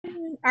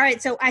All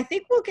right, so I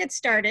think we'll get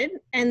started,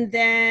 and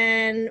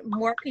then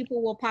more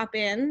people will pop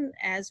in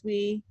as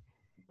we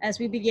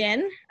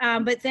begin.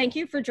 But thank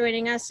you for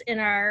joining us in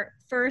our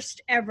first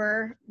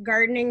ever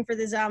Gardening for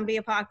the Zombie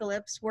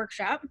Apocalypse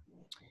workshop,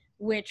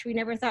 which we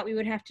never thought we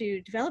would have to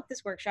develop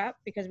this workshop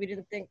because we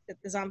didn't think that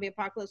the zombie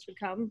apocalypse would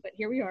come, but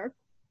here we are.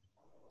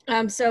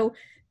 So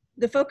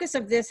the focus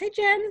of this, hey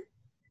Jen,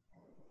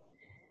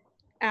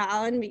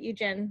 I'll unmute you,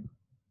 Jen.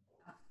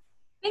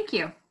 Thank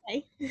you.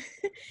 Hey.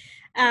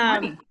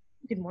 Morning.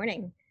 Good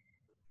morning.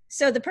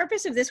 So the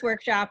purpose of this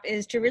workshop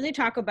is to really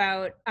talk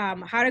about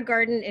how to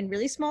garden in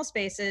really small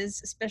spaces,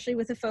 especially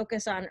with a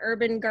focus on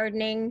urban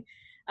gardening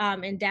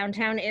in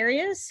downtown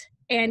areas.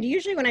 And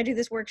usually when I do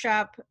this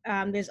workshop,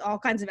 there's all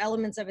kinds of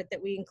elements of it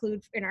that we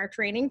include in our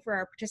training for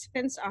our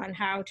participants on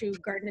how to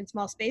garden in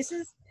small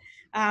spaces.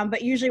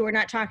 But usually we're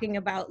not talking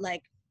about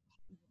like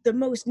the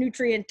most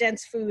nutrient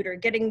dense food or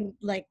getting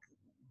like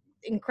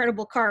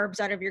incredible carbs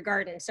out of your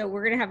garden. So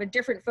we're going to have a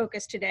different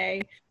focus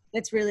today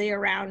that's really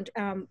around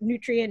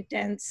nutrient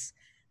dense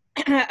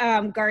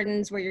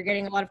gardens where you're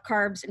getting a lot of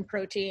carbs and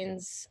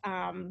proteins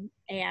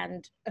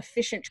and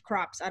efficient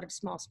crops out of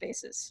small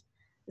spaces.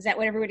 Is that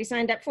what everybody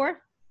signed up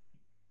for?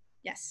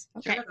 Yes.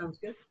 Okay. Sure, sounds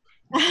good.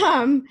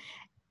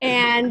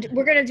 And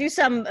we're going to do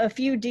a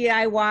few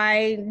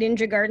DIY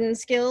ninja garden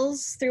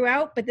skills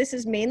throughout, but this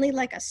is mainly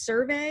like a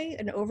survey,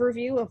 an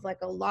overview of like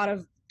a lot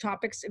of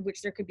topics in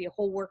which there could be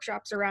whole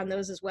workshops around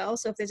those as well.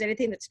 So if there's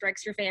anything that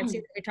strikes your fancy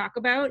that we talk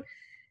about,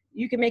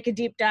 you can make a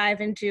deep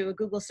dive into a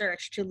Google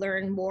search to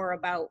learn more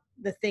about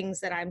the things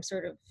that I'm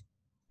sort of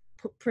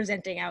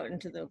presenting out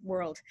into the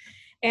world.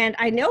 And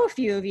I know a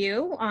few of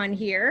you on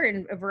here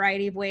in a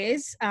variety of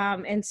ways.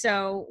 And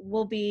so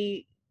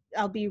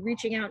I'll be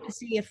reaching out to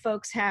see if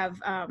folks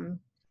have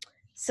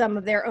some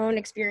of their own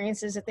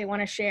experiences that they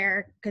want to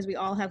share, because we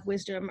all have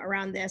wisdom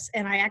around this.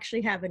 And I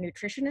actually have a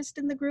nutritionist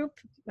in the group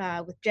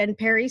with Jen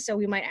Perry. So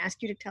we might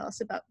ask you to tell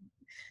us about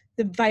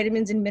the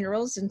vitamins and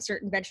minerals in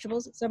certain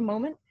vegetables at some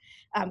moment,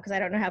 because I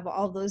don't know have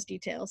all those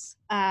details.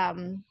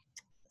 And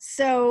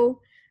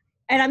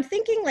I'm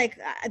thinking like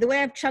the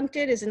way I've chunked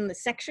it is in the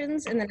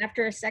sections, and then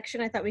after a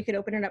section, I thought we could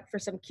open it up for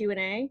some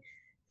Q&A.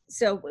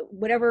 So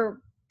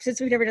whatever,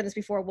 since we've never done this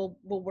before, we'll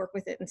work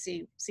with it and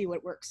see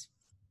what works.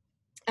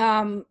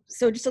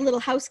 So just a little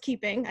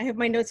housekeeping. I have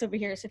my notes over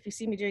here, so if you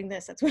see me doing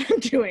this, that's what I'm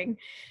doing.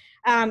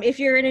 If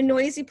you're in a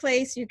noisy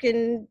place, you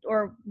can,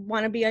 or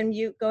want to be on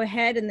mute, go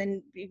ahead, and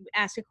then you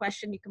ask a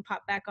question, you can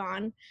pop back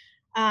on.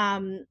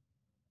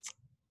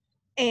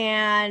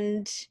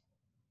 And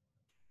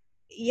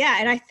yeah,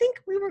 and I think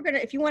we were gonna,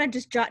 if you want to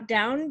just jot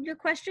down your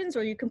questions,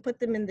 or you can put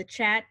them in the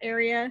chat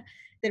area,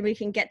 then we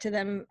can get to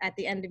them at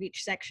the end of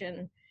each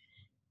section.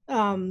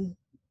 And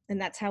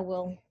that's how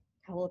we'll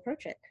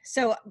approach it.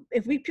 So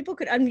if people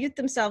could unmute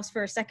themselves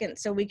for a second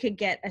so we could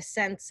get a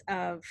sense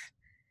of,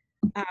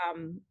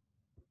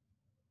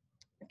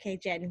 okay,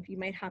 Jen, you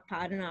might hop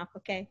on and off,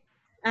 okay?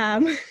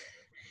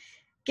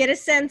 Get a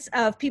sense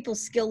of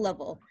people's skill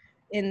level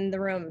in the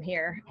room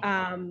here.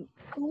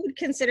 Who would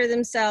consider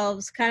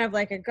themselves kind of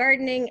like a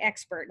gardening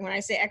expert? And when I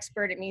say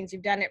expert, it means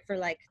you've done it for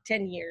like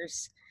 10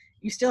 years.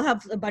 You still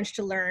have a bunch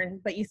to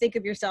learn, but you think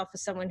of yourself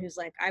as someone who's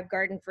like, I've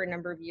gardened for a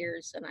number of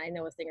years and I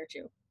know a thing or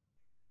two.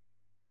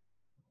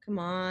 Come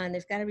on,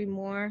 there's gotta be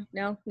more.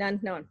 No,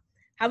 none, no one.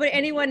 How about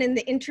anyone in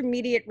the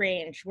intermediate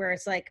range where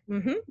it's like,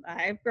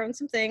 I've grown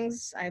some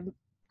things. I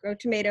grow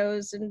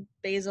tomatoes and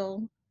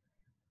basil.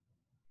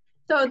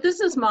 So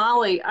this is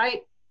Molly.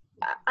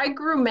 I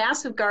grew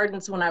massive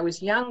gardens when I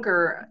was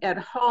younger at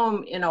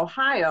home in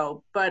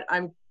Ohio, but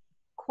I'm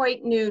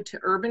quite new to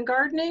urban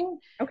gardening.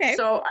 Okay.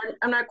 So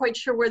I'm not quite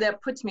sure where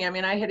that puts me. I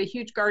mean, I had a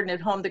huge garden at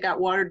home that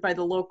got watered by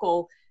the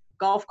local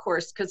golf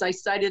course because I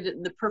sited it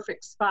in the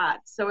perfect spot.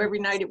 So every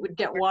night it would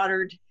get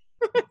watered.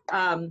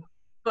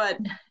 But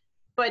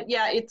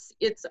yeah,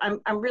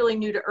 I'm really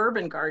new to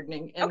urban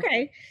gardening.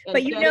 Okay,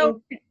 but you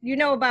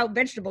know about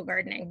vegetable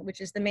gardening,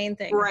 which is the main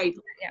thing. Right.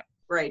 Yeah.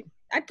 Right.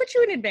 I'd put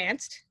you in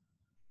advanced.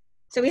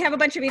 So we have a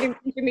bunch of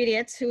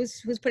intermediates.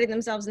 Who's putting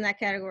themselves in that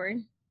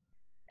category?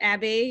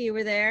 Abby, you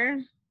were there.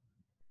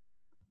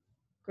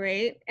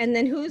 Great. And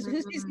then who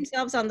sees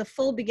themselves on the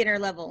full beginner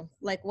level?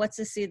 Like, what's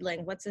a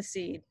seedling? What's a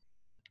seed?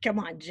 Come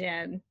on,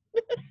 Jen.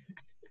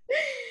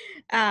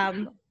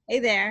 Hey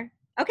there.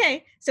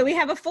 Okay, so we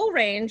have a full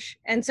range.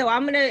 And so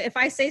I'm gonna, if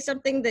I say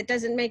something that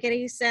doesn't make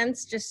any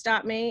sense, just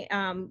stop me,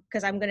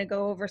 because I'm gonna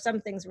go over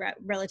some things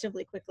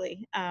relatively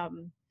quickly.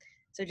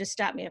 So just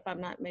stop me if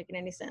I'm not making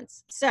any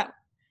sense. So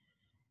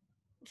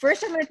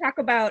first, I'm going to talk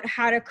about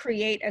how to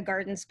create a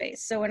garden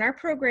space. So in our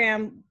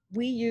program,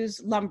 we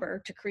use lumber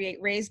to create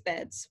raised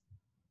beds.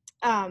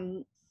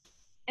 And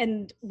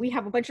we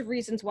have a bunch of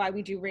reasons why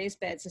we do raised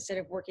beds instead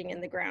of working in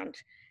the ground.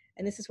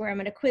 And this is where I'm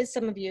going to quiz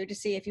some of you to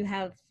see if you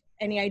have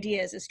any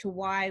ideas as to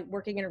why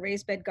working in a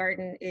raised bed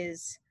garden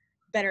is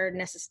better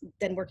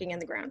than working in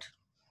the ground.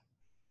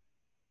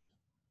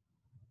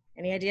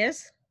 Any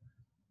ideas?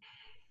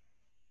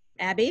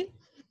 Abby?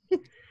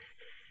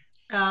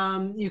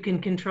 You can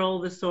control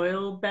the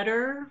soil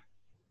better.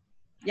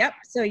 Yep.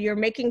 So you're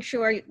making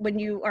sure when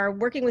you are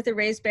working with a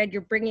raised bed,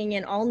 you're bringing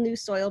in all new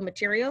soil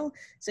material.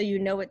 So you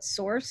know its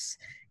source,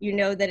 you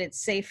know that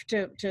it's safe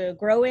to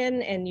grow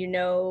in, and you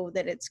know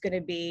that it's going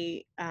to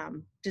be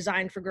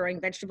designed for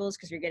growing vegetables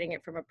because you're getting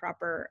it from a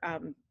proper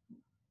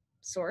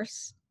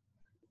source.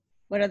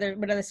 What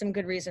other some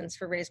good reasons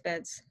for raised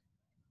beds?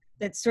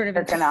 That's sort of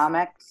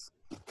Economics.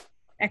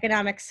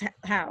 economics.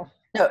 How?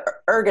 No,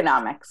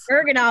 ergonomics.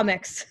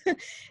 Ergonomics.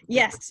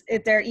 Yes,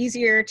 if they're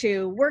easier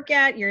to work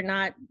at, you're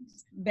not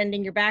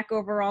bending your back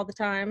over all the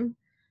time.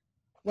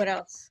 What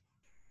else?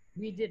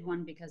 We did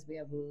one because we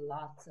have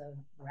lots of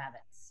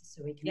rabbits,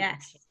 so we can.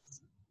 Yes.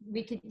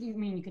 We could. I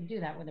mean, you could do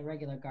that with a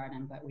regular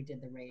garden, but we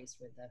did the raised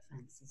with the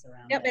fences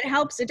around. Yep, it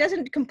helps. It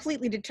doesn't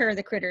completely deter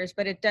the critters,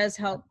 but it does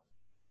help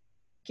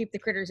keep the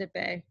critters at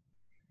bay.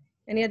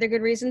 Any other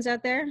good reasons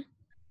out there?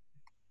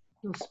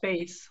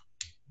 Space.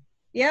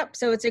 Yep.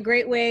 So it's a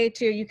great way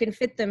you can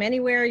fit them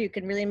anywhere. You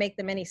can really make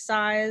them any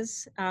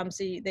size.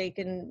 So you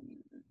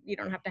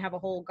don't have to have a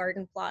whole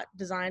garden plot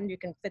designed. You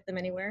can fit them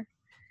anywhere.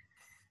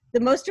 The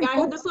most important.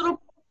 I have this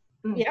little.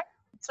 Yep.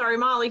 Sorry,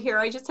 Molly here.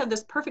 I just have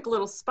this perfect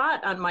little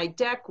spot on my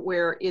deck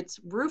where it's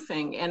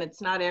roofing and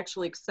it's not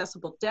actually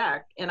accessible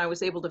deck. And I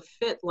was able to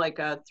fit like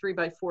a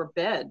 3x4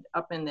 bed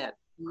up in that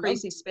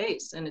crazy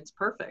space, and it's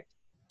perfect.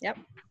 Yep.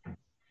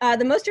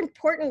 The most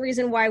important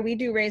reason why we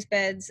do raised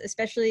beds,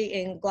 especially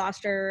in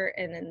Gloucester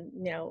and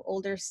in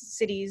older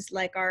cities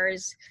like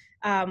ours,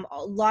 a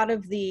lot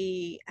of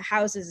the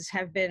houses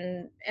have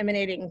been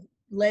emanating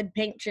lead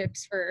paint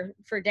chips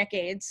for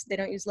decades. They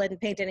don't use lead and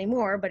paint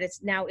anymore, but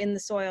it's now in the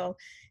soil,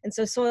 and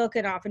so soil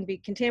can often be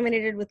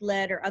contaminated with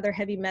lead or other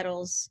heavy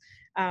metals,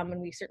 and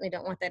we certainly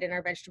don't want that in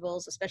our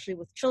vegetables, especially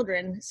with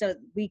children. So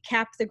we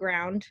cap the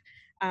ground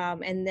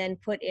and then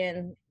put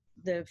in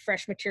the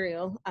fresh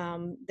material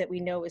that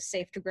we know is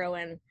safe to grow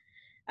in.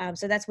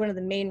 So that's one of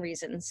the main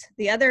reasons.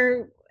 The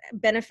other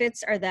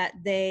benefits are that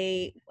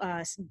they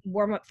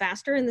warm up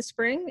faster in the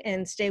spring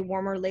and stay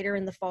warmer later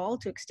in the fall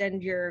to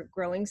extend your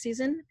growing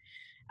season.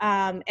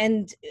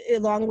 And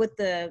along with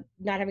the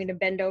not having to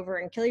bend over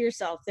and kill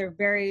yourself, they're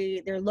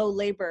low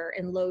labor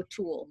and low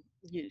tool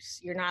use.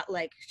 You're not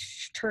like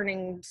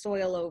turning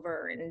soil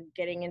over and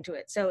getting into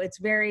it. So it's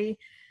very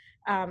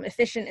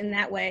efficient in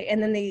that way.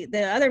 And then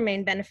the other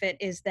main benefit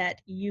is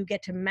that you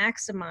get to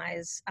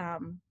maximize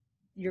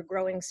your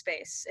growing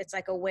space. It's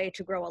like a way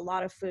to grow a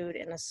lot of food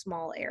in a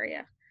small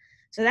area.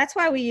 So that's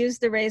why we use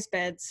the raised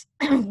beds.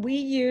 We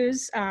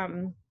use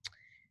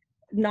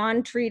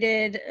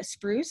non-treated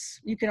spruce.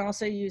 You can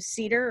also use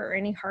cedar or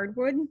any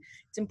hardwood.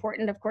 It's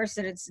important, of course,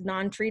 that it's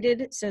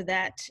non-treated so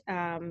that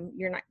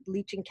you're not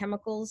leaching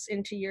chemicals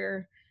into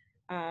your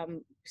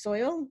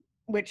soil,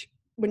 which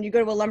when you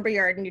go to a lumber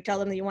yard and you tell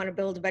them that you want to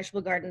build a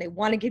vegetable garden, they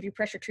want to give you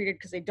pressure treated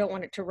because they don't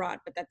want it to rot,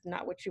 but that's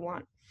not what you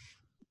want.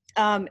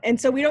 And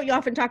so we don't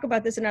often talk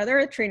about this in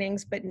other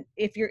trainings, but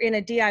if you're in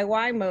a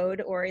DIY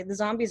mode or the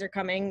zombies are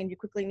coming and you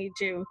quickly need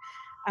to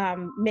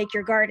make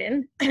your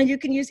garden, you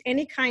can use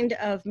any kind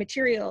of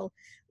material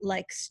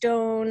like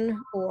stone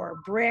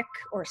or brick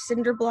or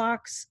cinder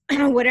blocks.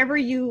 Whatever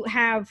you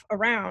have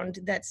around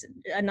that's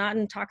a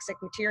non-toxic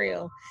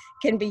material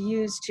can be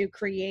used to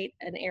create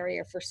an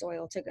area for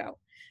soil to go.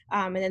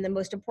 And then the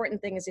most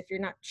important thing is, if you're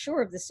not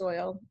sure of the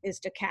soil, is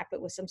to cap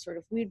it with some sort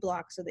of weed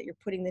block so that you're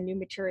putting the new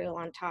material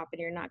on top and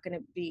you're not going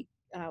to be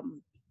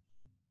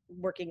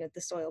working with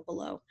the soil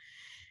below.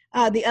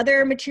 The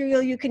other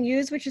material you can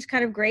use, which is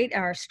kind of great,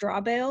 are straw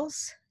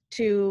bales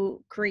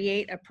to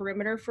create a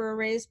perimeter for a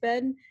raised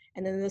bed,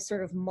 and then this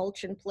sort of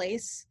mulch in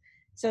place.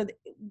 So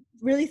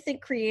really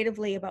think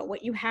creatively about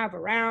what you have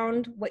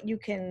around, what you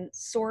can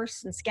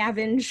source and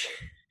scavenge.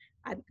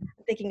 I'm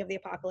thinking of the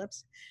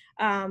apocalypse.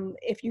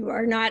 If you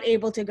are not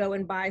able to go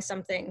and buy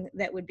something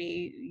that would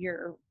be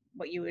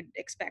what you would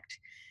expect.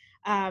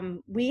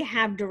 We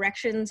have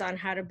directions on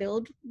how to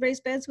build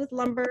raised beds with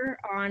lumber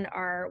on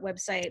our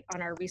website,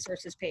 on our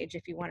resources page,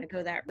 if you want to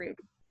go that route.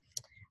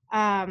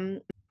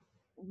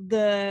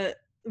 The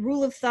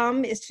rule of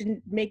thumb is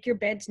to make your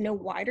beds no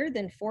wider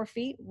than 4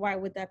 feet. Why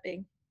would that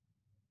be?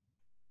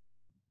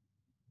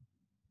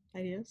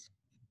 Ideas?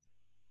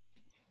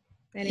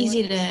 Anyone?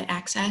 Easy to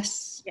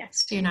access.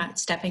 Yes. So you're not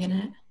stepping in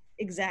it.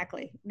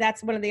 Exactly.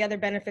 That's one of the other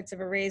benefits of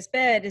a raised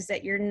bed, is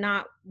that you're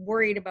not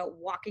worried about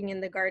walking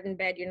in the garden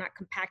bed. You're not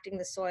compacting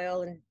the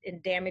soil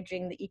and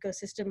damaging the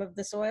ecosystem of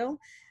the soil.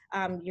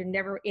 You're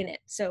never in it.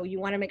 So you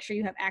want to make sure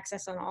you have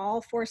access on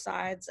all 4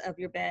 sides of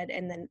your bed,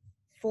 and then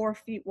 4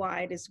 feet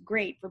wide is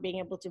great for being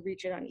able to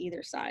reach it on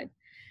either side.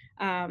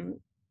 And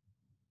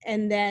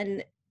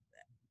then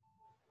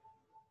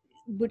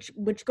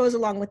which goes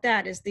along with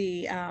that is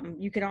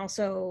you can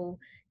also,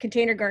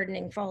 container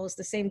gardening follows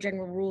the same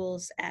general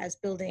rules as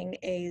building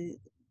a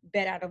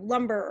bed out of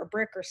lumber or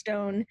brick or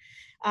stone.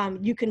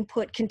 You can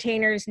put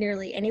containers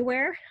nearly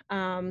anywhere.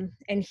 And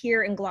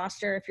here in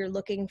Gloucester, if you're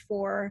looking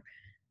for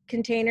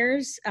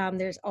containers.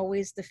 There's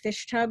always the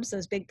fish tubs,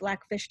 those big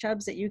black fish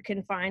tubs that you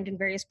can find in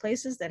various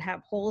places that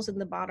have holes in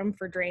the bottom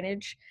for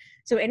drainage.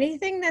 So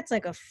anything that's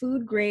like a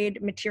food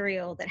grade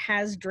material that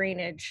has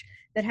drainage,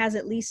 that has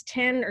at least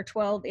 10 or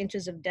 12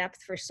 inches of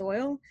depth for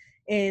soil,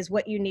 is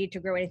what you need to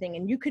grow anything.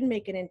 And you can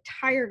make an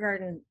entire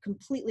garden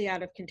completely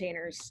out of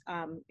containers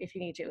if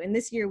you need to. And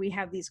this year we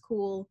have these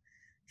cool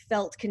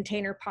felt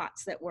container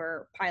pots that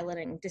we're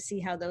piloting to see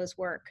how those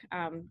work.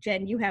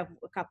 Jen, you have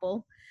a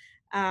couple.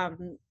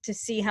 To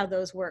see how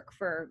those work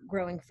for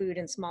growing food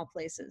in small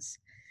places.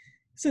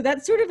 So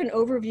that's sort of an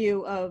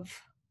overview of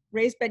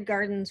raised bed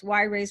gardens,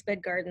 why raised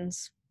bed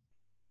gardens,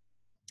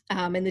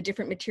 and the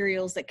different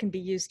materials that can be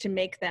used to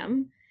make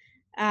them.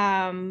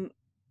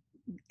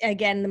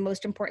 Again, the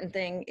most important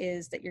thing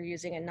is that you're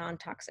using a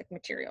non-toxic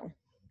material.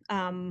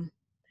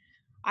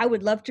 I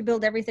would love to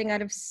build everything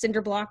out of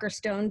cinder block or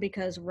stone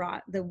because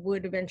the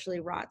wood eventually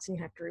rots and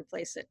you have to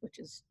replace it, which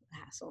is a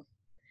hassle.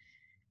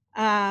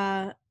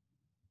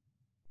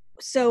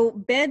 So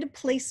bed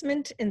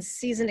placement and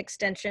season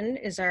extension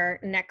is our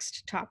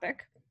next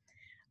topic.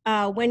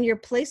 When you're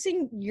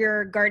placing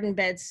your garden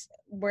beds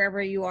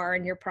wherever you are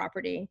in your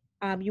property,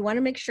 you want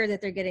to make sure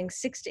that they're getting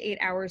 6 to 8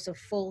 hours of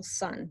full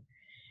sun.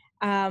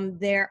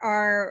 There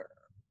are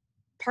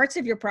parts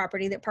of your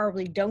property that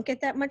probably don't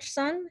get that much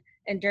sun,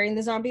 and during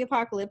the zombie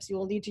apocalypse, you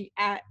will need to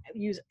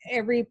use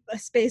every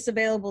space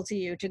available to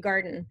you to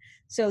garden.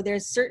 So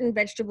there's certain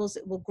vegetables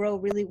that will grow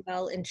really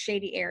well in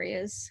shady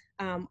areas.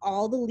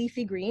 All the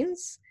leafy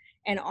greens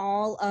and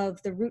all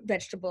of the root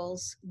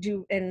vegetables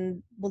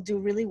will do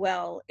really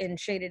well in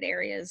shaded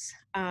areas,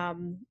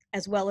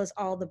 as well as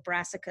all the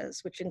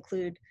brassicas, which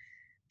include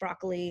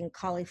broccoli and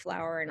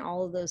cauliflower and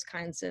all of those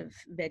kinds of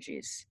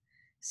veggies.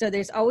 So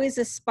there's always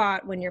a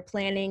spot when you're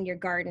planning your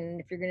garden,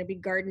 if you're going to be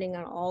gardening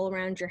all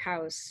around your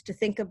house, to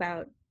think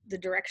about the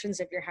directions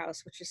of your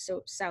house, which is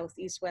so south,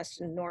 east,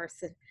 west, and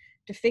north,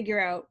 to figure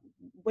out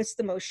what's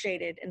the most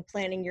shaded and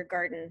planning your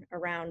garden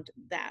around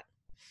that.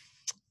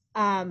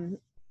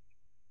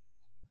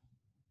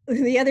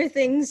 The other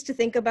things to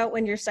think about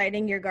when you're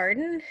siting your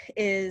garden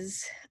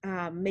is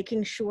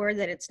making sure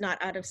that it's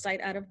not out of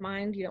sight, out of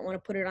mind. You don't want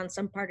to put it on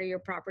some part of your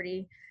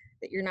property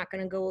that you're not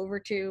going to go over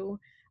to.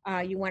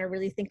 You want to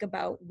really think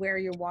about where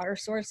your water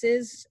source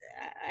is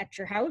at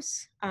your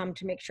house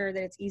to make sure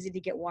that it's easy to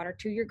get water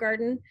to your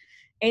garden.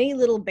 Any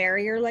little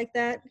barrier like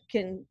that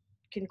can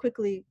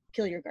quickly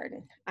kill your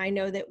garden. I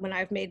know that when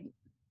I've made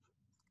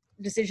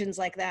decisions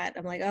like that,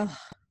 I'm like, oh,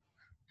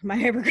 am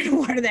I ever going to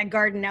water that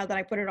garden now that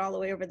I put it all the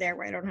way over there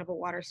where I don't have a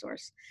water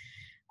source?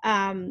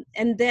 And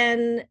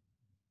then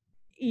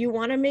you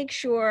want to make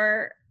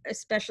sure,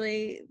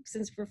 especially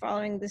since we're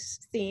following this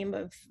theme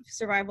of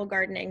survival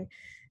gardening,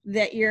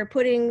 that you're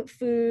putting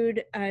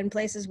food in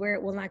places where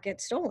it will not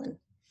get stolen.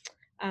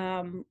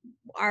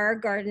 Our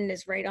garden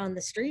is right on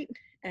the street,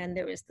 and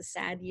there was the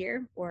sad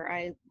year where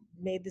I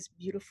made this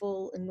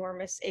beautiful,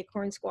 enormous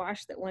acorn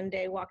squash that one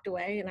day walked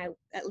away, and I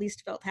at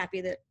least felt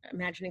happy that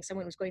imagining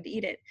someone was going to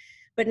eat it.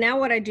 But now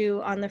what I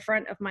do on the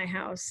front of my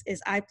house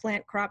is I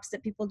plant crops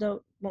that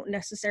people won't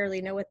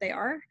necessarily know what they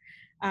are.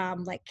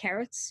 Like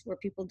carrots, where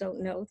people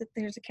don't know that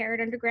there's a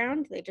carrot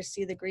underground, they just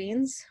see the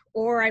greens.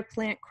 Or I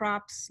plant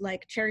crops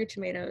like cherry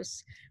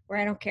tomatoes, where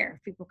I don't care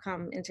if people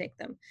come and take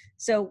them.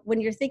 So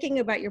when you're thinking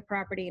about your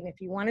property, and if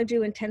you want to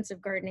do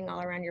intensive gardening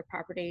all around your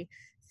property,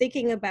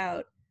 thinking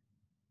about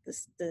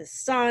the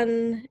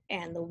sun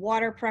and the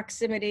water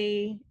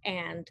proximity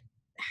and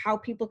how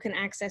people can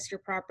access your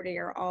property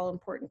are all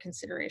important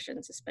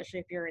considerations, especially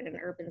if you're in an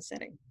urban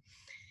setting.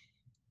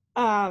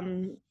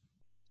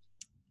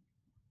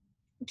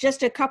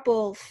 Just a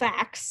couple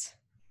facts.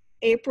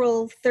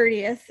 April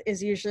 30th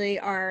is usually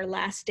our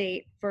last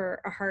date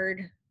for a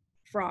hard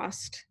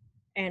frost.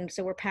 And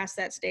so we're past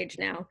that stage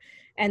now.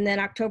 And then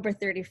October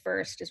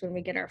 31st is when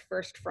we get our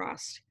first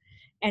frost.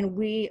 And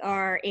we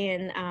are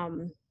in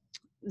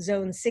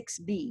zone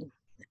 6B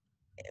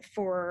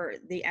for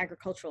the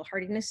agricultural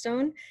hardiness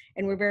zone.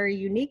 And we're very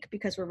unique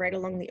because we're right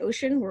along the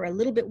ocean. We're a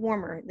little bit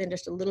warmer than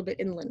just a little bit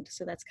inland.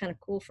 So that's kind of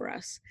cool for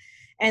us.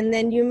 And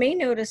then you may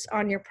notice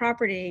on your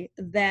property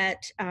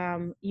that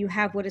you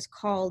have what is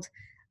called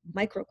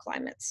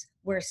microclimates,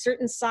 where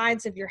certain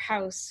sides of your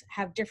house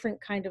have different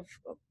kind of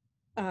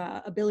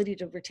ability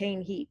to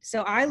retain heat.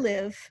 So I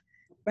live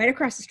right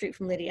across the street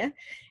from Lydia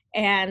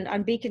and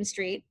on Beacon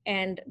Street,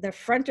 and the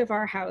front of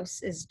our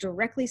house is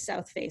directly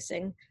south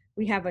facing.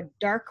 We have a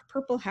dark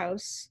purple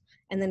house,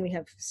 and then we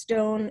have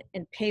stone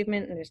and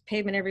pavement, and there's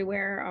pavement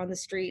everywhere on the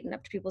street and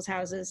up to people's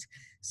houses.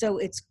 So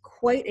it's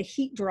quite a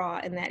heat draw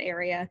in that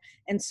area.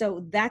 And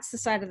so that's the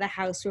side of the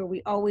house where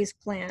we always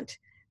plant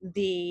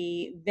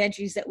the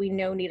veggies that we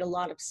know need a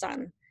lot of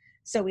sun.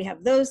 So we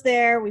have those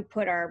there. We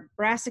put our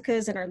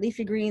brassicas and our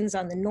leafy greens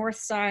on the north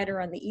side or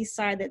on the east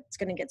side that's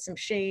going to get some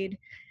shade.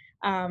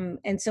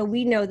 And so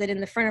we know that in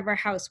the front of our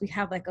house, we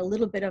have like a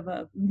little bit of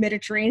a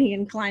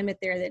Mediterranean climate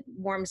there that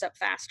warms up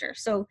faster.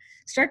 So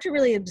start to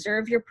really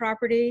observe your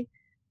property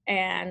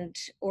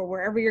or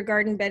wherever your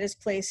garden bed is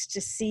placed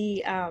to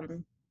see, how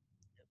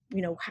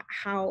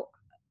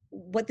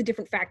what the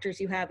different factors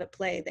you have at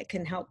play that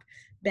can help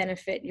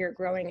benefit your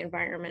growing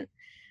environment.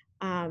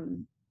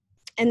 And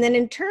then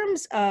in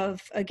terms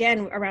of,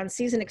 again, around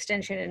season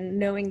extension and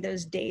knowing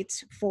those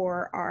dates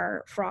for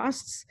our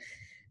frosts,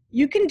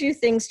 you can do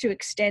things to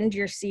extend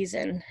your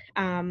season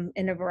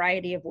in a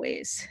variety of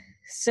ways.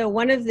 So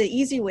one of the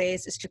easy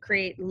ways is to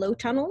create low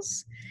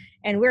tunnels.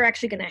 And we're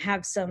actually going to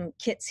have some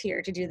kits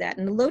here to do that.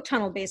 And the low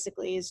tunnel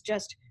basically is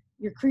just,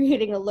 you're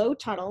creating a low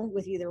tunnel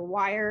with either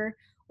wire,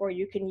 or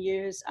you can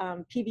use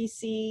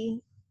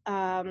PVC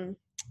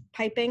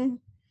piping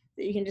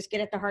that you can just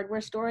get at the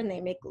hardware store, and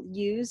they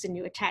use, and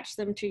you attach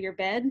them to your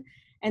bed.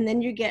 And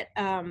then you get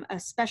a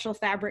special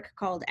fabric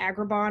called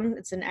agribon.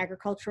 It's an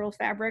agricultural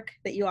fabric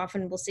that you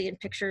often will see in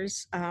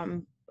pictures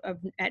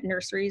at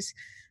nurseries,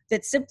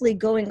 that's simply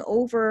going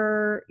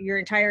over your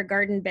entire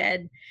garden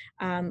bed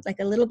like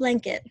a little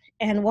blanket,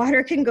 and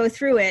water can go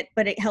through it,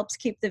 but it helps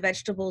keep the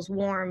vegetables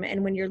warm.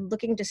 And when you're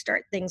looking to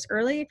start things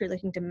early, if you're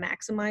looking to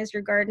maximize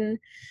your garden,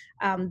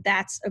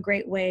 that's a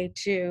great way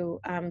to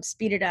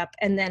speed it up.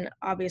 And then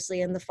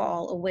obviously in the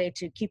fall, a way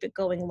to keep it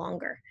going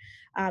longer.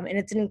 And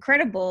it's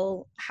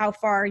incredible how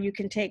far you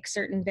can take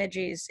certain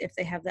veggies if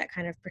they have that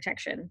kind of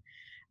protection.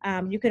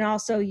 You can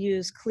also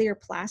use clear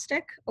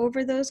plastic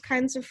over those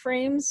kinds of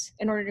frames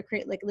in order to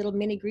create like little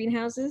mini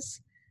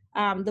greenhouses.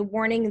 The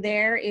warning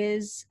there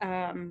is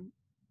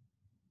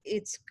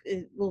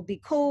it will be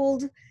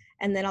cold,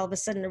 and then all of a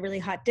sudden a really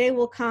hot day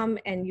will come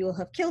and you'll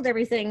have killed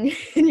everything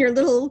in your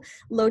little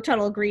low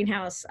tunnel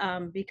greenhouse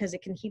because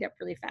it can heat up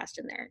really fast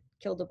in there.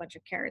 Killed a bunch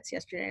of carrots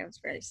yesterday. I was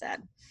very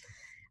sad.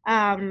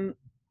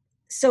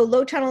 So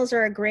low tunnels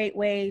are a great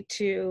way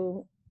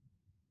to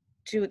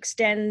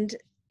extend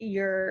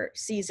your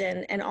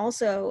season, and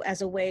also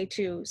as a way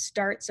to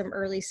start some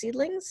early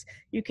seedlings.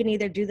 You can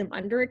either do them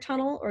under a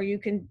tunnel, or you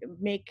can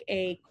make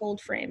a cold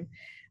frame,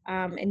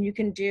 and you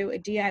can do a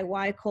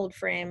DIY cold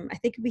frame. I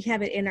think we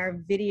have it in our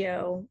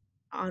video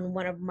on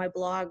one of my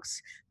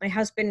blogs. My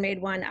husband made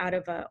one out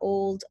of an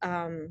old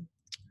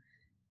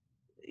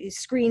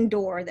screen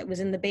door that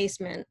was in the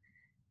basement,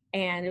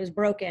 and it was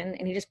broken,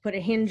 and he just put a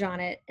hinge on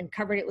it and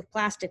covered it with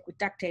plastic with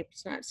duct tape.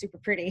 It's not super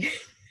pretty.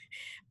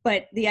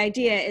 But the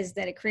idea is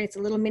that it creates a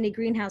little mini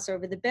greenhouse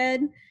over the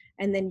bed,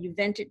 and then you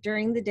vent it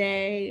during the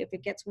day if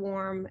it gets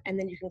warm, and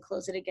then you can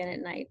close it again at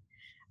night.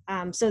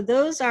 So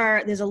there's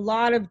a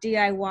lot of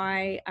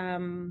DIY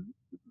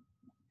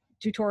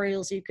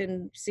tutorials you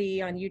can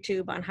see on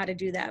YouTube on how to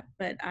do that,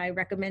 but I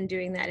recommend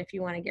doing that if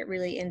you want to get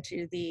really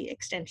into the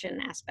extension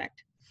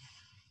aspect.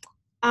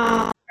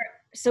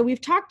 So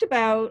we've talked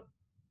about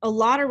a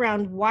lot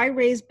around why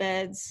raised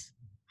beds,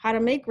 how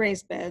to make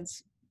raised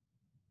beds,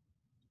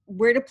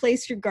 where to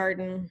place your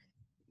garden,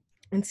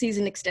 and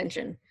season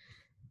extension.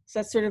 So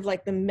that's sort of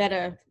like the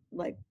meta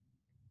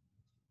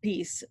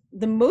piece.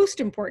 The most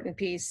important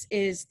piece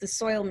is the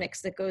soil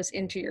mix that goes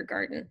into your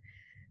garden.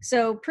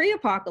 So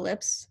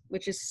pre-apocalypse,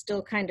 which is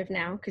still kind of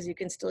now because you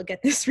can still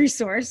get this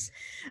resource,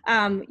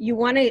 you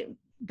want to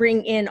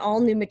bring in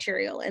all new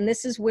material. And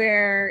this is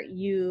where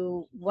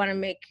you want to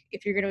make,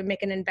 if you're going to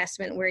make an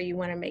investment, where you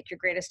want to make your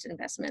greatest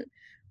investment.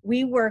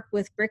 We work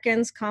with Brick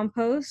Ends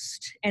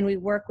Compost, and we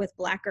work with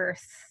Black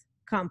Earth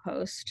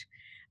Compost.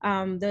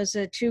 Those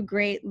are two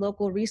great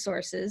local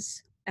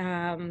resources.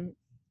 And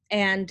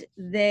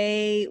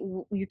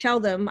you tell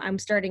them, I'm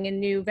starting a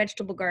new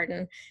vegetable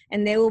garden,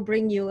 and they will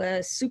bring you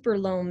a super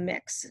loam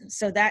mix.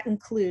 So that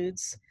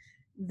includes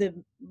the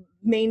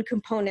main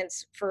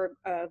components for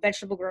a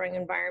vegetable growing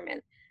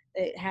environment.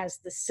 It has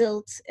the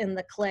silt and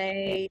the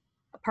clay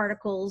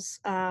particles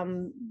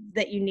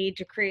that you need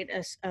to create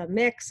a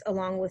mix,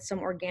 along with some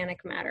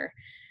organic matter.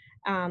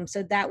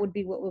 So that would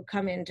be what would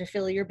come in to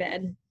fill your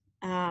bed.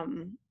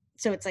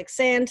 So it's like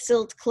sand,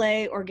 silt,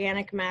 clay,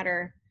 organic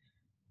matter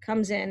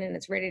comes in, and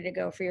it's ready to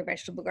go for your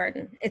vegetable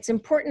garden. It's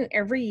important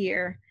every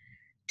year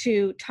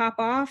to top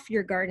off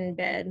your garden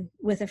bed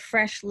with a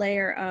fresh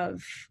layer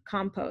of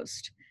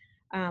compost.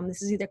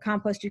 This is either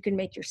compost you can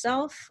make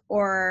yourself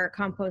or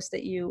compost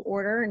that you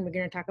order, and we're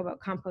going to talk about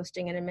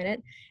composting in a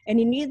minute. And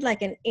you need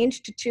like 1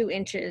 inch to 2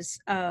 inches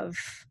of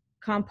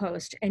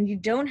compost, and you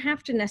don't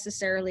have to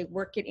necessarily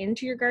work it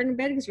into your garden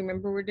bed, because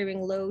remember, we're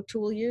doing low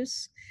tool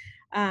use.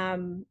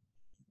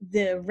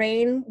 The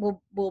rain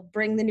will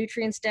bring the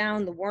nutrients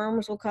down, the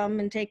worms will come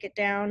and take it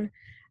down,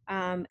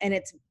 and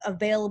it's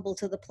available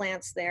to the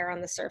plants there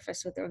on the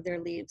surface with their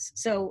leaves.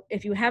 So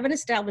if you have an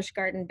established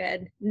garden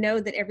bed, know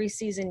that every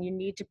season you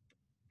need to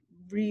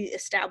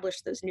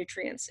re-establish those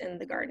nutrients in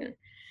the garden.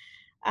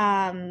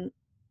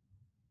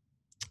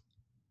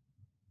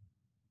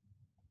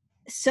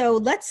 So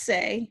let's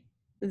say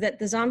that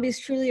the zombies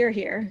truly are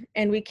here,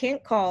 and we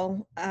can't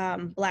call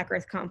Black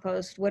Earth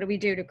Compost. What do we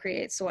do to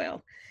create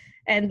soil?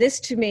 And this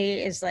to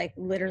me is like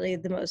literally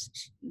the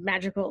most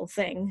magical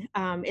thing.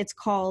 It's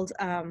called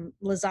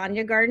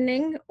lasagna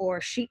gardening, or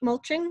sheet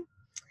mulching.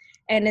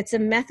 And it's a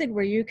method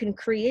where you can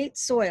create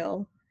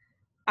soil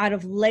out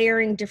of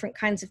layering different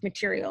kinds of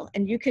material,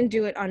 and you can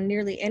do it on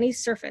nearly any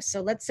surface.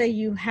 So let's say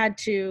you had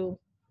to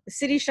The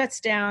city shuts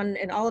down,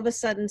 and all of a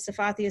sudden,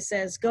 Safathia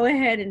says, go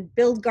ahead and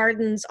build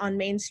gardens on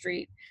Main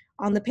Street,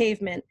 on the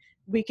pavement.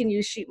 We can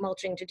use sheet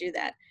mulching to do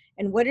that.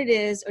 And what it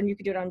is, and you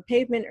can do it on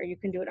pavement, or you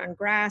can do it on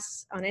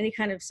grass, on any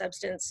kind of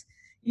substance.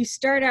 You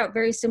start out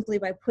very simply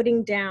by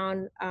putting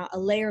down a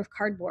layer of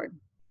cardboard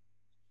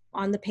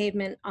on the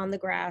pavement, on the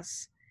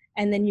grass,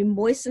 and then you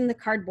moisten the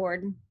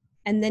cardboard,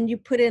 and then you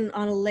put in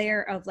on a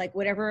layer of like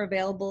whatever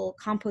available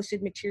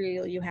composted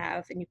material you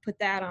have, and you put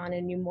that on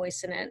and you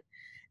moisten it.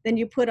 Then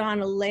you put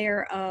on a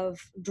layer of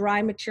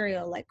dry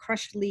material like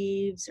crushed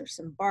leaves or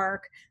some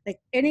bark, like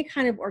any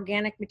kind of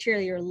organic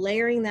material. You're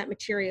layering that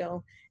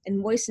material and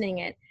moistening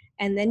it,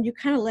 and then you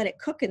kind of let it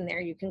cook in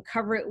there. You can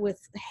cover it with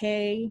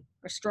hay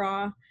or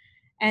straw,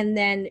 and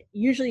then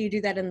usually you do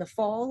that in the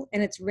fall,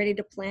 and it's ready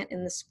to plant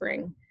in the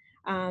spring.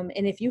 And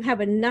if you have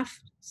enough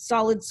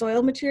solid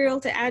soil material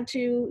to add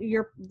to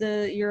your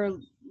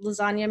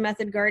lasagna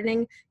method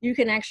gardening, you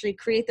can actually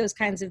create those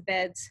kinds of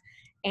beds.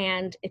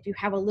 And if you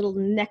have a little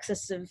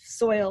nexus of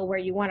soil where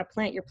you want to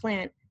plant your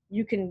plant,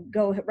 you can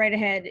go right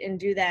ahead and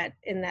do that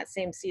in that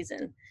same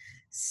season.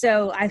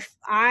 So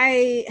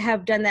I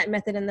have done that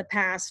method in the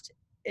past.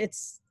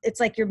 It's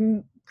like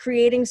you're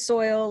creating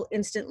soil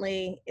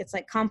instantly. It's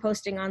like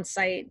composting on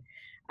site.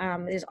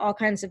 There's all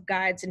kinds of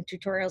guides and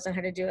tutorials on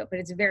how to do it, but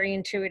it's very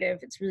intuitive.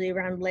 It's really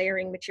around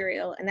layering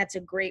material, and that's a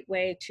great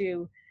way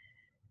to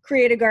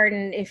create a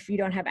garden if you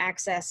don't have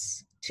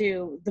access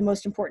to the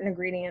most important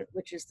ingredient,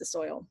 which is the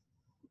soil.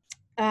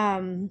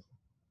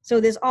 So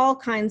there's all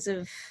kinds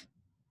of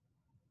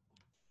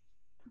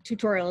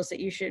tutorials that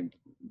you should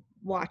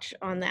watch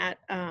on that.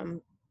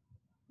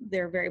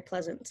 They're very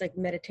pleasant. It's like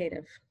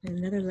meditative. And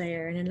another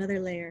layer and another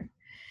layer.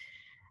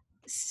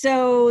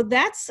 So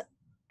that's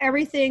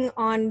everything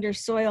on your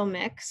soil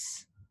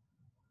mix.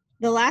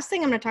 The last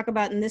thing I'm going to talk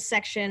about in this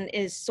section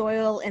is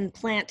soil and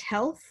plant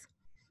health.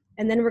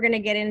 And then we're going to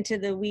get into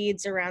the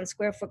weeds around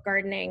square foot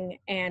gardening,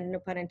 and no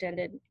pun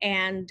intended,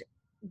 and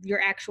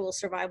your actual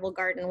survival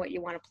garden, what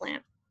you want to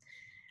plant.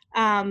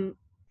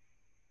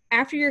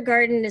 After your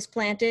garden is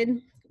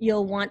planted,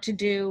 you'll want to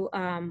do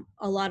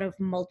a lot of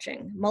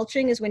mulching.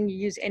 Mulching is when you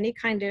use any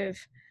kind of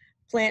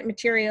plant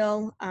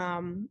material,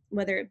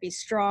 whether it be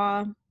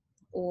straw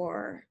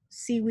or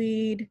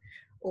seaweed,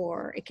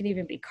 or it can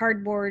even be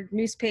cardboard,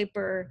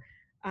 newspaper,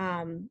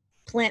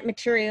 plant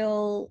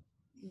material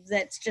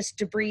that's just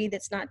debris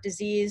that's not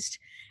diseased.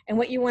 And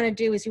what you want to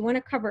do is you want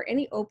to cover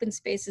any open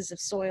spaces of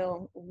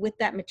soil with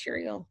that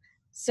material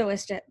so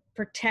as to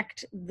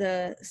protect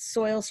the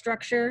soil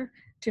structure,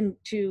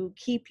 to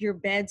keep your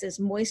beds as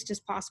moist as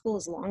possible,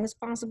 as long as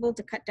possible,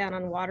 to cut down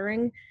on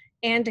watering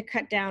and to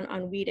cut down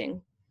on weeding.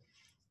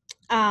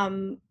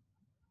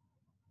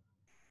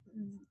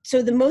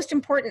 So the most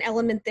important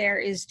element there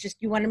is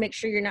just you want to make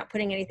sure you're not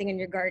putting anything in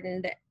your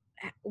garden that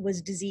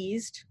was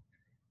diseased,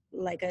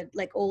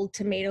 like old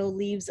tomato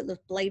leaves that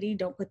look blighty.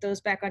 Don't put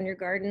those back on your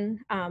garden.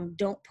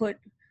 Don't put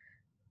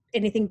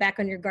anything back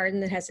on your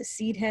garden that has a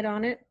seed head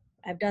on it.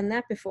 I've done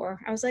that before.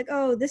 I was like,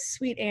 oh, this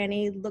Sweet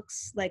Annie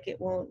looks like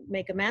it won't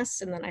make a mess.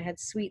 And then I had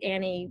Sweet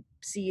Annie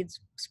seeds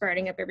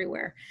sprouting up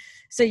everywhere.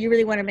 So you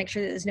really want to make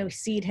sure that there's no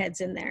seed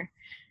heads in there.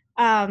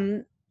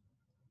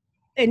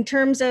 In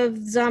terms of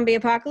zombie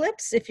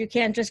apocalypse, if you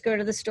can't just go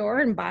to the store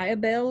and buy a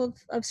bale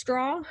of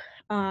straw,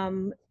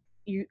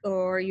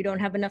 or you don't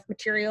have enough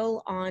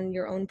material on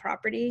your own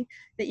property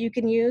that you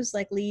can use,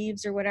 like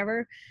leaves or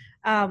whatever,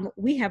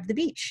 we have the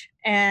beach.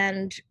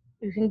 And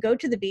you can go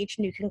to the beach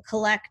and you can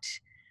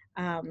collect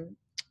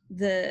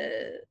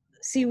the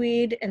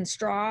seaweed and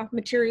straw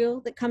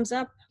material that comes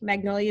up.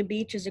 Magnolia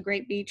Beach is a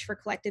great beach for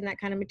collecting that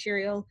kind of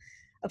material.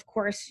 Of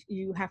course,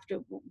 you have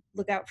to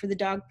look out for the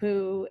dog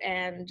poo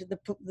and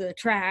the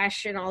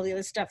trash and all the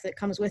other stuff that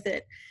comes with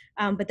it.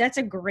 But that's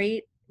a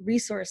great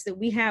resource that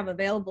we have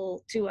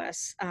available to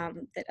us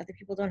that other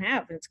people don't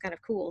have. And it's kind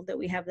of cool that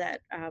we have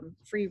that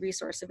free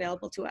resource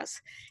available to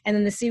us. And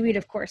then the seaweed,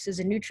 of course, is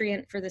a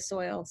nutrient for the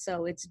soil.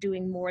 So it's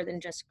doing more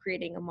than just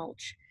creating a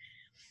mulch.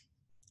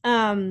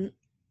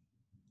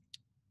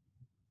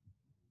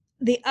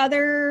 The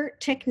other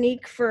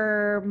technique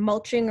for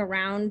mulching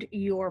around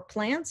your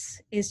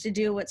plants is to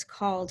do what's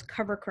called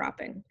cover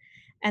cropping.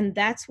 And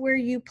that's where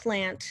you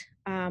plant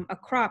a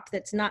crop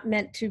that's not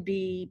meant to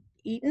be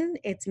eaten.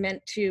 It's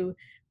meant to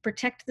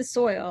protect the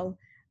soil,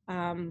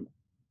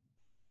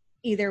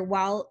 either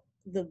while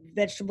the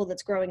vegetable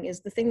that's growing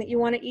is the thing that you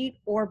want to eat,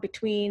 or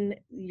between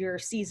your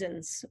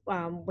seasons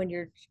when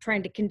you're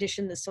trying to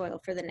condition the soil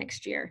for the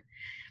next year.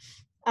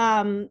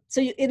 So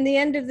in the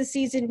end of the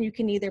season, you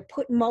can either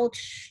put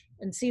mulch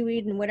and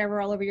seaweed and whatever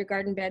all over your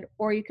garden bed,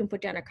 or you can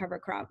put down a cover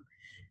crop.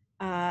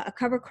 A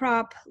cover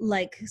crop,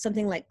 like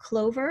something like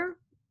clover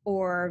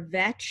or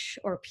vetch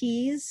or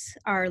peas,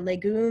 are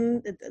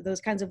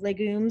those kinds of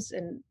legumes,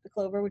 and the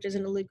clover, which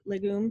isn't a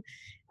legume,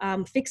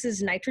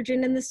 fixes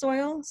nitrogen in the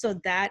soil. So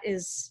that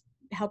is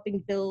helping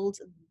build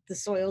the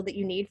soil that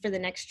you need for the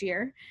next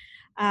year.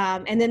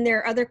 And then there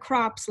are other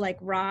crops like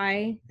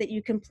rye that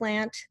you can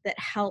plant that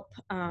help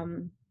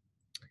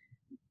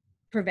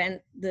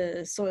prevent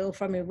the soil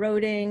from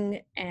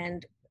eroding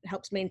and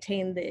helps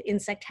maintain the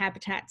insect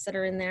habitats that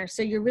are in there.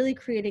 So you're really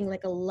creating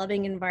like a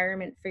loving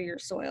environment for your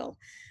soil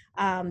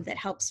that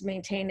helps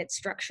maintain its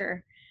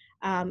structure.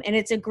 And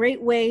it's a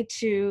great way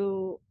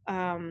to,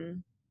 I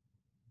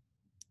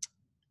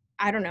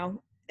don't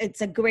know,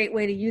 it's a great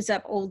way to use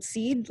up old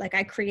seed. Like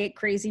I create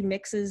crazy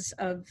mixes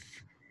of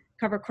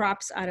cover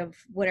crops out of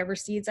whatever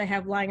seeds I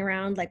have lying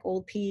around, like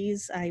old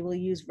peas. I will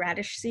use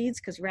radish seeds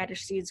because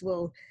radish seeds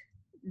will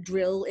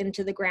drill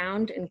into the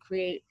ground and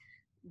create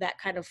that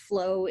kind of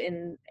flow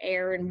in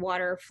air and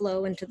water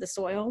flow into the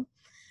soil.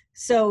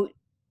 So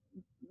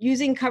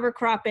using cover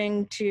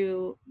cropping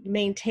to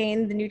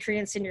maintain the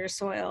nutrients in your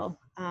soil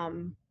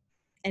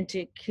and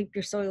to keep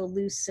your soil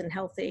loose and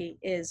healthy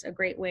is a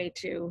great way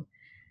to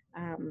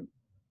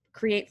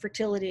create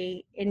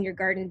fertility in your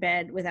garden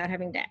bed without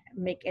having to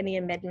make any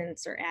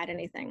amendments or add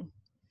anything.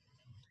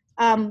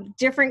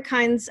 Different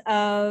kinds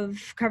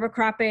of cover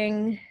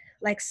cropping,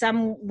 like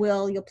some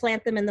you'll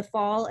plant them in the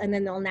fall and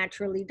then they'll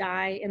naturally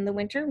die in the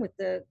winter with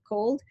the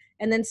cold.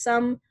 And then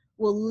some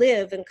will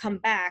live and come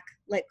back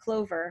like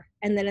clover.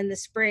 And then in the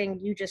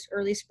spring,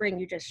 early spring,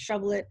 you just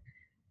shovel it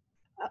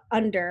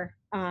under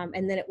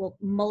and then it will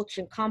mulch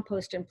and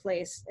compost in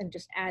place and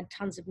just add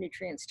tons of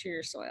nutrients to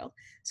your soil.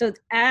 So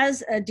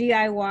as a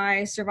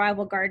DIY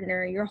survival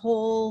gardener, your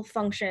whole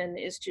function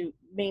is to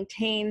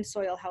maintain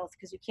soil health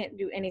because you can't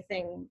do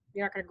anything,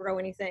 you're not going to grow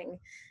anything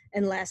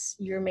unless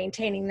you're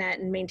maintaining that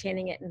and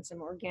maintaining it in some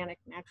organic,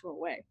 natural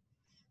way.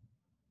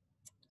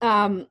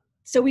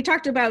 So we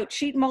talked about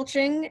sheet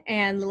mulching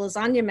and the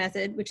lasagna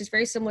method, which is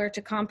very similar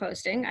to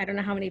composting. I don't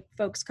know how many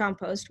folks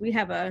compost. We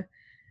have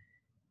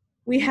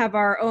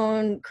our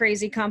own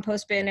crazy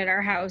compost bin at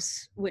our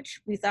house,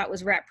 which we thought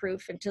was rat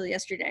proof until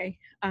yesterday.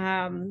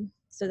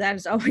 So that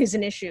is always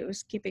an issue,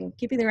 is keeping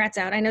the rats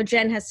out. I know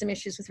Jen has some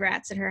issues with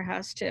rats at her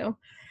house too.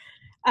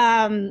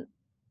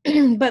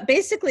 But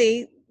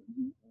basically,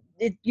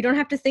 you don't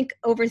have to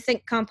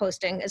overthink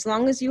composting. As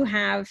long as you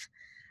have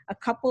a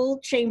couple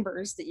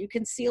chambers that you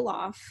can seal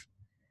off,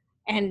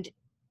 and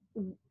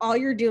all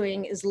you're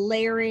doing is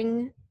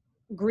layering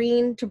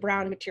green to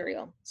brown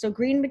material. So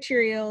green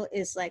material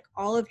is like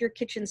all of your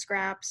kitchen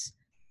scraps,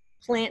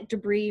 plant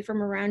debris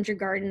from around your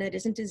garden that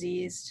isn't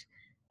diseased,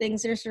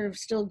 things that are sort of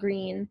still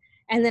green.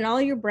 And then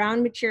all your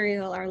brown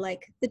material are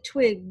like the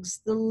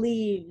twigs, the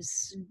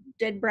leaves,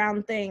 dead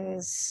brown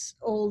things,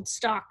 old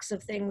stalks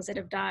of things that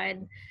have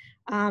died.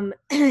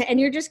 And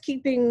you're just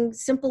keeping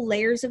simple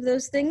layers of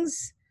those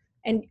things.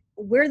 And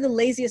we're the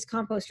laziest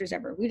composters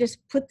ever. We just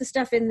put the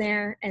stuff in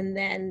there and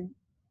then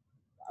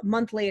a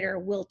month later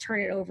we'll turn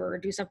it over or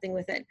do something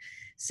with it.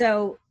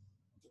 So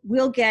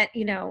we'll get,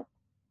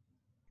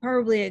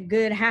 probably a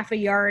good half a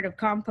yard of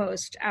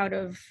compost out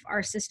of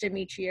our system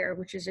each year,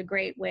 which is a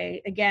great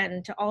way,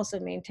 again, to also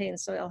maintain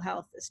soil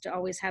health, is to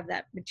always have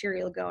that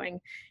material going.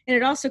 And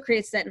it also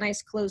creates that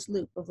nice closed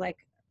loop of like,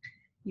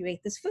 you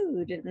ate this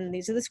food and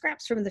these are the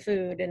scraps from the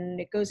food and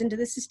it goes into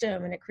the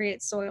system and it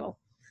creates soil.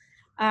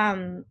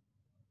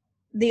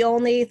 The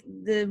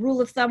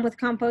rule of thumb with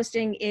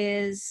composting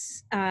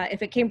is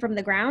if it came from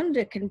the ground,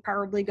 it can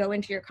probably go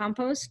into your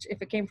compost.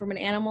 If it came from an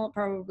animal, it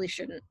probably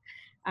shouldn't.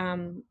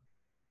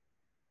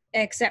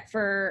 Except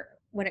for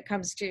when it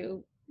comes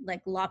to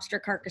like lobster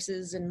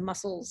carcasses and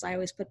mussels, I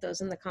always put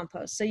those in the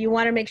compost. So you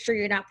want to make sure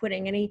you're not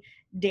putting any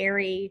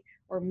dairy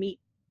or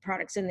meat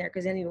products in there,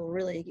 because then you will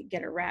really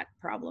get a rat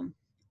problem.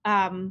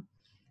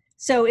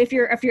 So if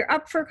you're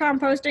up for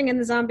composting in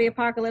the zombie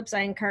apocalypse,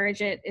 I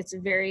encourage it. It's a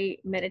very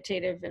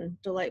meditative and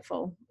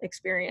delightful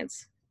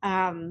experience.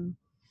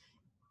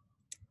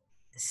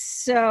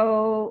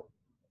 So,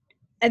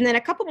 and then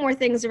a couple more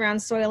things around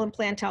soil and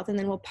plant health, and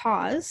then we'll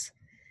pause.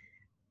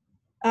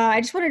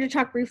 I just wanted to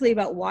talk briefly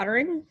about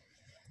watering.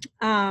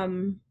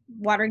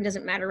 Watering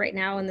doesn't matter right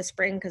now in the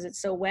spring because it's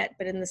so wet,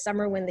 but in the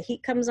summer when the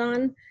heat comes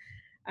on,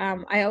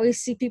 I always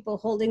see people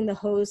holding the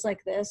hose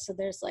like this. So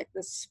there's like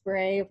this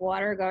spray of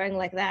water going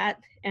like that,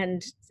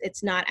 and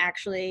it's not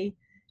actually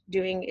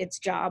doing its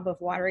job of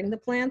watering the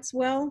plants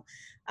well.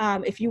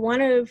 If you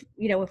want to,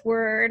 if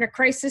we're in a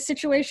crisis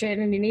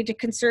situation and you need to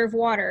conserve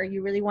water,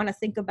 you really want to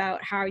think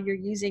about how you're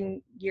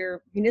using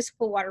your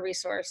municipal water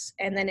resource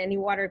and then any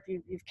water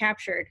you've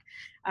captured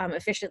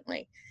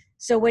efficiently.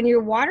 So when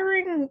you're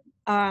watering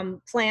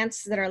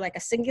plants that are like a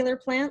singular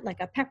plant, like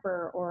a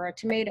pepper or a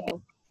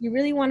tomato, you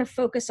really want to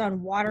focus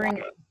on watering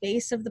at the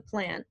base of the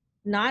plant,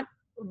 not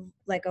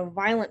like a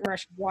violent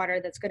rush of water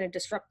that's going to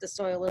disrupt the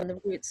soil and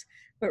the roots,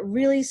 but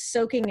really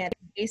soaking at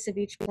the base of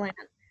each plant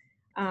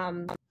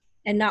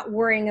and not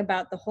worrying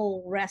about the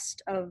whole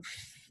rest of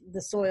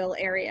the soil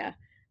area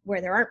where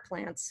there aren't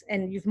plants.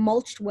 And you've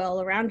mulched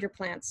well around your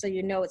plants, so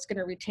you know it's going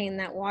to retain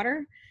that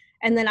water.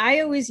 And then I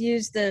always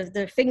use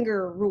the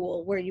finger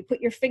rule, where you put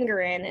your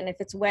finger in, and if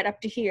it's wet up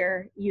to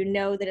here, you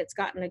know that it's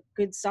gotten a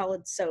good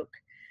solid soak.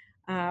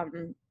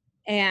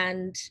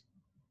 And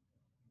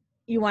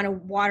you want to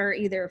water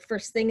either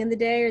first thing in the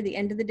day or the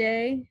end of the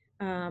day,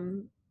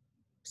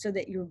 so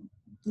that your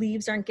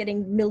leaves aren't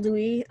getting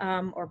mildewy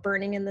or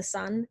burning in the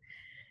sun.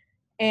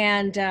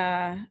 And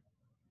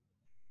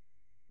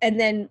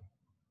then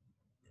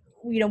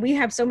we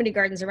have so many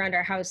gardens around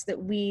our house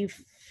that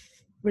we've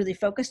really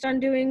focused on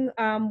doing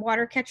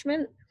water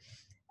catchment.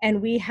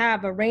 And we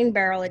have a rain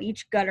barrel at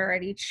each gutter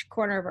at each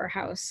corner of our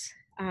house.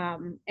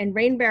 And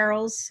rain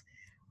barrels,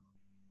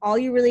 all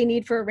you really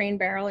need for a rain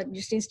barrel, it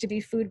just needs to be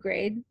food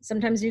grade.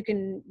 Sometimes you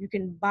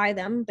can buy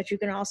them, but you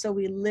can also,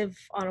 we live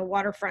on a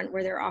waterfront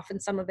where there are often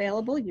some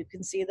available. You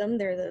can see them.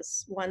 They're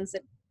those ones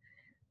that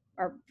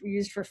are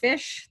used for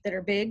fish that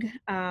are big.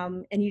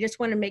 And you just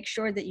want to make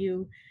sure that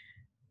you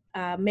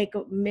make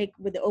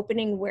with the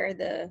opening where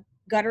the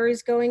gutter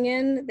is going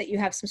in, that you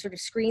have some sort of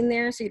screen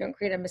there so you don't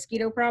create a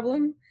mosquito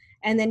problem.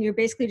 And then you're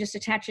basically just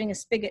attaching a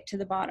spigot to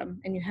the bottom,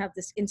 and you have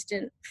this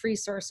instant free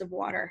source of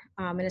water.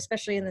 And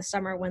especially in the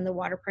summer when the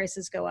water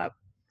prices go up,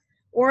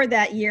 or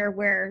that year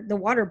where the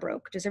water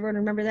broke. Does everyone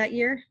remember that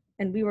year?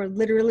 And we were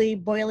literally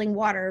boiling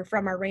water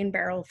from our rain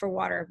barrel for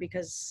water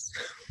because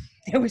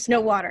there was no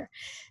water.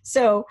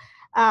 So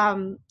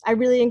I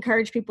really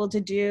encourage people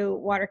to do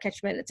water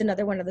catchment. It's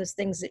another one of those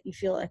things that you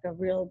feel like a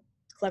real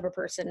clever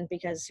person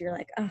because you're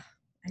like, oh,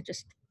 I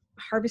just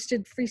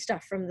harvested free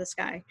stuff from the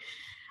sky.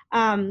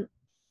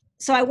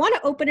 So I want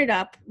to open it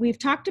up. We've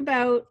talked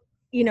about,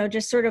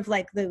 just sort of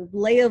like the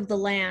lay of the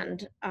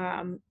land.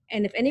 And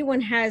if anyone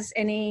has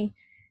any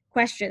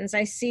questions,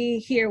 I see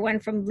here one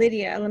from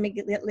Lydia. Let me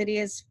get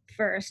Lydia's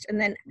first.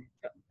 And then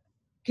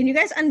can you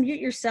guys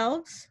unmute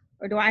yourselves,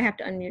 or do I have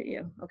to unmute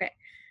you? Okay.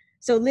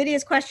 So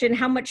Lydia's question,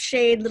 how much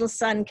shade, little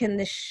sun, can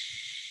the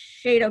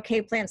shade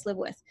okay plants live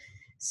with?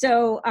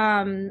 So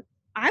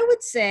I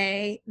would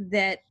say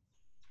that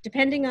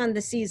depending on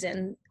the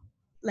season,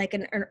 like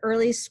an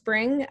early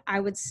spring, I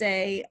would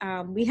say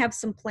we have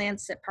some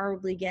plants that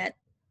probably get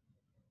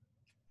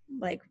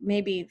like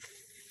maybe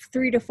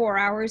 3 to 4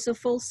 hours of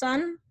full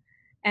sun,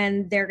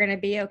 and they're going to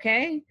be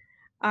okay.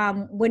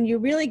 When you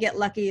really get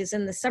lucky is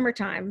in the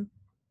summertime.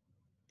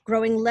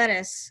 Growing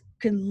lettuce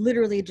could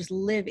literally just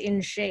live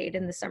in shade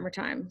in the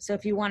summertime. So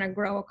if you want to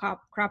grow a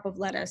crop of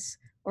lettuce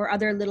or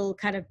other little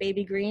kind of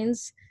baby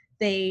greens,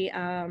 they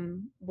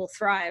will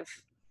thrive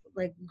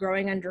like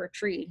growing under a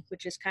tree,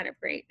 which is kind of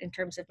great in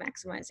terms of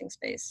maximizing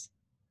space.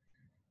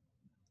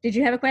 Did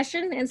you have a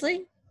question,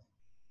 Ansley?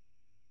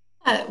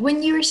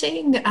 When you were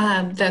saying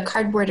the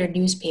cardboard or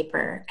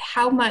newspaper,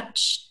 how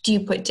much do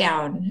you put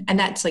down? And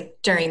that's like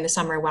during the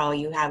summer while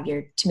you have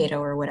your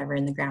tomato or whatever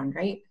in the ground,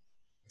 right?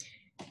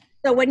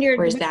 So when you're,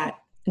 or is that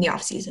in the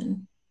off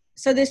season?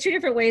 So there's two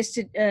different ways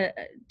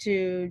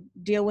to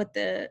deal with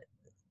the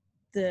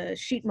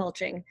sheet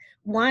mulching.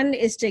 One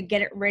is to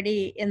get it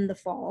ready in the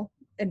fall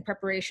in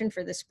preparation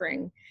for the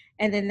spring.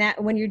 And then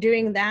that when you're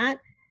doing that,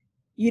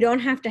 you don't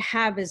have to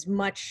have as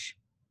much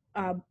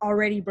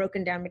already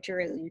broken down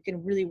material. You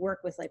can really work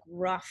with like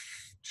rough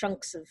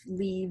chunks of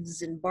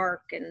leaves and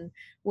bark and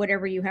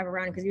whatever you have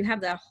around, because you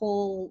have that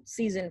whole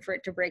season for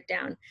it to break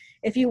down.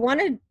 If you want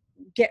to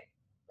get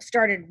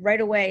started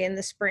right away in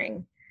the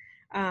spring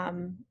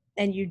and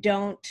you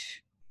don't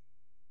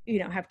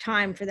have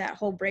time for that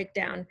whole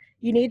breakdown,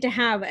 you need to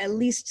have at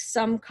least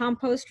some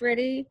compost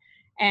ready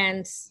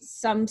and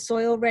some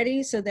soil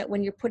ready so that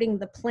when you're putting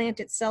the plant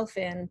itself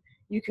in,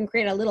 you can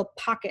create a little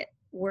pocket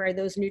where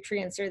those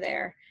nutrients are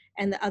there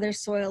and the other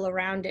soil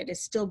around it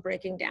is still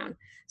breaking down.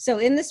 So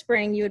in the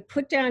spring, you would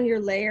put down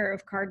your layer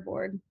of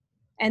cardboard,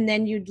 and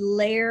then you'd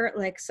layer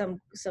like some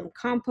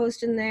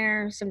compost in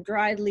there, some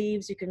dried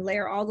leaves. You can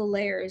layer all the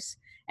layers.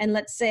 And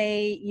let's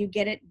say you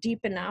get it deep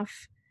enough,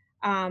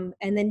 and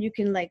then you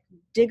can like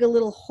dig a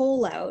little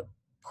hole out,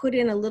 put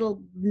in a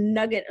little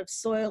nugget of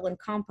soil and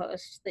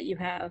compost that you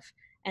have,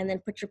 and then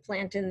put your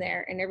plant in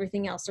there, and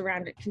everything else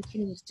around it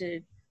continues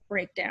to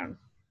break down.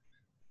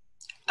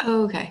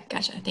 Okay,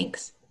 gotcha,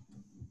 thanks.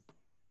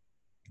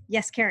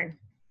 Yes, Karen.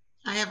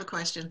 I have a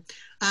question.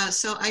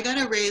 So I got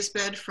a raised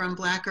bed from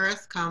Black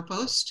Earth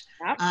Compost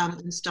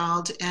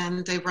installed,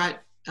 and they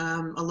brought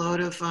a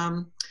load of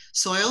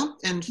soil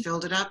and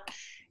filled it up.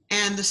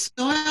 And the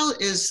soil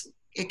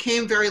it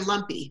came very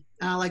lumpy,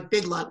 like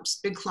big lumps,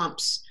 big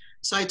clumps.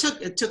 So it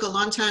took a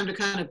long time to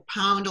kind of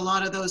pound a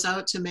lot of those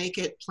out to make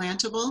it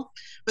plantable,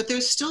 but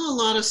there's still a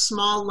lot of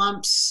small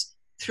lumps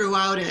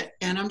throughout it.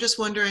 And I'm just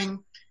wondering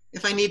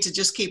if I need to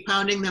just keep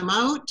pounding them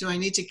out.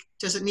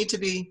 Does it need to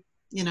be,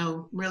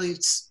 really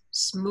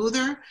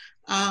smoother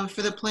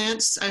for the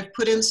plants? I've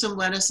put in some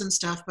lettuce and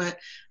stuff, but,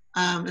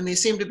 and they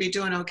seem to be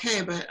doing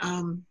okay, but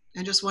I'm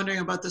just wondering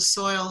about the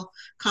soil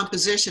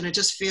composition. It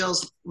just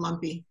feels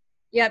lumpy.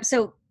 Yep.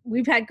 So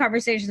we've had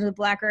conversations with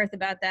Black Earth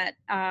about that.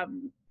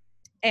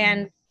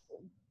 And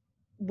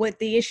what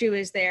the issue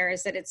is there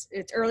is that it's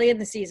early in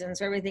the season,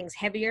 so everything's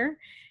heavier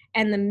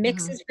and the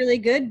mix is really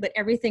good, but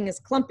everything is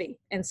clumpy.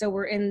 And so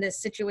we're in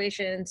this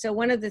situation. And so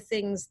one of the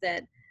things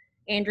that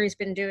Andrew's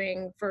been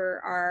doing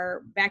for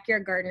our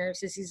backyard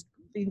gardeners is he's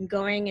been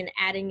going and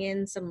adding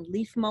in some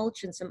leaf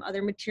mulch and some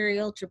other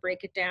material to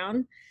break it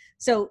down.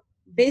 So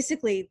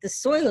basically the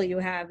soil you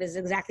have is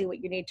exactly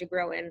what you need to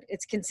grow in.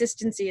 Its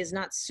consistency is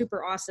not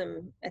super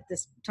awesome at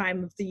this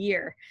time of the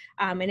year.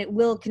 And it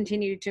will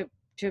continue to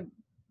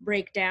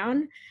break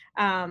down.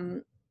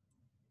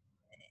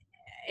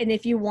 And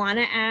if you want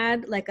to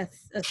add like a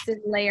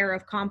thin layer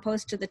of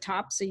compost to the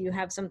top so you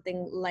have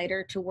something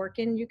lighter to work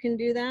in, you can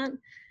do that.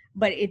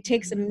 But it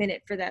takes a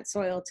minute for that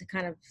soil to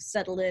kind of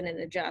settle in and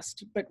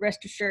adjust. But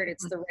rest assured,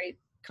 it's the right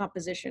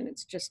composition.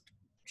 It's just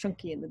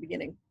chunky in the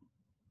beginning.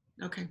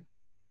 Okay.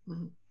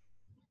 Mm-hmm.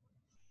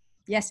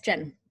 Yes,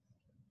 Jen.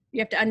 You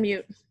have to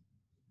unmute.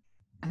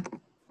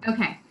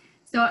 Okay.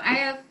 So I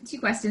have 2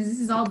 questions. This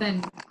has all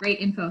been great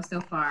info so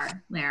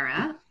far,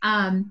 Lara.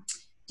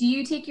 Do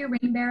you take your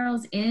rain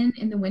barrels in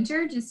the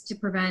winter just to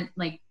prevent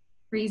like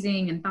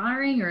freezing and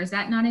thawing, or is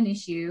that not an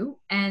issue?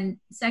 And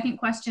second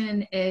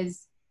question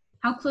is,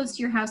 how close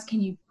to your house can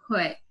you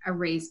put a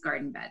raised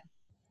garden bed?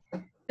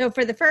 So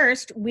for the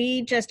first,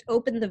 we just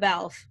open the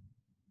valve.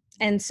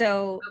 And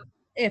so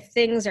if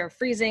things are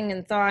freezing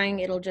and thawing,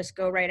 it'll just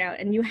go right out.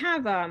 And you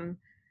have,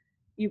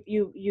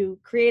 you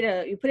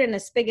put it in a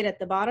spigot at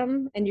the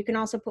bottom, and you can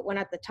also put one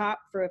at the top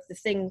for if the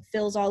thing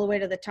fills all the way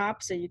to the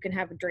top, so you can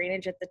have a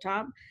drainage at the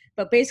top.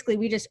 But basically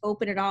we just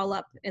open it all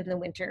up in the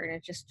winter and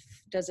it just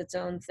does its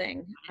own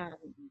thing.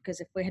 Because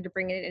if we had to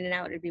bring it in and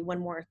out, it'd be one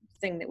more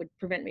thing that would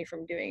prevent me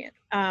from doing it.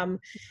 And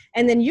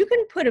then you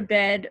can put a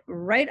bed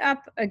right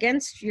up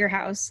against your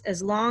house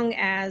as long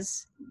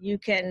as you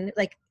can,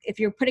 like if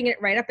you're putting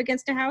it right up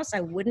against a house,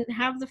 I wouldn't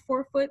have the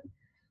 4-foot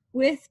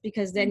width,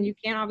 because then you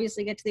can't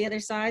obviously get to the other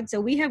side. So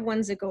we have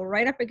ones that go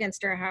right up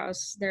against our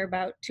house. They're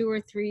about 2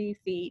 or 3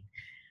 feet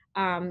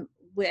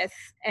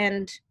width,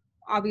 and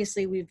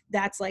obviously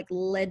that's like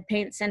lead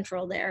paint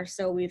central there,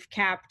 so we've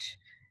capped,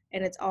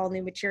 and it's all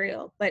new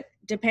material. But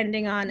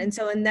depending on, and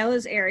so in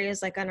those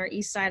areas, like on our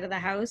east side of the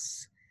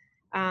house,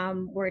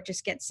 where it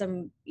just gets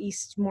some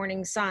east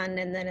morning sun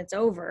and then it's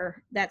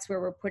over, that's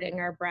where we're putting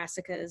our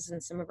brassicas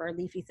and some of our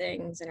leafy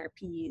things and our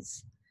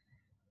peas.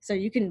 So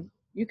you can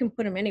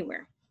put them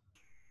anywhere.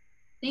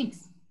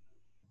 Thanks.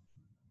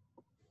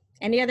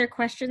 Any other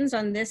questions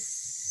on this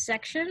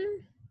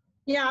section?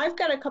 Yeah, I've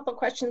got a couple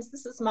questions.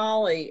 This is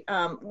Molly.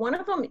 One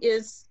of them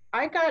is,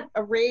 I got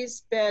a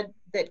raised bed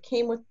that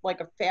came with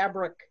like a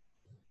fabric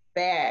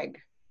bag,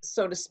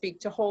 so to speak,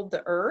 to hold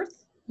the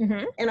earth.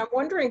 Mm-hmm. And I'm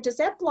wondering, does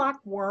that block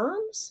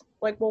worms?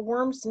 Like, will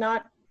worms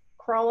not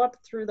crawl up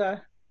through the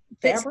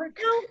fabric?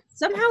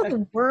 Somehow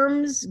the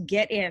worms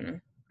get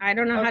in. I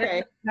don't know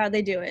how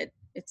they do it.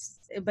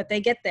 But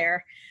they get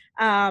there.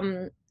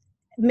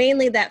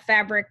 Mainly that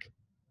fabric,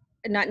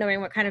 not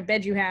knowing what kind of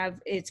bed you have,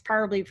 it's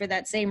probably for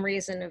that same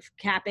reason of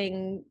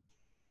capping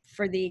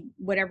for the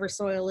whatever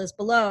soil is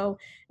below,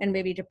 and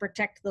maybe to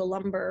protect the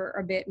lumber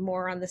a bit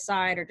more on the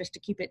side, or just to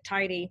keep it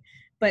tidy.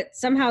 But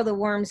somehow the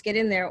worms get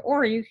in there,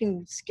 or you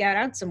can scout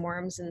out some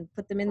worms and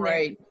put them in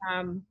there.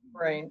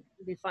 Right.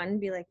 It'd be fun.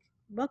 Be like,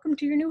 welcome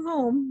to your new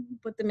home.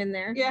 Put them in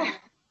there. Yeah.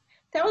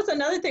 That was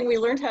another thing we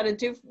learned how to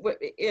do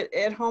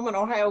at home in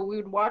Ohio. We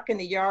would walk in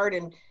the yard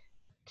and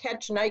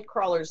catch night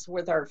crawlers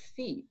with our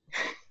feet,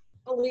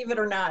 believe it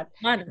or not.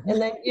 And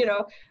then,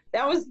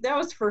 that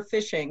was for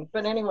fishing.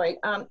 But anyway,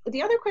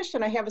 the other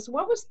question I have is,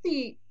 what was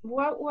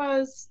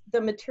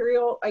the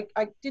material?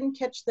 I didn't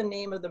catch the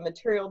name of the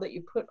material that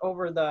you put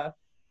over the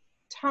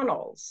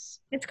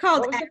tunnels. It's called,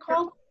 what was it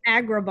called?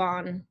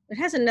 Agrabon. It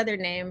has another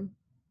name.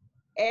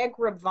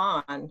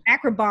 Agrabon.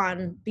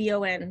 Agrabon,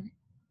 B-O-N.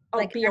 Oh,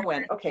 like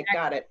B-O-N. Okay,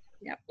 got it.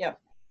 Yep.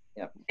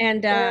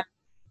 And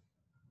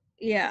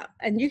yeah,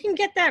 and you can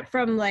get that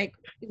from like,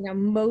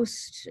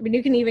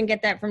 you can even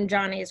get that from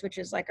Johnny's, which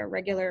is like a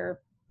regular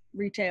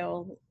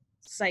retail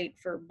site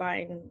for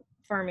buying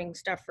farming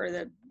stuff for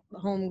the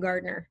home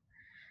gardener.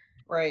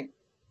 Right.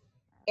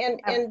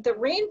 And the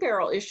rain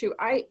barrel issue,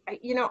 I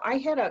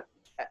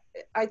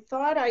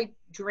thought I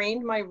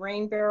drained my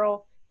rain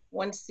barrel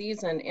one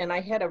season and I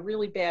had a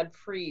really bad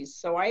freeze.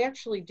 So I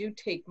actually do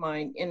take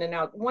mine in and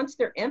out. Once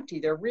they're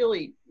empty, they're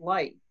really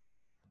light.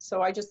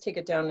 So I just take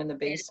it down in the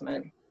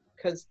basement,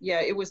 because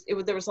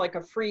there was like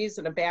a freeze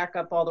and a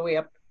backup all the way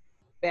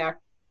back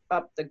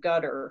up the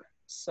gutter.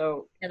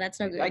 So yeah, that's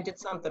no good. I did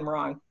something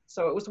wrong.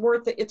 So it was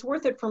worth it. It's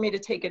worth it for me to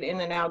take it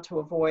in and out to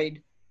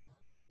avoid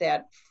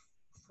that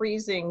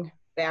freezing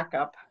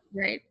backup.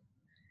 Right.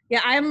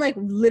 Yeah, I'm like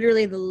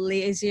literally the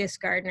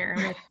laziest gardener.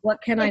 I'm like,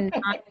 what can I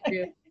not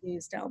do?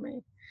 Please tell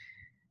me.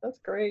 That's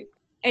great.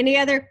 Any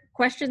other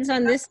questions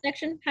on this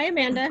section? Hi,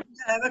 Amanda.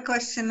 I have a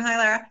question. Hi,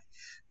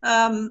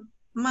 Lara.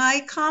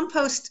 My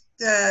compost,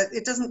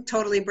 it doesn't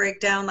totally break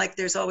down. Like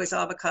there's always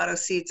avocado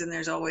seeds and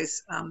there's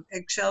always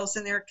eggshells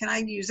in there. Can I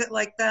use it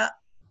like that?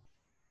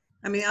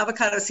 I mean,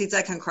 avocado seeds,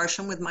 I can crush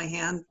them with my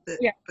hand, but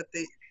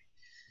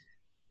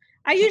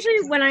I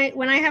usually, when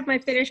I have my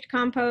finished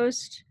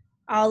compost,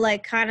 I'll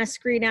like kind of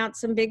screen out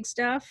some big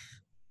stuff,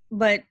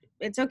 but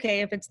it's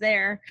okay if it's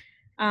there.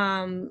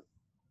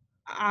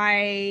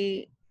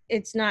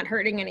 It's not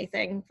hurting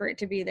anything for it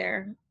to be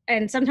there.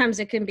 And sometimes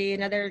it can be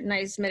another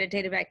nice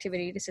meditative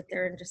activity to sit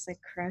there and just like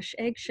crush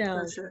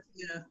eggshells.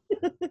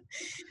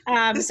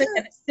 Yeah. So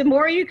the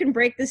more you can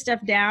break this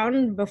stuff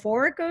down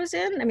before it goes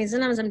in, I mean,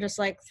 sometimes I'm just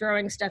like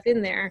throwing stuff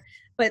in there,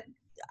 but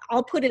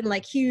I'll put in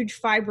like huge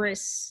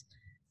fibrous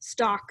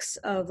stalks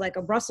of like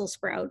a Brussels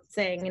sprout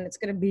thing, and it's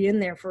going to be in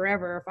there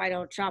forever if I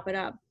don't chop it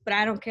up. But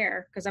I don't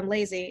care because I'm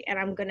lazy, and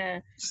I'm going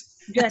to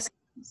just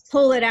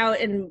pull it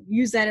out and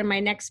use that in my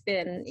next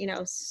bin, you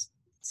know.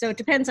 So it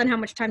depends on how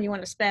much time you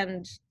want to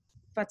spend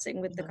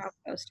futzing with the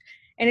compost.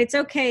 And it's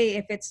okay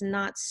if it's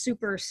not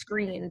super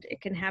screened.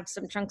 It can have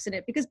some chunks in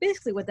it, because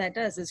basically what that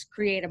does is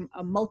create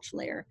a mulch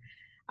layer,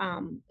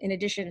 in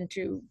addition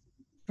to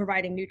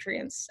providing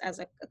nutrients as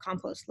a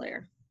compost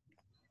layer.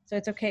 So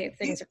it's okay if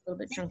things are a little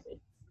bit chunky.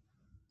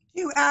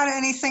 Do you add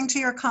anything to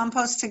your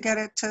compost to get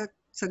it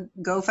to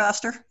go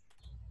faster?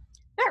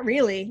 Not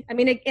really. I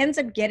mean, it ends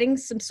up getting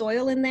some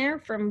soil in there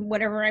from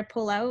whatever I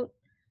pull out.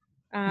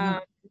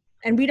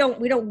 And we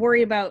don't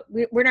worry about,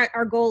 we're not,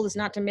 our goal is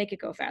not to make it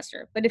go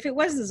faster. But if it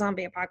was the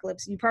zombie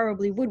apocalypse, you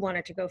probably would want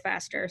it to go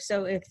faster.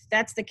 So if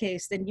that's the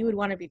case, then you would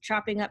want to be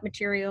chopping up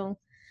material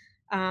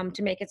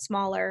to make it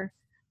smaller.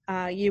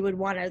 You would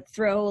want to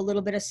throw a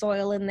little bit of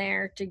soil in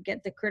there to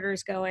get the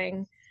critters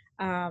going.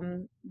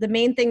 The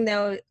main thing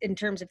though, in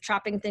terms of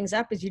chopping things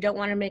up, is you don't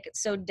want to make it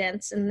so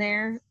dense in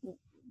there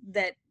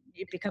that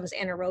it becomes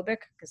anaerobic,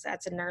 because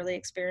that's a gnarly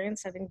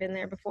experience, having been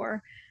there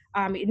before.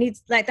 It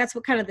needs, like, that's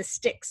what kind of the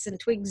sticks and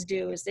twigs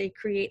do, is they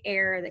create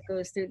air that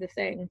goes through the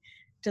thing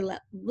to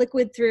let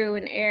liquid through,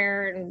 and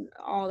air and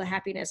all the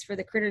happiness for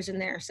the critters in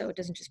there, so it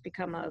doesn't just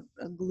become a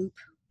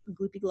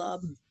gloopy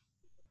glob.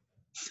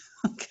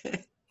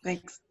 Okay,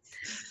 thanks.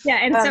 Yeah,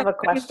 and I so have a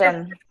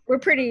question. we're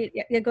pretty,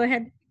 yeah, go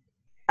ahead.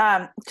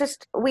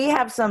 Just, we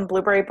have some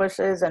blueberry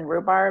bushes and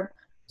rhubarb,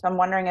 so I'm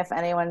wondering if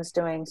anyone's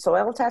doing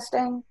soil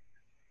testing,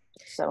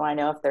 so I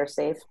know if they're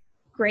safe.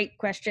 Great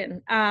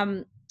question.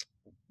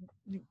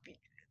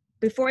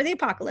 Before the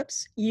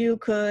apocalypse, you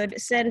could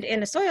send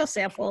in a soil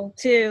sample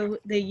to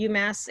the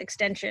UMass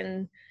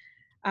Extension,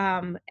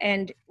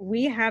 and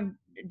we have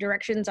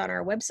directions on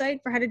our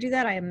website for how to do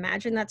that. I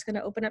imagine that's going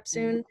to open up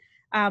soon,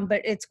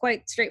 but it's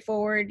quite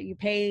straightforward. You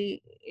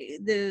pay,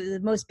 the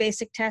most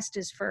basic test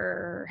is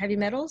for heavy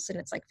metals, and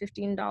it's like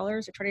 $15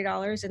 or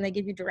 $20, and they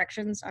give you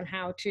directions on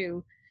how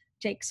to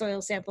take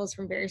soil samples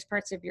from various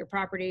parts of your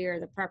property, or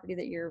the property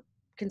that you're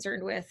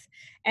concerned with,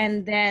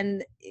 and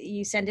then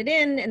you send it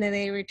in, and then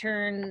they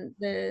return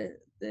the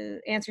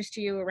answers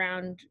to you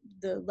around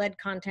the lead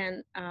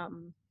content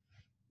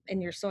in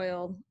your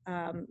soil,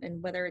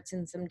 and whether it's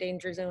in some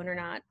danger zone or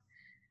not.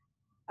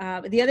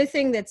 The other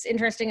thing that's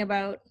interesting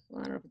about,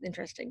 well, I don't know if it's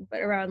interesting, but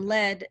around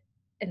lead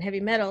and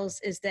heavy metals,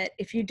 is that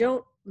if you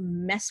don't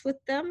mess with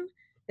them,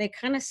 they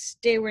kind of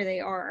stay where they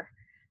are.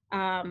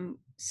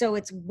 So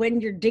it's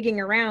when you're digging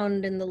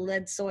around in the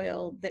lead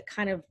soil that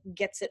kind of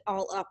gets it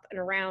all up and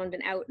around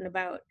and out and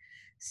about.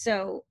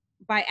 So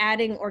by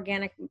adding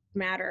organic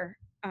matter,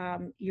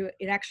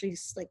 it actually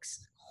like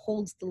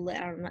holds the lead.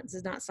 I don't know, this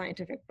is not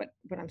scientific, but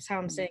I'm how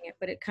I'm saying it,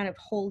 but it kind of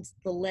holds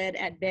the lead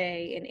at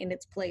bay and in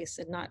its place,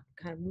 and not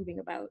kind of moving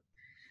about.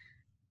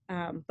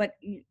 But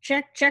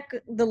check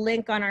the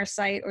link on our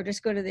site, or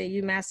just go to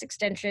the UMass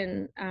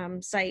Extension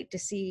site to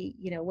see,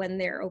 you know, when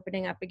they're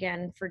opening up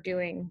again for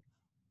doing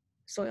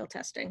soil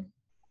testing.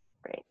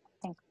 Great,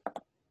 thanks.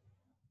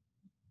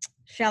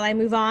 Shall I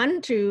move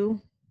on to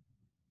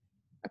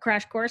a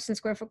crash course in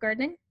square foot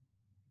gardening?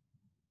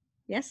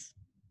 Yes,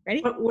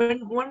 ready? But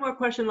one more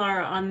question,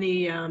 Laura, on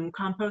the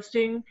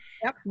composting.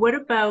 Yep. What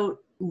about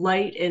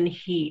light and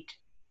heat?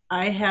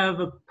 I have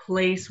a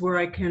place where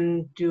I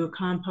can do a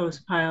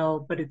compost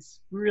pile, but it's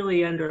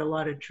really under a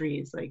lot of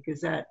trees. Like, is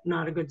that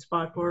not a good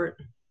spot for it?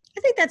 I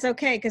think that's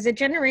okay, because it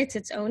generates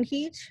its own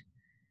heat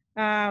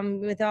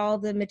with all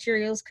the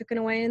materials cooking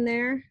away in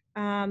there.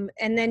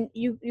 And then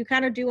you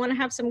kind of do want to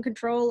have some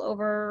control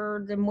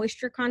over the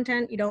moisture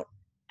content. You don't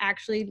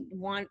actually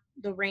want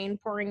the rain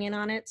pouring in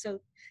on it. So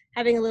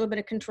having a little bit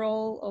of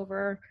control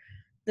over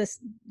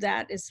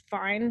that is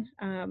fine.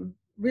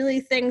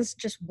 Really, things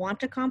just want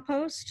to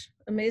compost,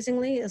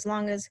 amazingly, as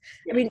long as,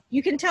 I mean,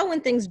 you can tell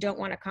when things don't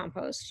want to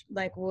compost.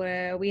 Like,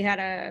 we had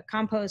a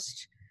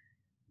compost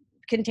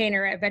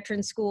container at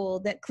veteran school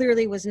that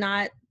clearly was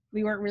not,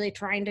 we weren't really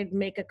trying to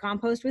make a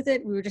compost with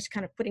it. We were just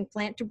kind of putting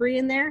plant debris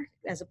in there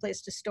as a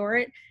place to store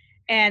it.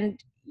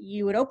 And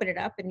you would open it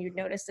up and you'd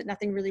notice that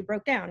nothing really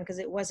broke down, because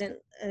it wasn't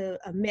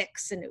a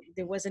mix, and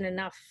there wasn't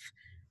enough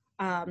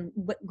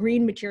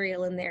green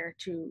material in there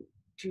to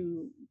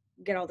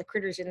get all the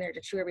critters in there to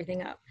chew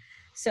everything up.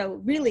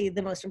 So really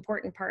the most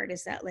important part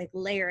is that, like,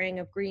 layering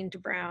of green to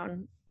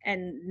brown,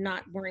 and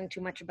not worrying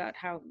too much about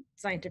how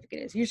scientific it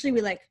is. Usually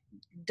we like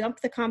dump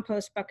the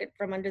compost bucket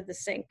from under the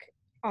sink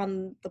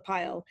on the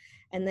pile,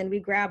 and then we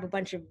grab a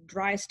bunch of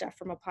dry stuff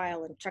from a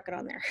pile and chuck it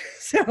on there.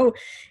 So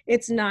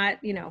it's not,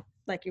 you know,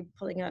 like you're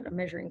pulling out a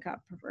measuring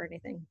cup or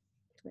anything.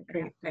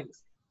 Great,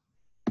 thanks.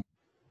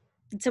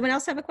 Did someone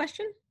else have a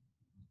question?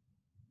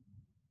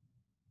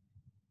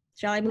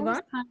 Shall I move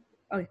on?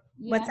 Oh,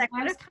 what's that?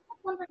 I was kind of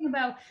wondering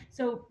about,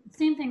 so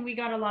same thing, we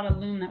got a lot of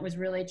loam that was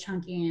really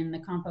chunky, and the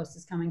compost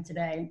is coming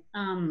today.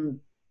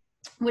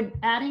 Would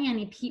adding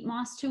any peat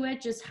moss to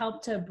it just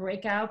help to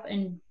break up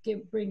and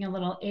bring a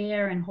little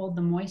air and hold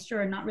the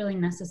moisture, or not really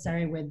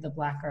necessary with the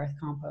black earth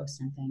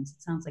compost and things?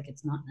 It sounds like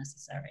it's not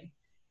necessary.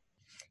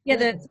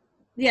 Yeah,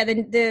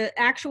 the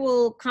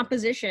actual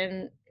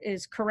composition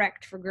is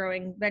correct for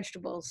growing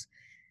vegetables.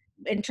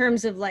 In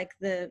terms of like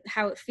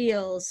how it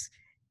feels,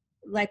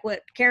 like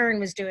what Karen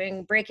was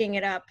doing, breaking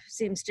it up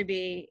seems to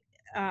be,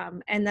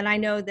 and then I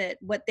know that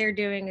what they're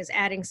doing is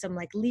adding some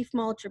like leaf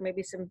mulch or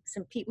maybe some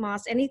peat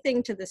moss,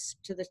 anything to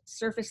the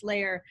surface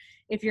layer.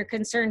 If you're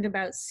concerned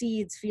about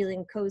seeds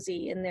feeling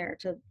cozy in there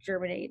to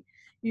germinate,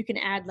 you can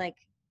add like,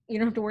 you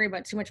don't have to worry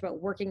about too much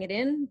about working it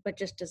in, but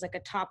just as like a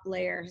top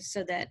layer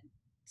so that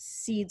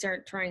seeds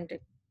aren't trying to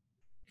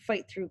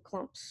fight through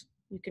clumps.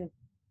 You can,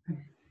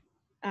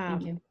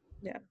 Thank you.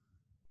 yeah.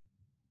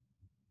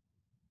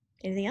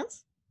 Anything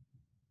else?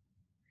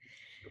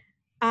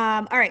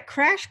 All right,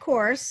 crash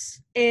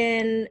course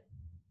in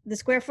the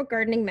square foot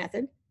gardening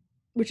method,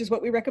 which is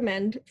what we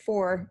recommend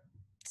for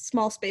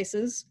small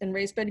spaces and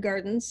raised bed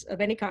gardens of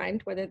any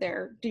kind, whether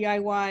they're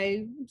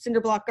DIY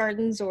cinder block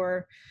gardens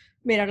or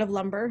made out of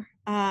lumber.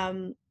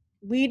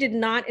 We did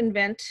not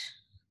invent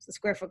the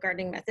square foot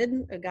gardening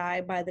method. A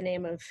guy by the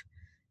name of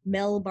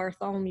Mel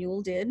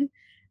Bartholomew did.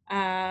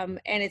 And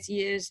it's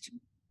used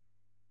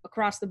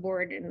across the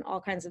board in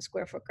all kinds of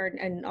square foot garden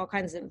and all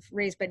kinds of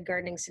raised bed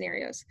gardening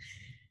scenarios.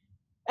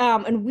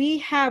 And we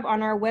have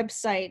on our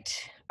website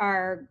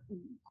our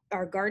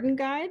garden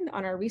guide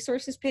on our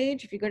resources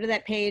page. If you go to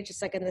that page,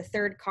 it's like in the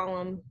third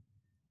column.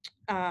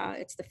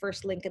 It's the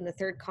first link in the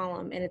third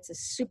column, and it's a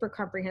super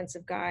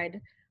comprehensive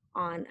guide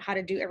on how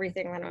to do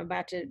everything that I'm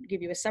about to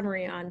give you a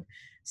summary on.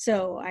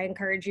 So I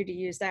encourage you to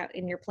use that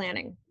in your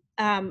planning.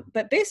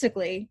 But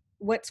basically,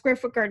 what square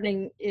foot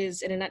gardening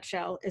is in a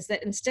nutshell is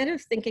that instead of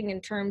thinking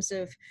in terms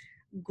of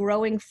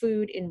growing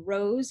food in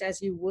rows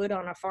as you would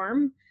on a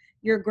farm,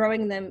 you're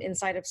growing them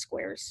inside of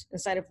squares,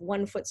 inside of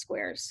 1 foot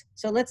squares.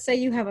 So let's say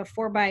you have a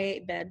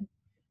 4x8 bed.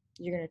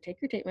 You're going to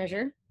take your tape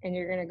measure and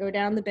you're going to go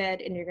down the bed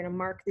and you're going to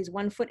mark these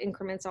 1 foot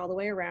increments all the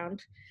way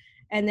around.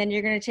 And then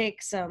you're going to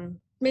take some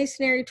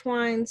masonry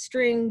twine,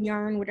 string,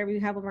 yarn, whatever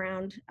you have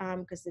around,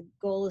 because the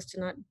goal is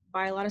to not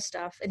buy a lot of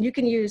stuff. And you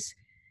can use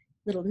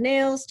little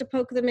nails to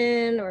poke them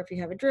in, or if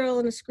you have a drill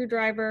and a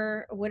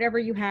screwdriver, or whatever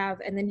you have,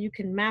 and then you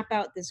can map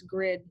out this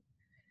grid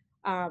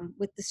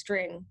with the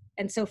string.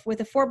 And so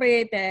with a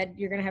 4x8 bed,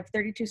 you're going to have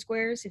 32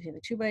 squares. If you have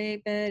a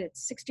 2x8 bed,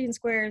 it's 16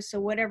 squares.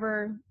 So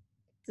whatever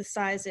the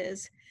size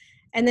is.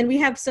 And then we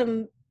have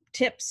some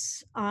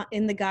tips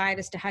in the guide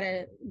as to how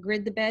to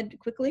grid the bed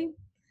quickly.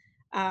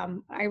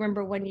 I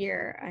remember one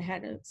year I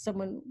had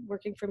someone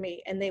working for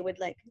me, and they would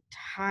like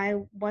tie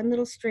one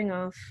little string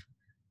off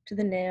to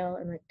the nail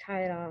and like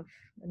tie it off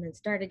and then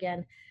start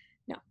again.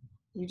 No,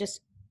 you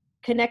just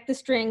connect the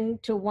string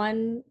to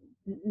one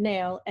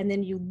nail and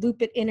then you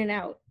loop it in and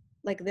out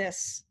like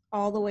this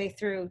all the way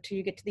through till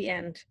you get to the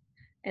end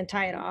and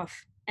tie it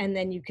off. And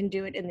then you can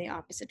do it in the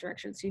opposite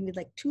direction. So you need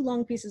like 2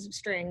 long pieces of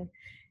string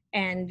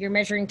and your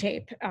measuring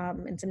tape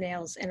and some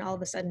nails, and all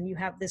of a sudden you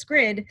have this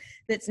grid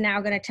that's now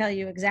going to tell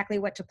you exactly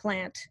what to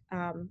plant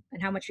and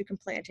how much you can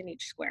plant in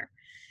each square.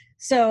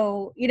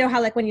 So you know how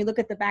like when you look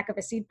at the back of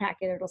a seed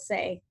packet, it'll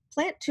say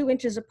plant 2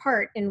 inches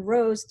apart in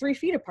rows 3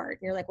 feet apart.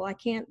 And you're like, well, I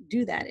can't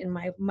do that in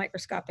my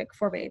microscopic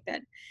 4x8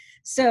 bed.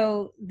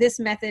 So this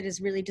method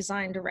is really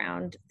designed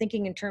around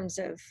thinking in terms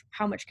of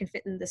how much can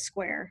fit in this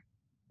square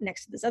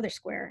next to this other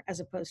square, as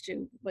opposed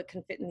to what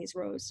can fit in these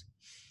rows.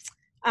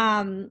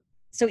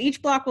 So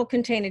each block will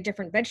contain a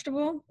different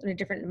vegetable and a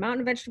different amount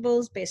of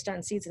vegetables based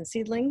on seeds and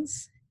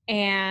seedlings.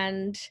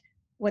 And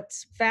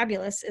what's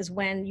fabulous is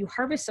when you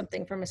harvest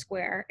something from a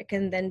square, it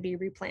can then be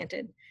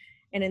replanted.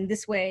 And in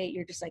this way,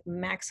 you're just like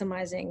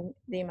maximizing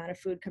the amount of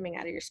food coming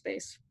out of your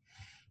space.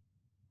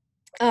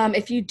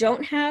 If you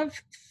don't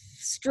have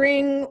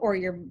string, or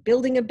you're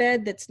building a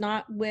bed that's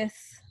not with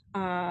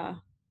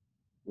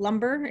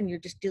lumber and you're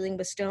just dealing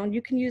with stone,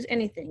 you can use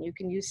anything. You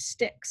can use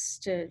sticks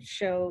to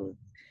show.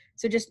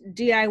 So just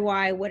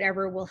DIY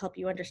whatever will help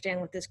you understand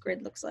what this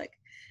grid looks like.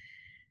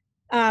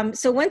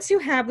 So once you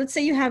have, let's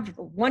say you have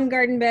 1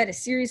 garden bed, a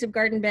series of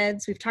garden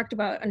beds. We've talked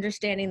about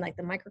understanding like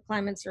the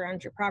microclimates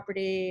around your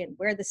property and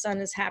where the sun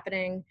is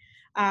happening.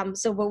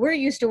 So what we're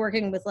used to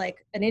working with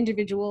like an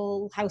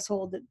individual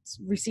household that's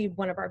received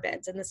one of our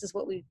beds. And this is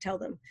what we tell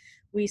them.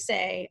 We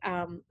say,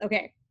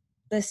 okay,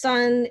 the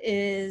sun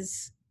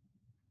is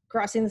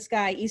crossing the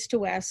sky east to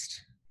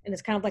west, and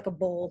it's kind of like a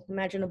bowl.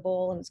 Imagine a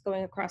bowl, and it's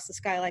going across the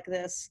sky like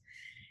this.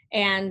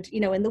 And,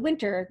 you know, in the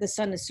winter, the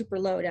sun is super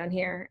low down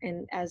here.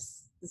 And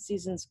as the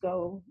seasons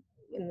go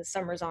and the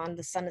summer's on,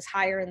 the sun is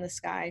higher in the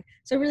sky.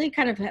 So really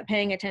kind of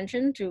paying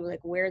attention to like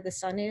where the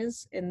sun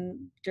is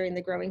during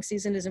the growing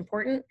season is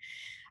important.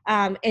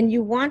 And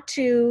you want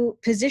to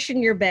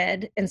position your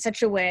bed in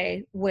such a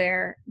way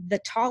where the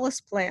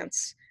tallest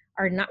plants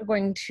are not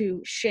going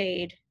to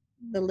shade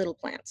the little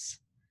plants.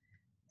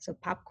 So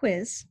pop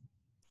quiz.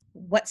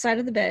 What side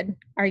of the bed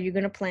are you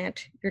going to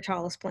plant your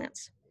tallest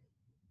plants?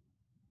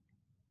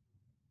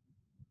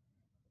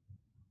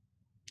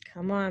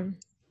 Come on.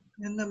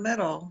 In the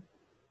middle.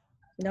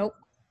 Nope.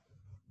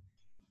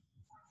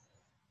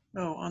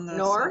 Oh, on the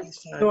North? sunny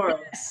side. North.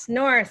 Yes,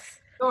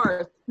 north.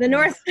 North. The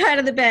north side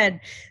of the bed.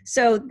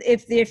 So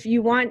if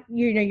you want,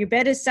 your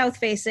bed is south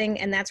facing,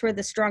 and that's where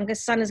the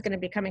strongest sun is going to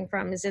be coming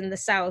from, is in the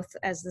south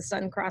as the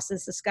sun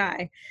crosses the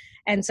sky.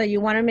 And so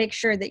you want to make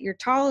sure that your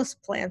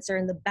tallest plants are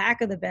in the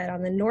back of the bed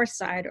on the north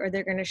side, or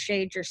they're going to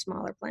shade your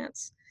smaller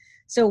plants.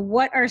 So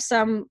what are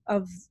some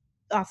of,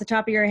 off the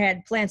top of your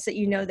head, plants that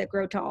you know that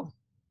grow tall?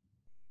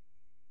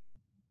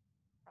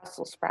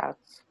 Brussels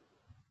sprouts.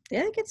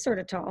 Yeah, it gets sort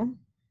of tall.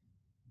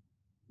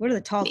 What are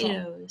the tall?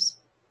 Tomatoes.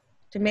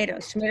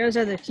 Tomatoes. Tomatoes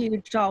are the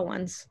huge tall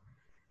ones.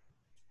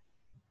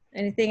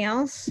 Anything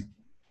else?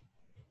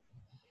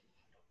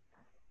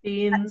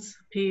 Beans,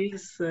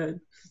 peas,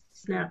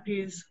 snap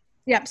peas.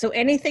 Yep. So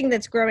anything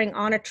that's growing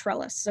on a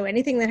trellis. So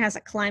anything that has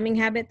a climbing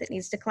habit that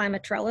needs to climb a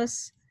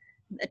trellis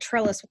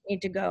would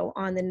need to go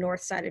on the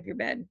north side of your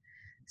bed.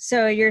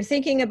 So you're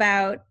thinking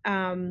about,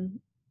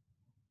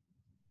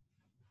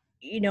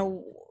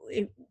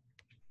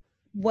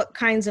 what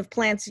kinds of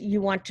plants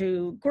you want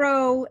to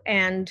grow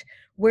and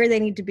where they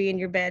need to be in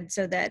your bed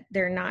so that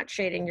they're not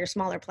shading your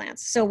smaller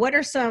plants. So what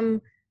are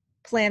some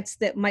plants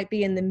that might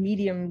be in the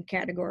medium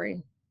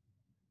category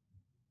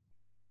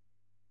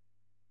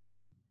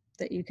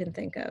that you can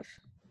think of?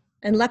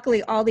 And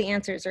luckily all the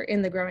answers are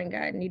in the growing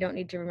guide and you don't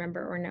need to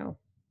remember or know.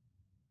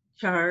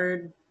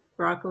 Chard,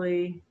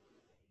 broccoli.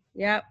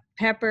 Yep,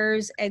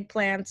 peppers,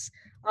 eggplants,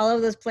 all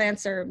of those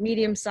plants are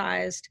medium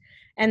sized.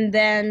 And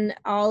then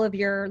all of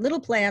your little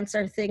plants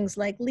are things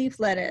like leaf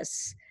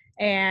lettuce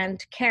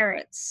and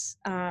carrots,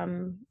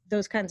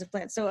 those kinds of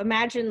plants. So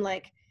imagine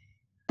like,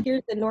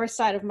 here's the north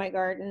side of my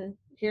garden.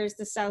 Here's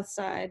the south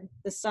side.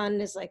 The sun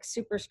is like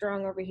super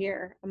strong over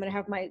here. I'm gonna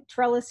have my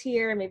trellis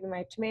here, maybe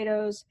my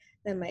tomatoes,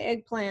 then my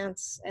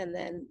eggplants, and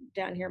then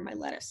down here my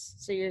lettuce.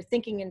 So you're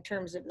thinking in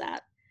terms of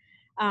that.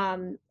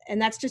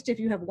 And that's just if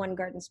you have one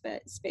garden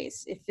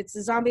space. If it's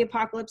a zombie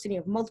apocalypse and you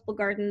have multiple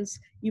gardens,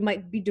 you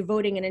might be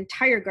devoting an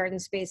entire garden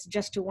space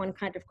just to one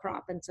kind of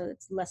crop, and so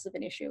it's less of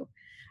an issue.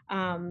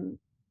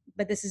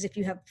 But this is if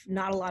you have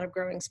not a lot of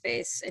growing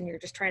space and you're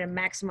just trying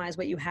to maximize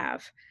what you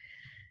have.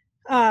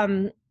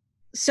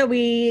 So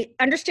we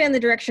understand the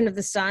direction of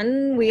the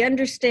sun. We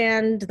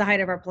understand the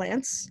height of our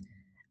plants.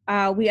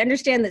 We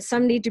understand that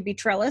some need to be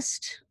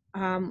trellised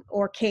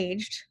or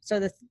caged. So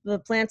the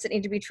plants that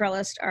need to be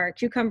trellised are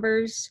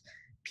cucumbers,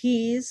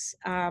 peas,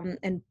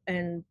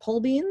 and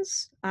pole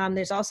beans.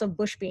 There's also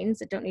bush beans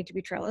that don't need to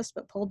be trellised,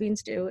 but pole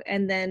beans do.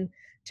 And then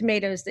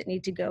tomatoes that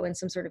need to go in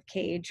some sort of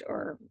cage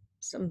or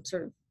some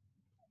sort of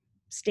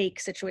stake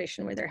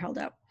situation where they're held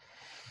up.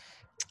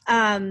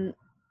 And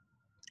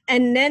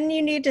then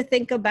you need to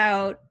think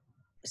about,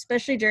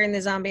 especially during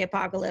the zombie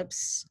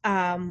apocalypse,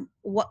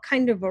 what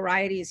kind of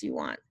varieties you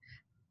want.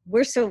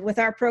 With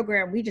our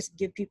program, we just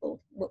give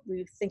people what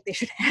we think they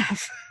should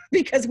have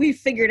because we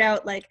figured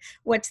out like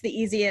what's the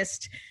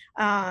easiest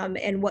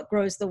and what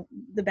grows the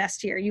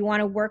best here. You want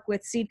to work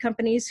with seed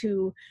companies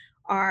who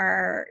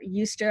are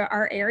used to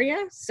our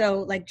area.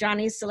 So like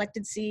Johnny's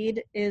Selected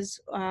Seed is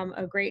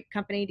a great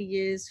company to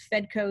use.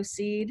 Fedco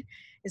Seed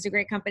is a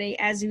great company.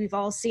 As we've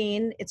all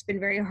seen, it's been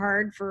very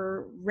hard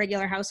for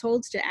regular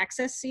households to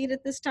access seed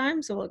at this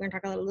time. So we're going to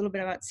talk a little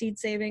bit about seed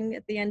saving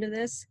at the end of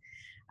this.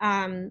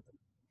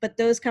 But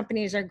those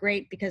companies are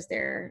great because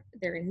they're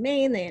in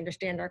Maine, they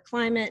understand our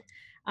climate.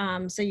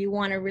 So you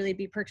want to really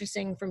be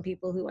purchasing from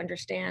people who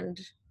understand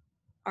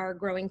our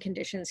growing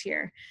conditions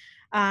here.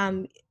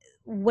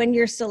 When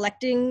you're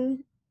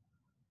selecting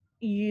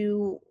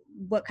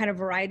what kind of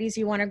varieties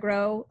you want to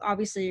grow,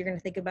 obviously you're going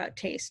to think about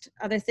taste.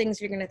 Other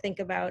things you're going to think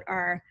about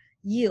are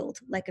yield.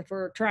 Like if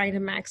we're trying to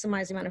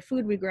maximize the amount of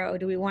food we grow,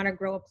 do we want to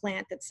grow a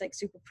plant that's like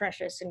super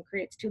precious and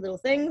creates two little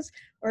things?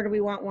 Or do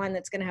we want one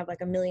that's going to have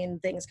like a million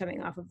things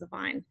coming off of the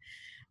vine?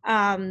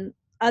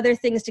 Other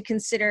things to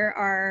consider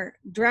are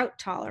drought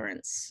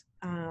tolerance,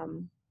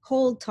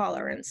 cold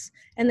tolerance,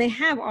 and they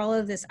have all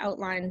of this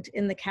outlined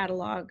in the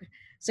catalog.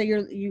 So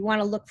you want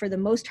to look for the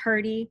most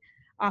hardy.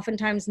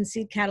 Oftentimes in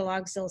seed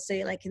catalogs, they'll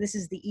say like, this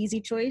is the easy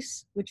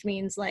choice, which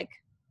means like,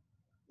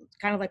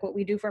 kind of like what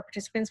we do for our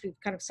participants. We've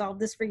kind of solved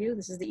this for you.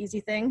 This is the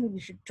easy thing. You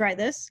should try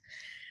this.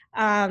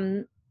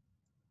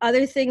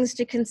 Other things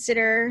to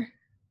consider,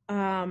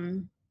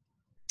 in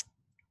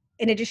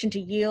addition to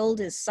yield,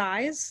 is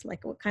size,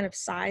 like what kind of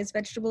size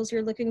vegetables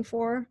you're looking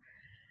for.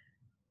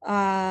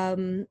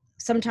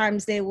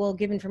 Sometimes they will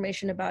give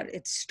information about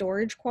its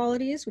storage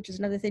qualities, which is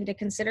another thing to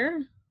consider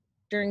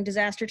during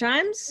disaster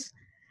times.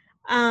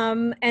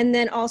 And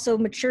then also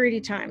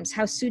maturity times,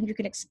 how soon you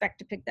can expect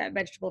to pick that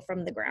vegetable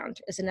from the ground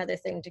is another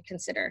thing to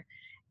consider.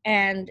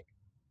 And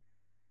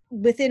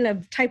within a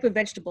type of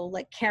vegetable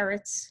like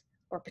carrots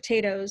or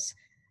potatoes,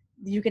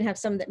 you can have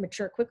some that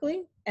mature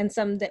quickly and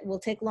some that will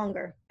take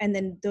longer. And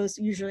then those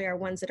usually are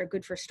ones that are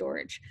good for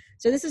storage.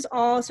 So this is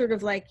all sort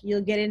of like,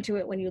 you'll get into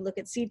it when you look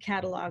at seed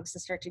catalogs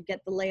and start to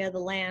get the lay of the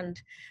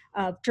land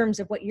in terms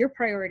of what your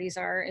priorities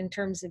are in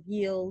terms of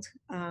yield,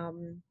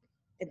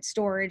 and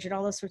storage and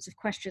all those sorts of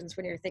questions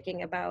when you're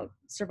thinking about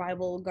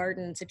survival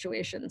garden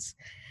situations.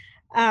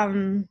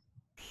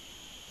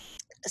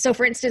 So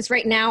for instance,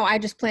 right now I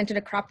just planted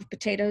a crop of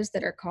potatoes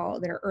that are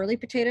early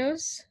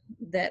potatoes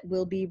that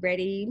will be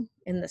ready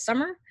in the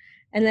summer.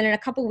 And then in a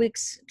couple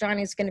weeks,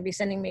 Johnny's going to be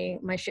sending me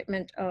my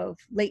shipment of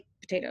late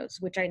potatoes,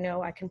 which I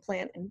know I can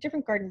plant in a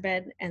different garden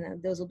bed, and then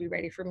those will be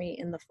ready for me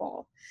in the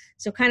fall.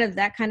 So kind of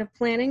that kind of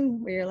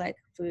planning where you're like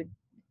food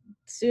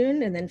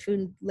soon and then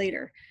food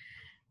later.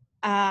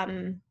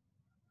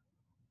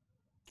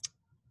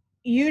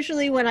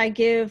 Usually when I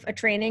give a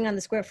training on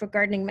the square foot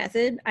gardening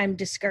method, I'm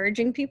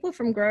discouraging people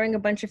from growing a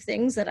bunch of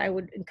things that I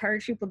would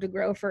encourage people to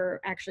grow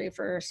for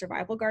a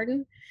survival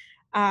garden.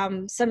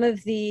 Some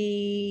of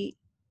the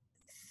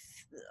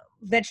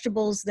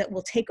vegetables that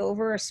will take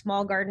over a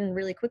small garden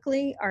really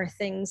quickly are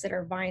things that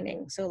are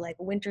vining. So like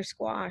winter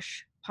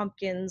squash,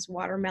 pumpkins,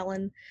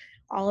 watermelon,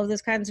 all of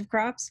those kinds of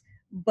crops.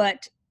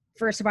 But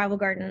for a survival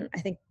garden, I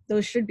think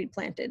those should be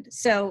planted.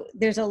 So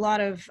there's a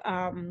lot of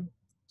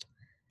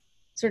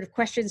sort of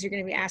questions you're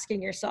going to be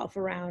asking yourself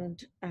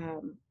around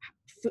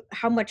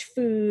how much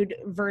food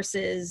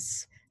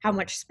versus how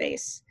much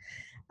space.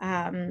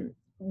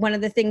 One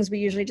of the things we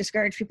usually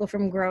discourage people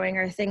from growing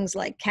are things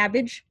like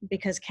cabbage,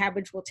 because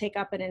cabbage will take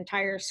up an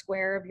entire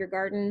square of your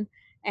garden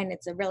and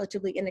it's a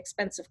relatively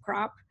inexpensive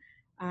crop.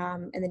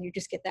 And then you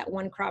just get that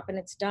one crop and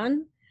it's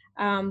done.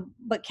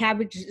 But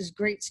cabbage is a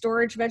great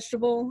storage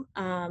vegetable.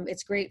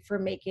 It's great for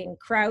making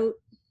kraut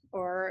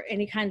or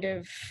any kind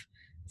of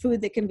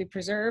food that can be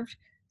preserved.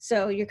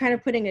 So you're kind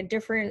of putting a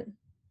different,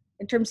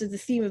 in terms of the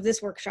theme of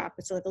this workshop,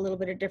 it's like a little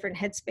bit of different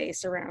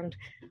headspace around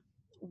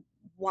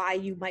why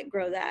you might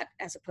grow that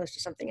as opposed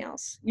to something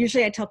else.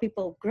 Usually I tell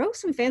people, grow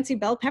some fancy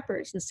bell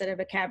peppers instead of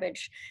a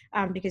cabbage,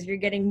 because you're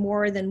getting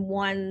more than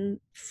one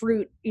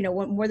fruit,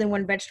 more than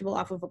one vegetable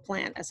off of a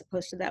plant as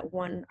opposed to that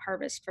one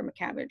harvest from a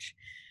cabbage.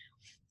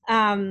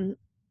 I'm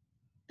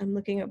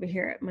looking over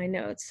here at my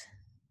notes.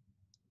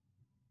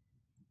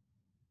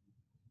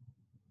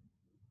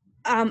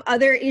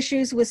 Other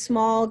issues with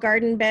small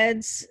garden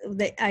beds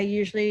that I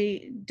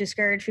usually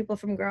discourage people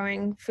from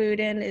growing food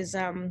in is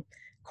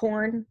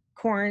corn.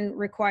 Corn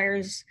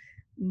requires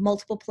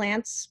multiple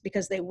plants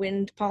because they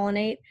wind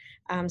pollinate.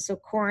 So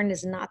corn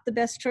is not the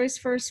best choice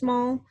for a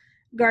small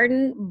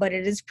garden, but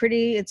it is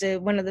pretty, it's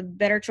one of the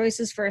better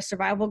choices for a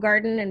survival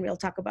garden, and we'll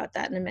talk about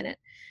that in a minute.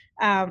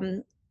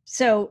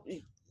 So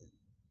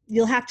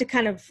you'll have to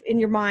kind of, in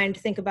your mind,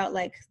 think about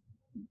like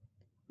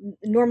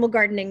normal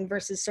gardening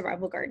versus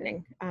survival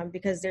gardening,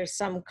 because there's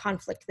some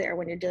conflict there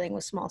when you're dealing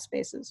with small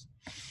spaces.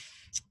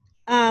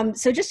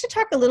 So just to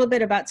talk a little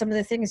bit about some of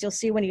the things you'll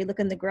see when you look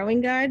in the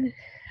growing guide,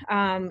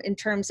 in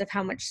terms of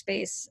how much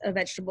space a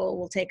vegetable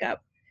will take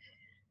up.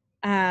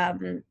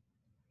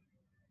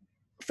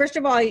 First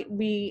of all,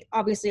 we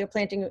obviously are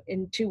planting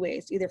in two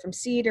ways, either from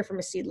seed or from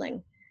a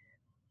seedling.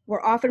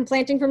 We're often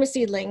planting from a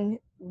seedling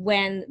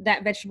when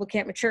that vegetable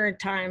can't mature in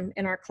time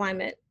in our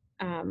climate.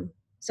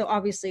 So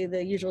obviously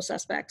the usual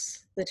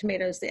suspects, the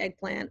tomatoes, the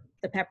eggplant,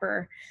 the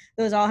pepper,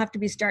 those all have to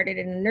be started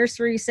in a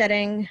nursery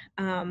setting.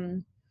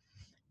 And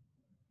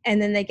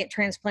then they get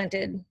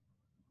transplanted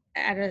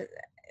at a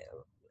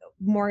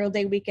Memorial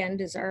Day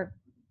weekend is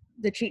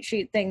the cheat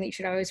sheet thing that you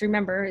should always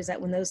remember, is that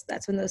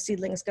that's when those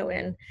seedlings go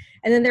in.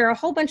 And then there are a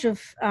whole bunch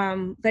of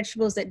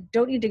vegetables that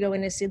don't need to go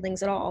in as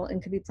seedlings at all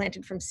and could be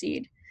planted from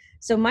seed.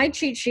 So my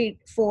cheat sheet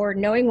for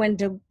knowing when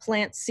to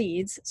plant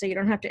seeds, so you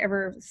don't have to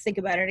ever think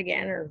about it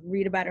again or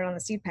read about it on the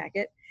seed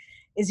packet,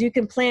 is you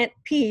can plant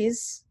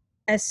peas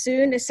as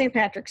soon as St.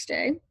 Patrick's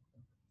Day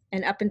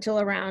and up until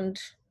around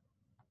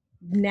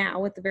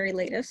now at the very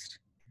latest.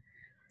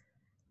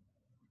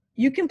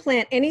 You can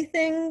plant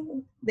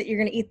anything that you're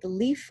going to eat the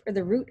leaf or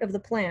the root of the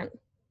plant,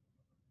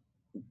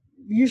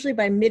 usually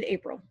by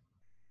mid-April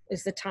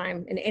is the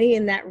time, and any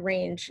in that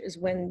range is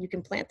when you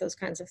can plant those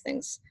kinds of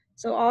things.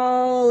 So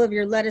all of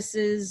your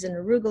lettuces and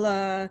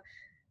arugula,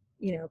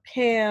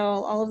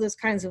 kale, all of those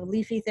kinds of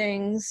leafy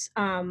things,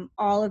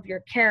 all of your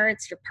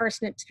carrots, your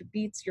parsnips, your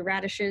beets, your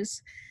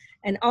radishes.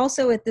 And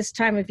also at this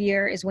time of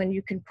year is when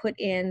you can put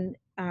in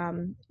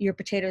your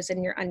potatoes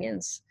and your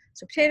onions.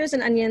 So potatoes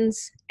and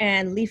onions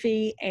and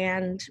leafy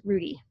and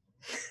rooty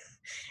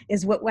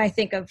is what I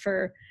think of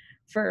for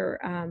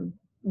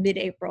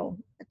mid-April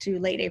to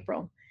late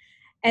April.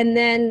 And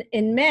then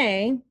in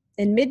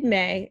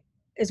mid-May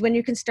is when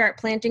you can start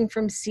planting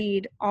from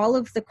seed all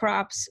of the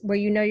crops where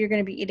you're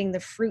going to be eating the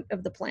fruit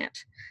of the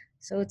plant.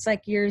 So it's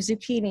like your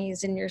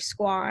zucchinis and your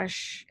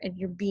squash and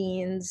your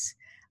beans,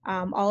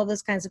 all of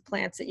those kinds of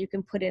plants that you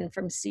can put in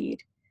from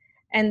seed.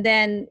 And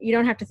then you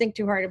don't have to think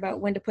too hard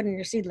about when to put in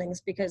your seedlings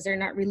because they're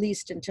not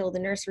released until the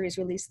nurseries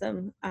release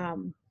them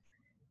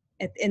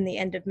in the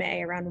end of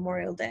May around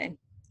Memorial Day.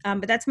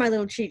 But that's my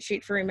little cheat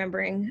sheet for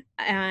remembering.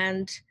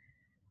 And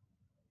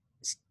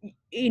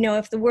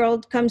if the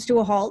world comes to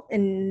a halt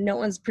and no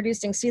one's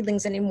producing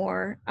seedlings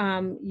anymore,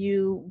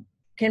 you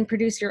can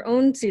produce your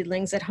own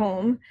seedlings at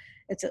home.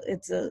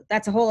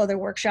 That's a whole other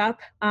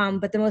workshop.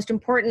 But the most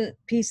important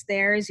piece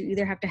there is you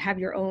either have to have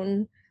your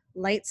own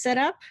light set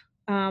up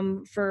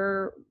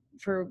for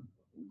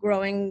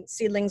growing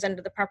seedlings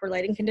under the proper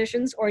lighting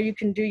conditions, or you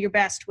can do your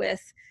best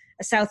with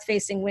a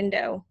south-facing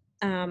window.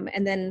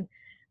 And then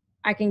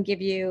I can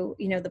give you,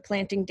 the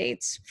planting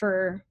dates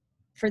for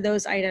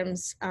those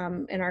items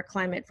in our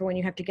climate for when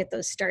you have to get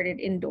those started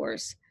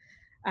indoors.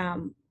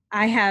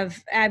 I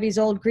have Abby's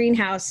old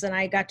greenhouse, and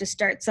I got to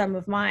start some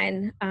of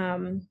mine.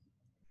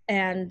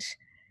 And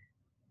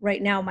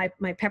right now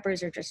my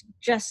peppers are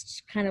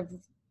just kind of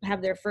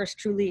have their first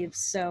true leaves.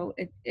 So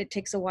it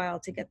takes a while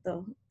to get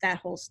that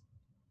whole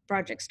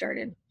project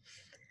started.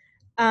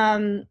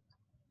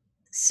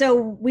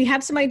 So we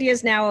have some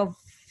ideas now of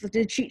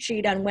the cheat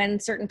sheet on when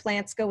certain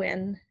plants go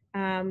in.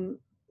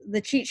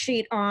 The cheat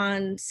sheet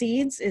on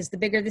seeds is the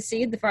bigger the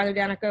seed, the farther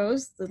down it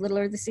goes. The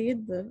littler the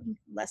seed, the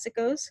less it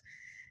goes.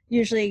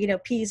 Usually,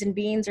 peas and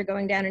beans are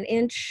going down 1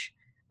 inch.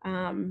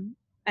 And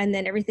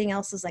then everything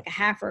else is like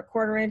 1/2 or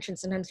 1/4 inch. And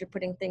sometimes you're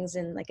putting things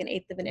in like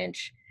 1/8 of an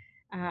inch.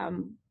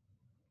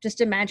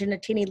 Just imagine a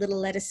teeny little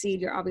lettuce seed.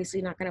 You're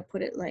obviously not going to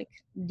put it like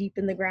deep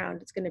in the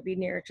ground. It's going to be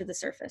nearer to the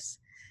surface.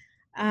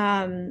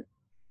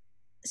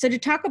 So to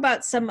talk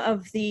about some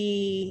of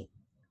the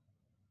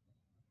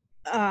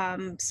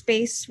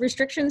space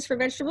restrictions for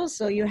vegetables.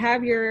 So you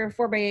have your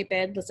 4x8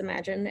 bed, let's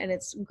imagine, and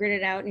it's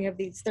gridded out and you have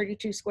these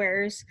 32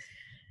 squares.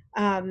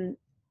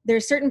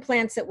 There's certain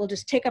plants that will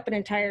just take up an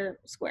entire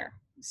square.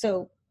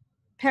 So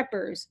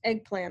peppers,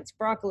 eggplants,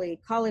 broccoli,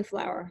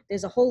 cauliflower,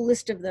 there's a whole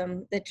list of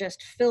them that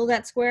just fill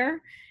that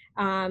square.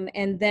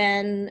 And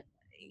then,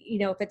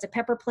 if it's a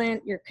pepper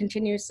plant, you're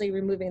continuously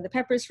removing the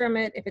peppers from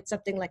it. If it's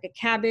something like a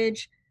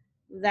cabbage,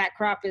 that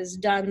crop is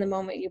done the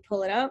moment you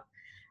pull it up.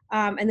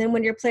 And then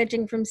when you're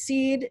planting from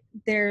seed,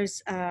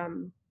 there's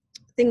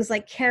things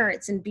like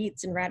carrots and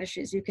beets and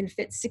radishes. You can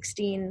fit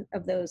 16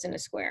 of those in a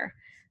square.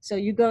 So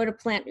you go to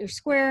plant your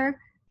square,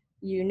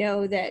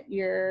 that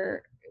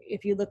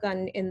if you look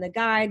in the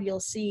guide, you'll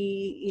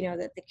see,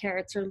 that the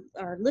carrots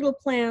are little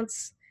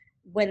plants,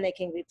 when they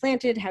can be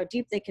planted, how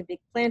deep they can be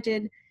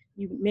planted.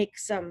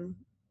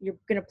 You're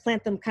going to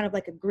plant them kind of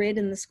like a grid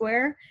in the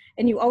square.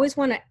 And you always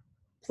want to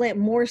plant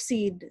more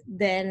seed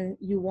than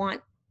you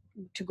want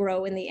to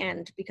grow in the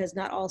end, because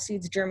not all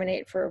seeds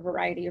germinate for a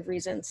variety of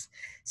reasons.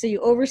 So you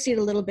overseed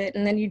a little bit,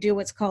 and then you do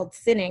what's called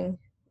thinning,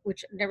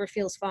 which never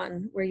feels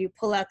fun, where you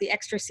pull out the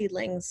extra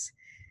seedlings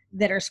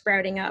that are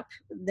sprouting up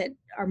that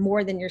are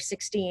more than your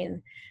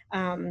 16,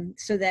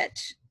 so that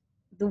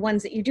the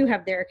ones that you do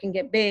have there can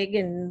get big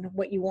and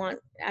what you want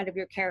out of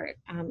your carrot.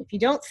 If you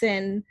don't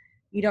thin,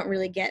 you don't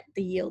really get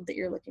the yield that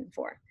you're looking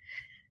for.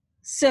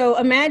 So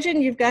imagine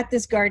you've got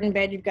this garden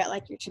bed, you've got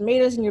like your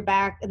tomatoes in the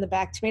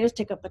back. Tomatoes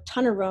take up a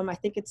ton of room. I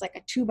think it's like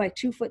a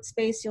 2x2 foot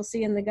space you'll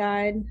see in the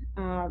guide.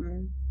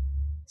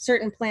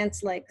 Certain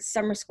plants like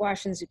summer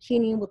squash and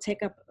zucchini will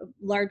take up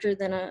larger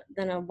than a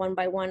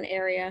 1x1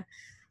 area.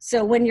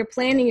 So when you're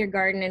planning your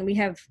garden, and we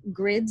have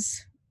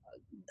grids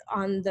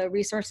on the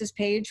resources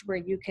page where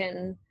you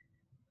can,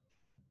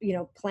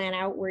 plan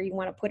out where you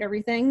want to put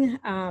everything,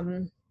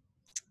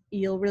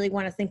 you'll really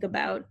want to think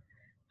about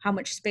how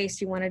much space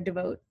you want to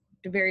devote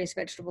to various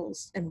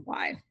vegetables and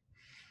why.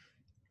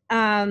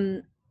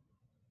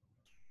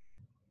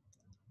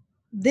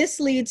 This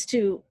leads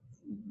to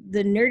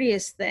the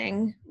nerdiest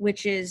thing,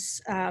 which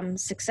is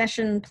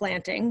succession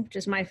planting, which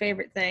is my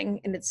favorite thing,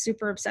 and it's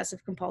super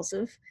obsessive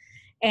compulsive.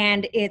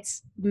 And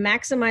it's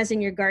maximizing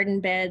your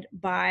garden bed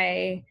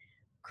by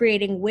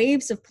creating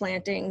waves of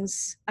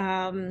plantings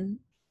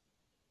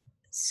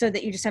so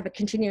that you just have a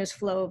continuous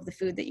flow of the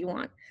food that you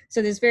want.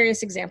 So there's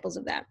various examples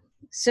of that.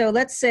 So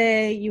let's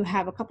say you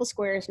have a couple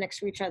squares next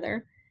to each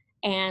other,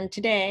 and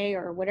today,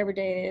 or whatever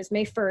day it is,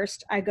 May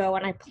 1st, I go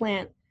and I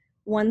plant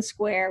one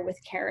square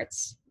with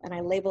carrots, and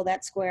I label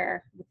that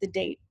square with the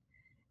date.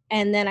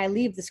 And then I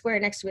leave the square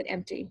next to it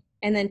empty.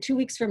 And then 2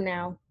 weeks from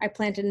now, I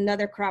plant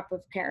another crop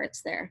of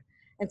carrots there.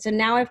 And so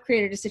now I've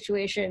created a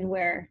situation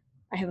where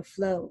I have a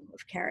flow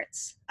of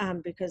carrots,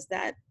 because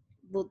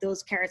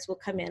those carrots will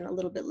come in a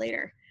little bit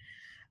later.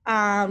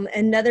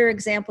 Another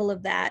example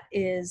of that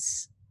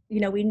is,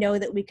 we know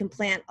that we can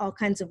plant all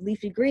kinds of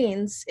leafy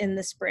greens in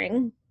the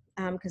spring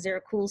because they're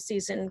a cool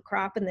season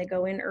crop and they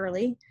go in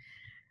early.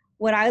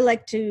 What I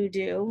like to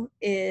do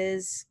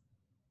is,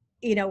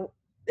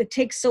 it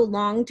takes so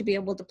long to be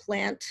able to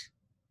plant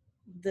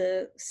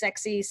the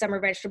sexy summer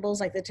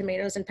vegetables like the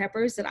tomatoes and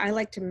peppers that I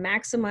like to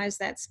maximize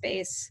that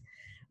space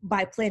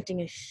by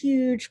planting a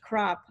huge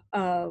crop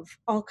of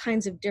all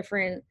kinds of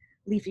different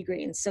leafy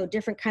greens. So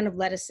different kind of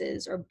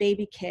lettuces or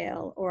baby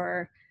kale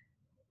or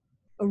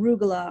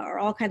arugula or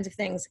all kinds of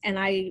things. And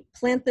I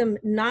plant them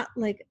not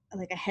like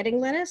a heading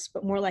lettuce,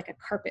 but more like a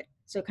carpet.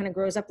 So it kind of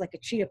grows up like a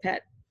chia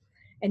pet.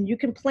 And you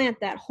can plant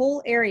that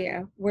whole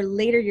area where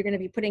later you're going to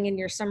be putting in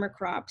your summer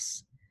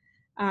crops.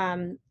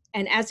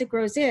 And as it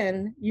grows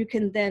in, you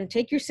can then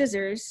take your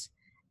scissors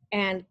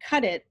and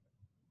cut it.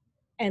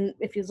 And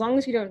as long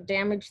as you don't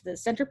damage the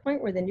center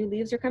point where the new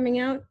leaves are coming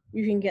out,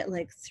 you can get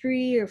like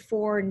 3 or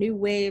 4 new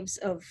waves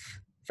of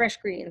fresh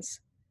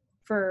greens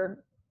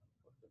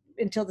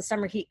until the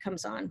summer heat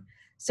comes on.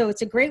 So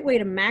it's a great way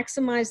to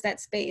maximize that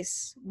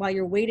space while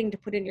you're waiting to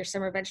put in your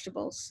summer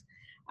vegetables,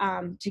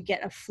 to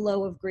get a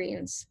flow of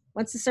greens.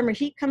 Once the summer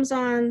heat comes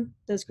on,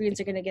 those greens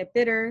are going to get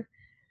bitter.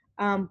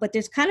 But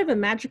there's kind of a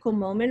magical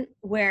moment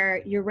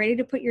where you're ready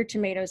to put your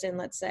tomatoes in,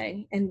 let's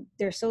say, and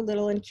they're so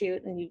little and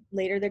cute, and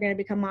later they're going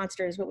to become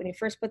monsters, but when you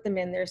first put them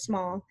in, they're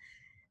small.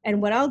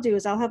 And what I'll do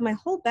is I'll have my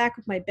whole back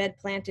of my bed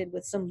planted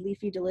with some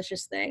leafy,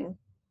 delicious thing,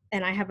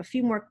 and I have a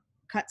few more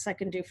cuts I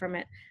can do from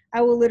it.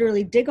 I will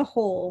literally dig a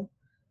hole,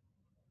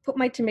 put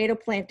my tomato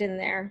plant in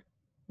there,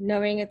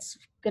 knowing it's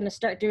going to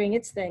start doing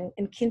its thing,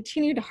 and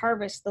continue to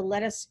harvest the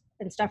lettuce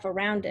and stuff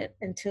around it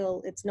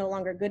until it's no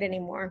longer good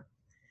anymore.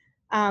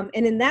 And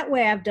in that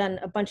way, I've done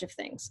a bunch of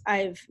things.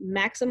 I've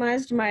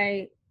maximized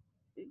my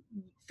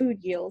food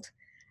yield,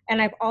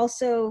 and I've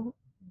also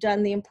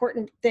done the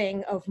important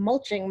thing of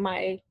mulching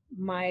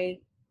my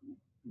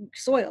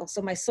soil.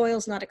 So my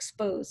soil's not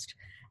exposed,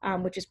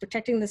 which is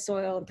protecting the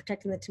soil and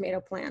protecting the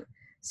tomato plant.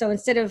 So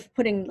instead of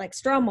putting like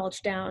straw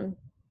mulch down,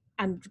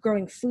 I'm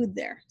growing food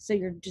there. So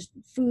you're just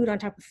food on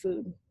top of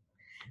food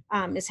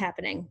is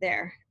happening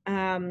there.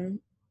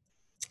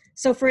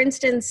 So for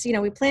instance,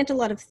 we plant a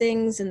lot of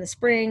things in the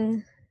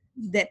spring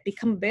that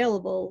become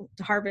available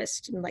to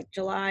harvest in like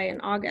July and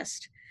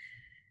August.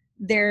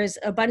 There's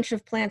a bunch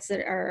of plants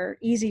that are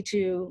easy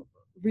to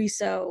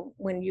resow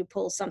when you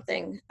pull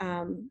something.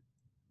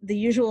 The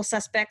usual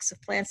suspects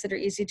of plants that are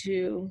easy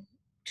to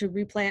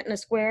replant in a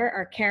square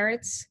are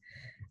carrots,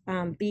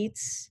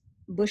 beets,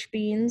 bush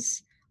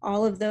beans.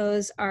 All of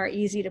those are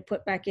easy to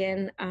put back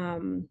in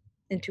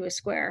into a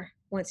square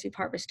once you've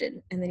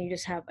harvested, and then you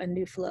just have a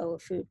new flow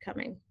of food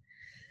coming.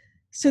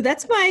 So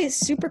that's my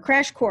super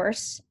crash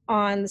course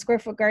on the square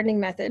foot gardening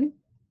method.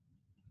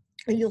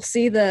 You'll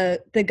see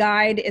the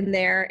guide in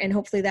there, and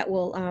hopefully that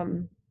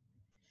will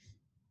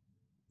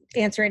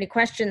answer any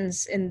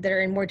questions that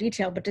are in more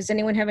detail. But does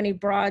anyone have any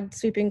broad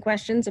sweeping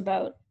questions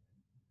about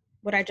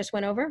what I just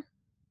went over?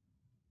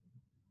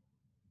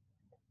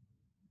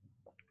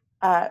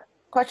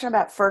 Question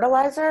about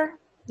fertilizer.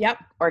 Yep.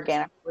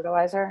 Organic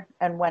fertilizer,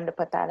 and when to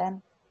put that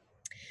in.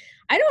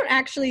 I don't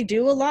actually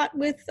do a lot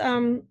with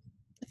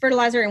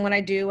fertilizer, and when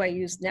I do, I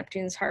use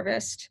Neptune's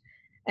Harvest,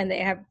 and they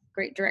have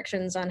great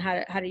directions on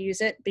how to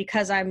use it,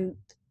 because I'm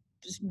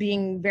just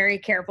being very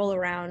careful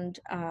around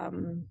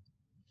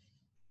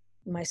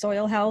my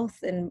soil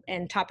health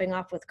and topping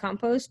off with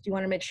compost. You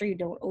want to make sure you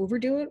don't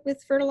overdo it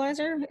with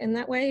fertilizer in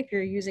that way if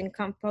you're using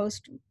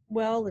compost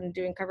well and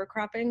doing cover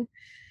cropping.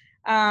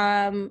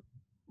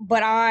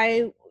 But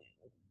I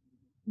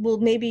will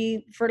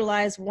maybe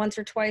fertilize once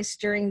or twice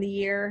during the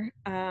year,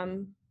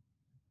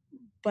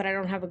 but I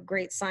don't have a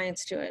great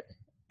science to it,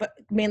 but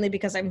mainly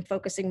because I'm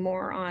focusing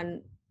more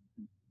on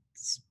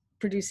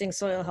producing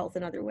soil health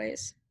in other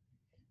ways.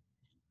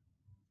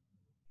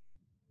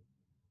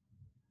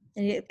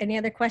 Any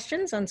other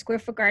questions on square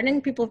foot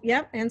gardening? People,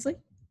 yep, Ansley,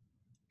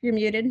 you're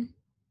muted.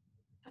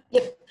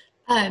 Yep.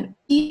 Do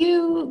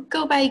you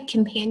go by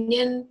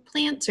companion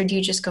plants, or do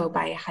you just go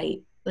by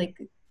height? Like,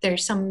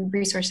 there's some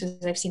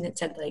resources I've seen that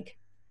said, like,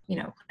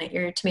 plant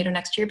your tomato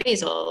next to your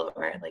basil,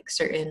 or like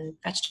certain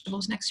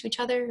vegetables next to each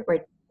other, or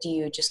do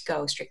you just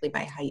go strictly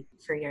by height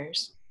for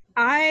yours?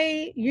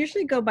 I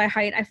usually go by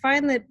height. I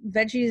find that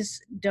veggies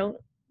don't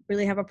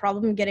really have a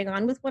problem getting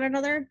on with one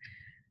another.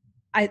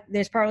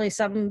 There's probably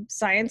some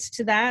science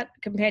to that,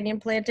 companion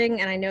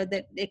planting, and I know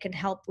that it can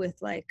help with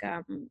like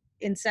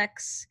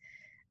insects,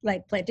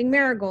 like planting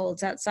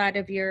marigolds outside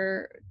of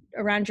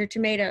around your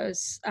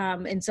tomatoes.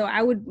 And so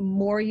I would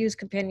more use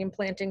companion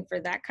planting for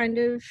that kind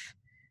of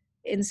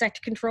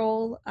insect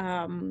control.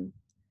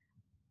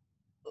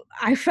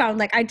 I found,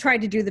 like, I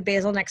tried to do the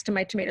basil next to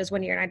my tomatoes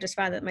one year, and I just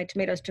found that my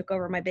tomatoes took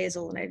over my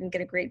basil and I didn't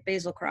get a great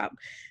basil crop.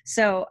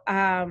 So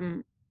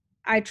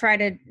I try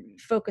to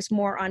focus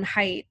more on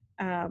height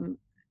and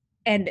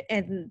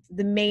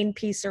the main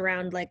piece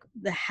around like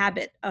the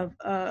habit of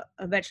a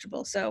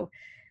vegetable. So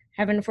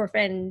heaven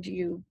forfend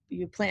you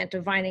plant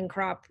a vining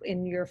crop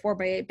in your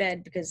 4x8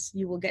 bed, because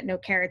you will get no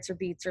carrots or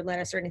beets or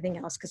lettuce or anything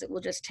else, because it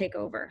will just take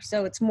over.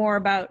 So it's more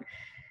about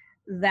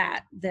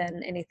that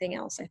than anything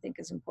else, I think,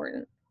 is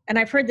important. And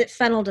I've heard that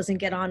fennel doesn't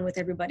get on with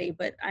everybody,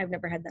 but I've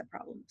never had that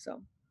problem.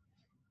 So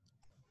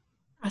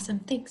awesome,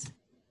 thanks.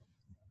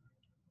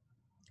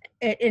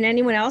 And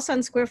anyone else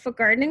on square foot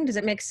gardening, does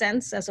it make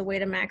sense as a way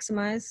to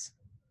maximize?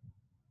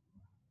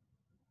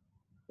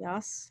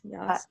 Yes.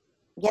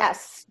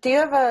 Yes. Do you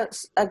have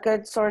a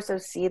good source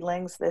of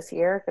seedlings this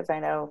year? Because I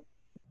know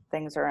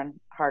things are in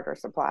harder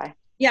supply.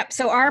 Yep.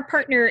 So our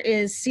partner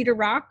is Cedar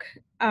Rock,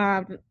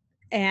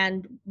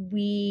 and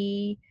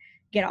we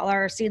get all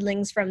our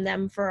seedlings from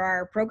them for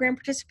our program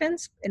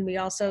participants, and we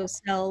also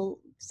sell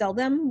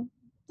them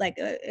like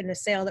in a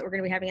sale that we're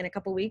going to be having in a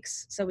couple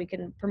weeks, so we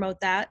can promote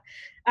that.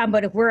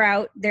 But if we're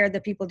out, they're the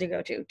people to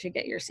go to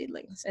get your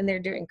seedlings, and they're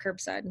doing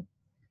curbside.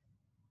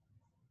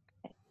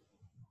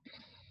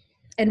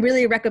 And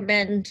really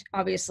recommend,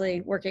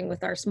 obviously, working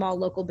with our small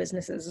local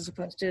businesses as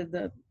opposed to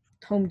the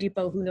Home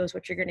Depot, who knows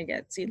what you're going to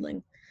get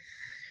seedling.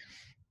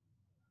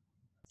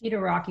 Cedar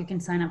Rock, you can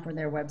sign up for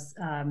their webs.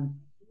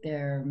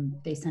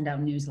 They send out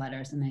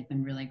newsletters, and they've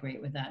been really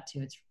great with that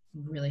too. It's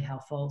really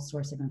helpful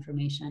source of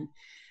information.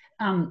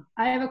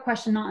 I have a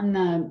question on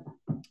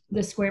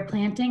the square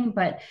planting,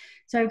 but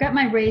so I've got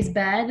my raised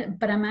bed,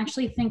 but I'm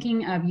actually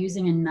thinking of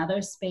using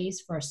another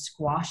space for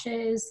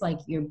squashes, like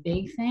your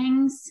big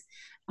things.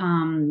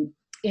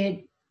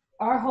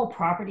 Our whole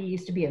property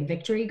used to be a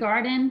victory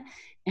garden,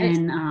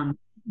 and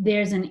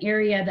there's an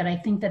area that I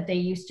think that they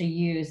used to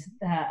use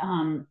that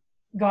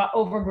got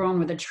overgrown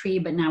with a tree,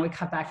 but now we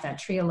cut back that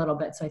tree a little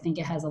bit, so I think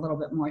it has a little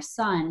bit more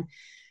sun.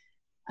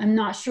 I'm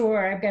not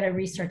sure. I've got to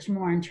research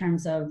more in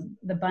terms of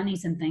the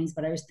bunnies and things,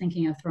 but I was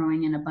thinking of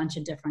throwing in a bunch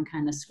of different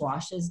kind of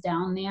squashes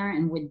down there.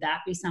 And would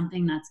that be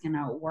something that's going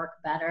to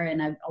work better in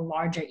a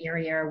larger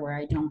area where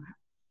I don't,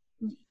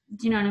 do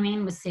you know what I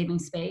mean, with saving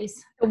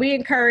space? We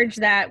encourage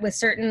that with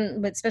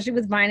certain, but especially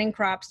with vining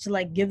crops, to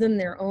like give them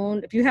their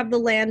own, if you have the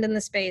land and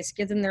the space,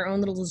 give them their own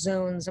little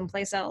zones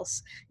someplace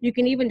else. You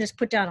can even just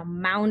put down a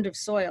mound of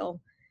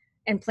soil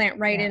and plant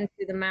right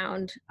into the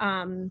mound.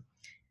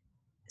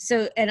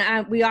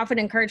 We often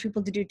encourage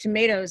people to do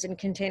tomatoes in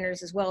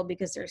containers as well,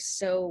 because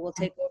will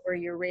take over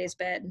your raised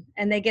bed,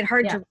 and they get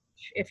hard to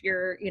reach if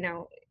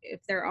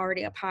if they're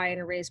already up high in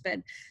a raised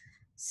bed.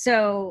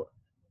 So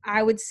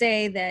I would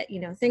say that,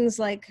 things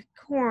like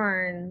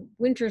corn,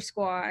 winter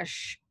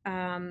squash,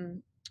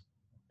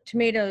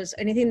 tomatoes,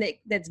 anything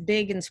that's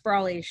big and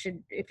sprawly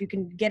if you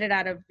can get it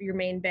out of your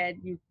main bed,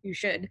 you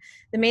should.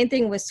 The main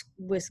thing with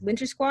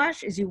winter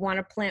squash is you want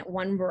to plant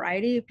one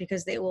variety,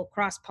 because they will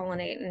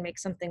cross-pollinate and make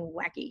something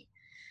wacky.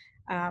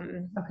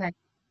 Okay.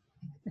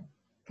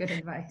 Good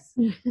advice.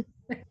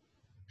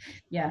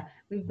 Yeah,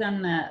 we've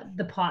done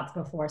the pots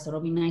before, so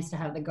it'll be nice to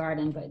have the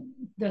garden, but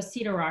those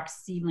Cedar Rock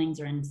seedlings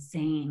are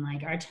insane.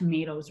 Like our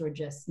tomatoes were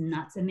just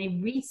nuts, and they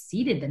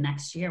reseeded the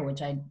next year,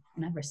 which I'd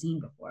never seen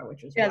before,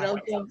 which was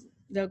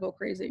they'll go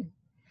crazy.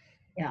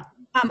 Yeah.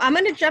 I'm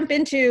going to jump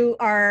into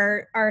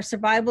our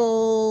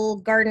survival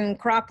garden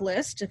crop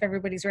list, if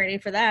everybody's ready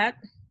for that.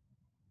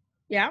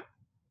 Yeah?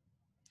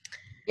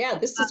 Yeah,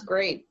 this is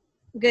great.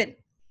 Good.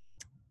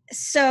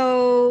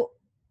 So,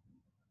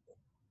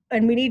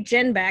 and we need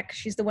Jen back.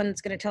 She's the one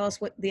that's going to tell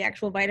us what the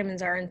actual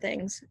vitamins are and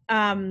things.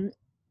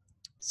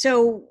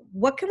 So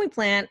what can we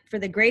plant for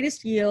the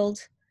greatest yield,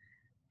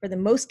 for the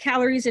most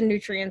calories and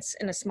nutrients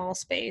in a small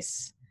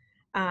space?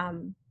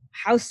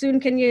 How soon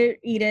can you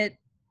eat it?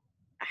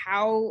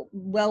 How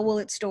well will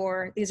it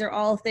store? These are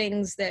all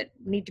things that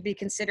need to be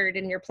considered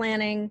in your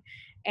planning,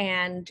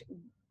 and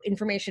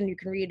information you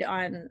can read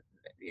on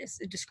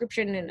a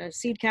description and a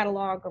seed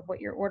catalog of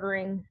what you're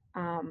ordering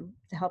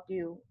to help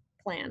you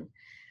plan.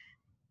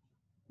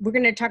 We're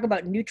going to talk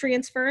about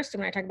nutrients first.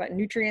 And when I talk about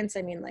nutrients,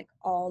 I mean like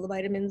all the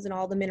vitamins and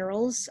all the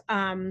minerals,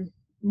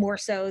 more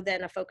so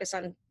than a focus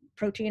on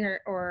protein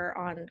or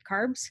on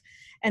carbs.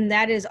 And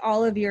that is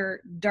all of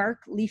your dark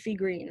leafy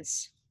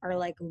greens are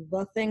like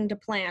the thing to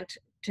plant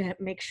to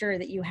make sure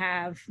that you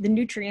have the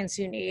nutrients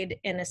you need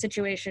in a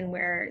situation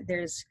where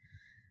there's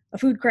a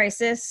food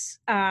crisis.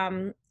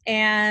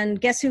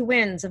 And guess who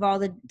wins of all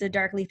the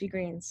dark leafy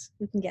greens?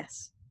 Who can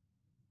guess?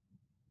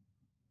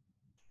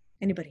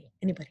 Anybody?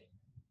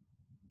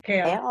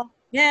 Kale.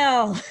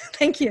 Kale,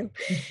 thank you.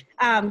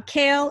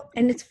 Kale,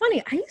 and it's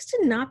funny, I used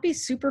to not be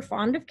super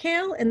fond of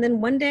kale, and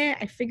then one day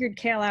I figured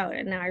kale out,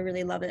 and now I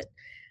really love it.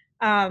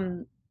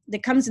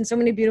 It comes in so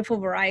many beautiful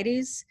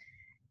varieties,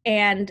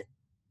 and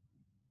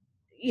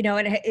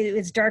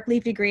it's dark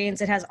leafy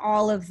greens. It has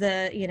all of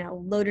the,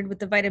 loaded with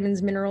the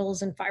vitamins,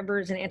 minerals, and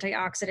fibers and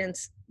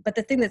antioxidants. But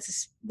the thing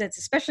that's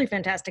especially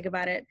fantastic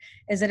about it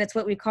is that it's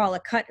what we call a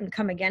cut and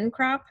come again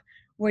crop,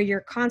 where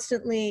you're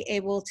constantly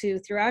able to,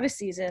 throughout a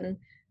season,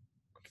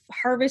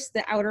 harvest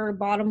the outer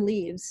bottom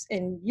leaves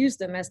and use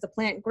them as the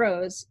plant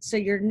grows. So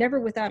you're never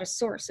without a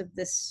source of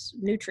this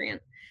nutrient.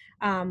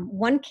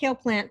 One kale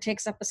plant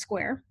takes up a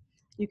square.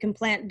 You can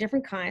plant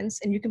different kinds,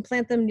 and you can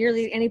plant them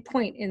nearly at any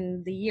point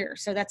in the year.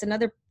 So that's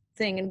another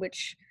thing in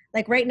which,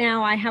 like right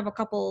now, I have a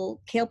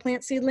couple kale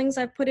plant seedlings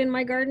I've put in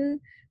my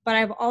garden, but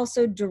I've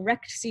also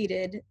direct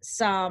seeded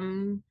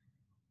some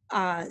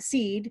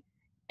seed,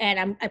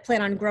 and I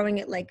plan on growing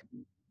it like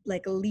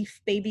a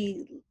leaf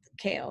baby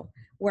kale,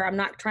 where I'm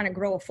not trying to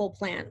grow a full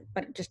plant,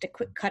 but just a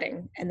quick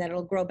cutting, and then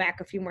it'll grow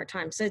back a few more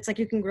times. So it's like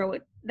you can grow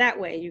it that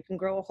way. You can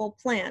grow a whole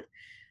plant.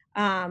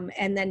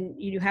 And then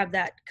you have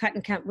that cut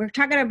and cut. We're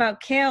talking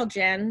about kale,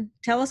 Jen.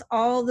 Tell us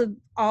all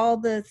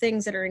the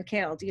things that are in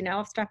kale. Do you know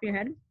off the top of your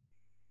head?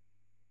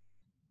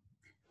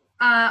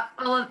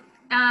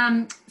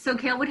 So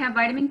kale would have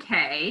vitamin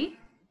K,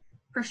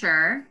 for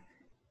sure.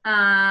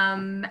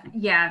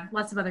 Yeah,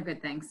 lots of other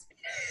good things.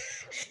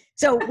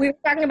 So we were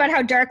talking about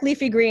how dark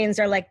leafy greens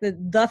are like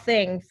the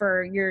thing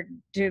for your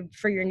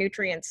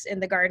nutrients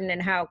in the garden,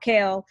 and how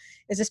kale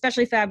is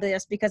especially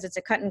fabulous because it's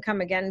a cut and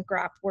come again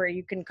crop where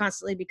you can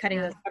constantly be cutting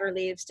those outer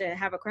leaves to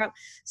have a crop.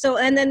 So,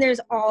 and then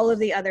there's all of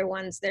the other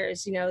ones.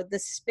 There's, the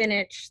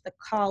spinach, the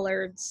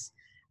collards,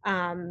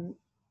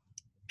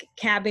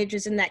 cabbage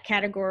is in that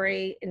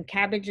category. And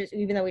cabbage is,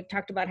 even though we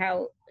talked about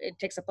how it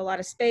takes up a lot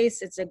of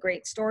space, it's a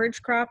great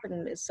storage crop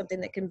and is something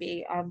that can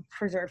be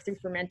preserved through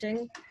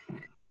fermenting.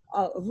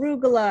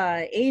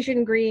 arugula,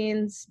 Asian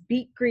greens,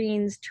 beet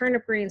greens,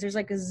 turnip greens. There's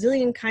like a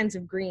zillion kinds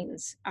of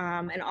greens,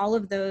 and all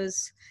of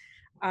those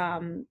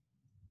are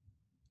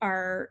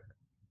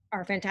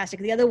fantastic.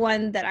 The other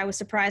one that I was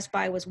surprised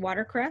by was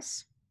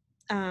watercress,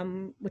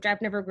 which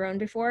I've never grown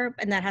before,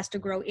 and that has to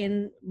grow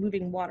in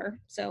moving water.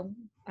 So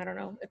I don't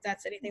know if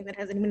that's anything that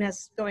anyone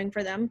has going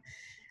for them.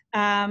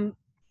 But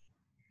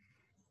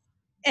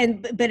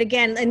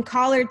again, and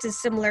collards is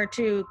similar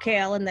to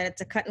kale in that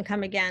it's a cut and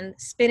come again.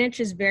 Spinach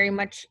is very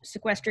much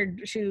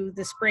sequestered to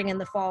the spring and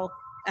the fall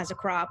as a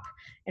crop,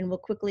 and will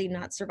quickly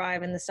not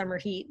survive in the summer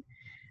heat.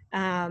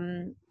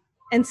 And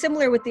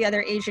similar with the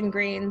other Asian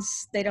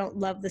greens, they don't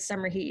love the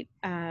summer heat.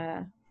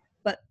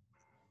 But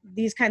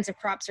these kinds of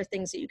crops are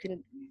things that you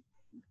can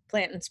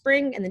plant in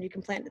spring, and then you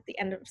can plant at the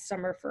end of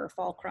summer for a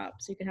fall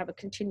crop. So you can have a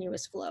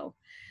continuous flow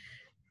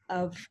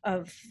of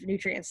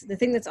nutrients. The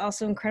thing that's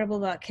also incredible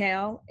about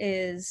kale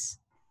is,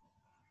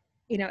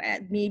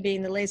 at me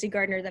being the lazy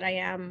gardener that I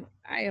am,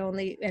 I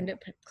only end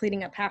up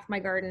cleaning up half my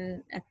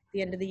garden at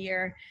the end of the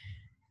year.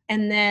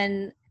 And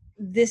then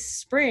this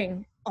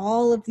spring,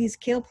 all of these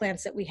kale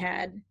plants that we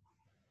had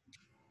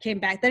came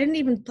back. I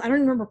don't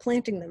remember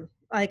planting them.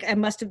 Like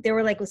they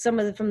were like with some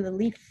of them from the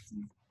leaf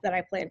that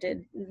I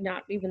planted,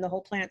 not even the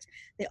whole plants.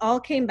 They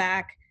all came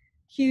back,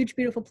 huge,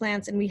 beautiful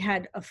plants. And we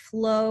had a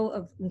flow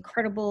of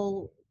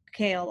incredible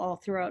kale all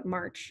throughout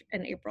March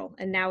and April.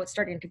 And now it's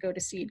starting to go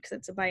to seed because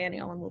it's a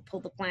biennial and we'll pull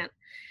the plant.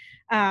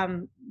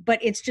 But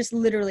it's just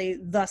literally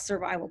the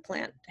survival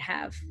plant to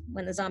have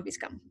when the zombies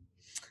come.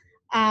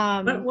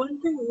 But one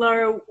thing,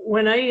 Laura,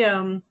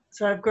 when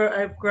so I've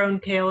grown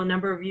kale a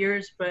number of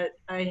years, but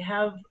I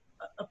have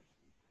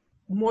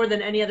more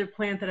than any other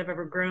plant that I've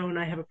ever grown,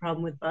 I have a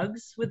problem with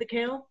bugs with the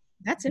kale.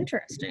 That's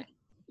interesting.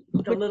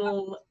 The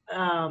little,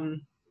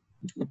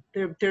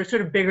 they're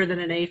sort of bigger than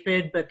an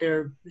aphid, but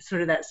they're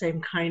sort of that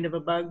same kind of a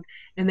bug,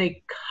 and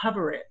they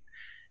cover it.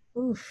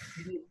 Oof.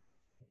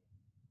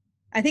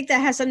 I think that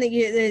has something,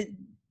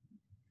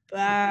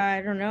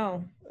 I don't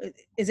know.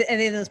 Is it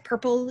any of those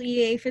purple-y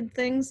aphid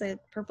things?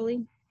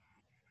 Purpley?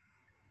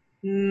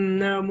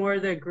 No, more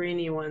the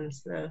greeny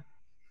ones.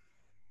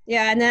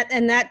 Yeah,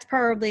 and that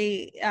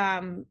probably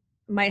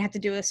might have to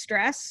do with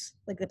stress.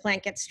 Like the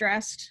plant gets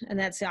stressed, and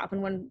that's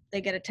often when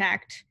they get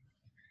attacked.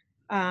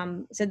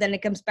 So then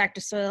it comes back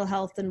to soil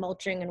health and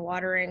mulching and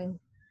watering.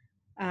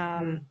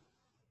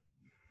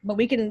 But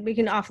we can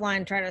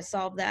offline try to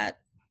solve that.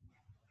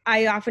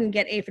 I often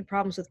get aphid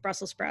problems with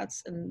Brussels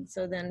sprouts, and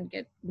so then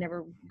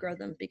never grow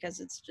them because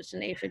it's just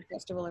an aphid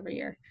festival every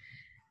year.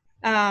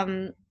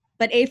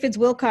 But aphids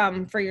will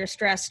come for your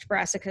stressed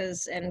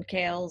brassicas and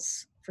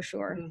kales for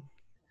sure.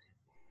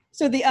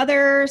 So the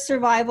other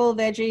survival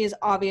veggie is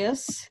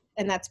obvious,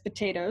 and that's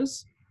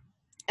potatoes.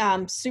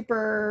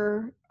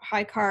 Super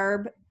high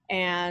carb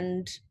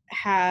and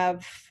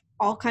have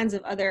all kinds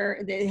of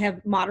they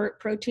have moderate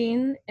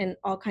protein and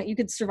you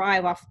could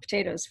survive off of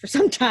potatoes for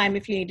some time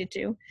if you needed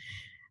to.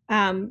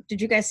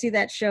 Did you guys see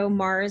that show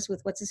Mars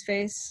with what's his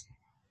face?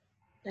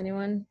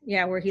 Anyone?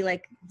 Yeah, where he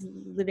like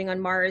living on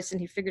Mars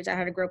and he figures out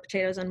how to grow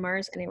potatoes on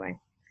Mars. Anyway.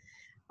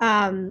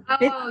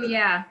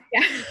 Yeah.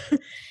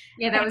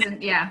 Yeah, that was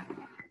yeah.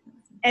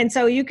 And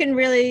so you can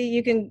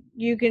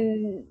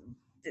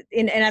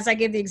and as I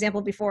gave the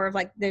example before of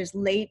like there's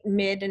late,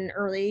 mid, and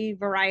early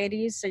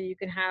varieties, so you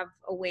can have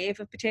a wave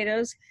of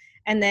potatoes.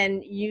 And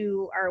then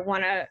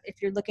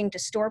if you're looking to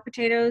store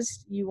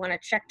potatoes, you want to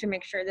check to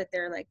make sure that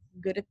they're like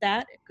good at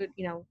that.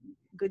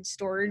 Good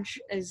storage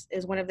is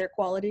one of their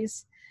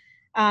qualities.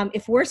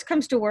 If worse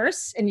comes to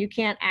worse and you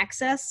can't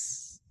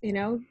access,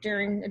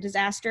 during a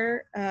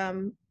disaster,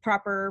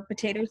 proper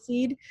potato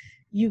seed,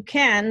 you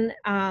can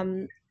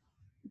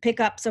pick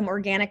up some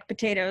organic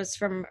potatoes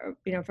from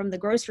the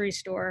grocery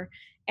store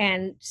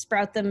and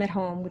sprout them at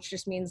home, which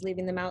just means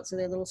leaving them out so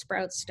their little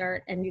sprouts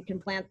start and you can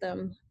plant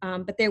them.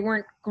 But they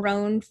weren't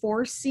grown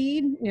for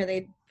seed.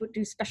 They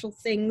do special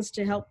things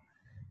to help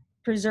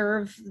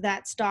preserve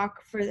that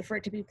stock for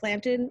it to be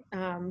planted.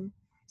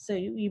 So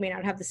you may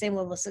not have the same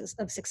level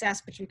of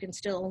success, but you can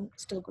still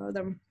grow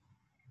them.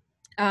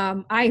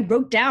 I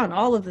wrote down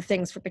all of the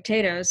things for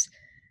potatoes: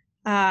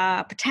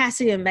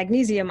 potassium,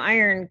 magnesium,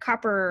 iron,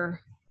 copper,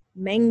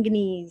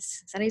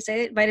 manganese. Is that how you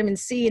say it? Vitamin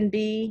C and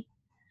B.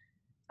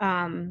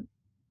 And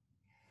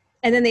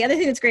then the other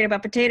thing that's great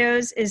about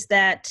potatoes is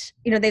that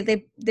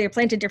they're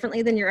planted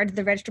differently than your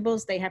other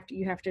vegetables.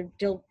 You have to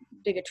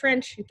dig a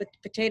trench. You put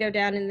the potato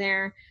down in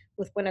there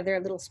with one of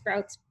their little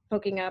sprouts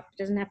poking up.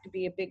 It doesn't have to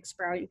be a big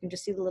sprout. You can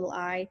just see the little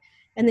eye,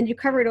 and then you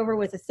cover it over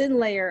with a thin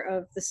layer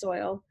of the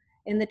soil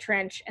in the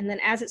trench. And then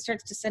as it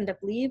starts to send up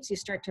leaves, you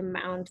start to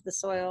mound the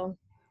soil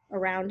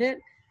around it,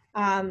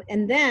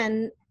 and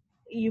then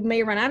you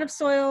may run out of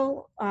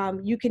soil.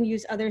 You can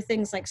use other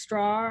things like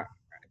straw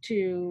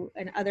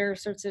and other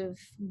sorts of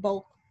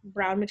bulk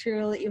brown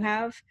material that you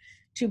have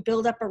to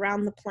build up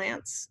around the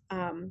plants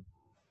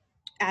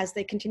as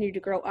they continue to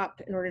grow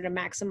up in order to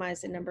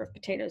maximize the number of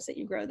potatoes that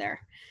you grow there.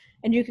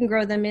 And you can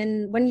grow them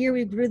one year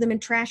we grew them in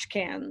trash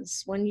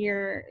cans. 1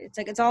 year,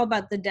 it's all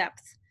about the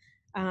depth.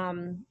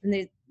 And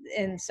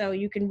And so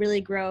you can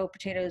really grow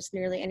potatoes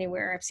nearly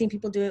anywhere. I've seen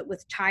people do it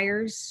with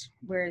tires,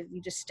 where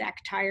you just stack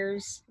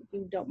tires. If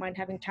you don't mind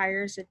having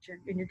tires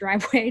in your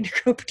driveway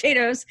to grow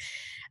potatoes.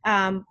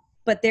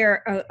 But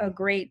they're a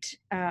great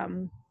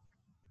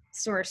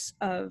source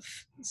of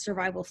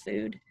survival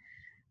food.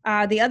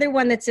 The other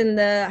one that's in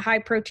the high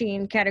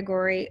protein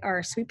category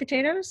are sweet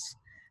potatoes,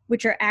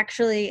 which are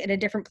actually in a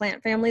different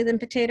plant family than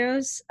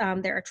potatoes.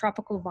 They're a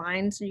tropical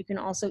vine, so you can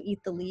also eat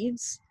the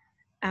leaves.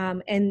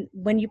 And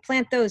when you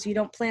plant those, you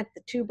don't plant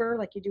the tuber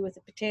like you do with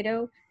a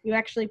potato. You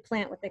actually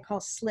plant what they call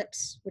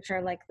slips, which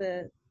are like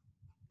the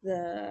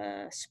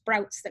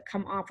sprouts that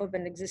come off of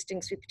an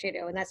existing sweet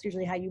potato. And that's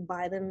usually how you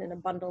buy them in a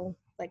bundle,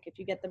 like if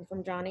you get them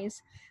from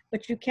Johnny's.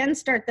 But you can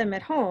start them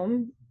at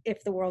home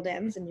if the world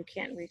ends and you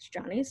can't reach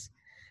Johnny's.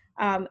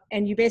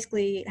 And you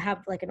basically have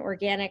like an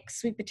organic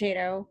sweet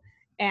potato,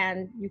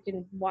 and you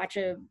can watch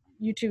a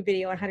YouTube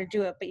video on how to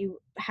do it, but you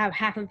have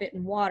half of it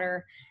in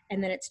water,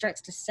 and then it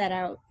starts to set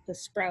out the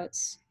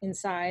sprouts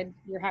inside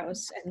your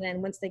house. And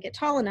then once they get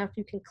tall enough,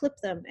 you can clip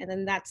them, and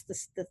then that's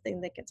the thing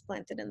that gets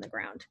planted in the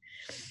ground.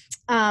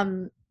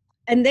 And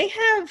they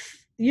have,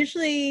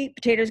 usually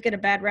potatoes get a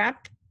bad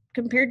rap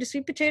compared to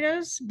sweet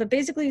potatoes, but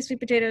basically sweet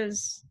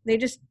potatoes, they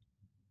just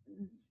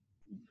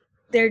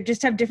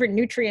have different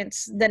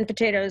nutrients than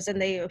potatoes,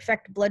 and they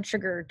affect blood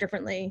sugar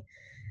differently.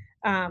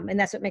 And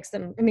that's what makes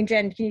them, I mean,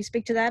 Jen, can you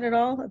speak to that at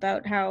all,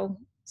 about how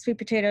sweet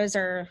potatoes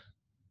are,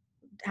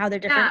 how they're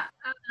different?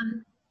 Yeah,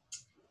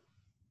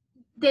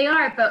 they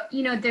are, but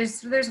you know,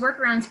 there's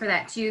workarounds for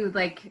that too.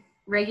 Like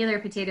regular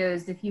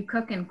potatoes, if you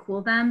cook and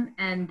cool them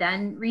and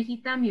then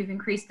reheat them, you've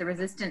increased the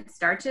resistant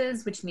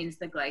starches, which means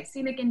the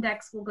glycemic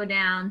index will go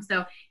down.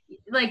 So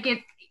like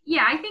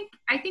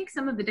I think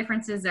some of the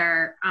differences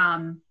are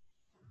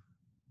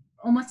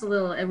almost a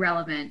little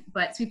irrelevant,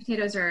 but sweet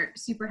potatoes are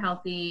super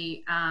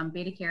healthy.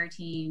 Beta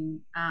carotene,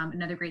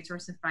 another great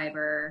source of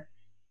fiber.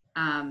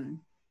 And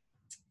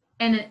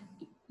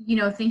you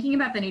know, thinking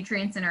about the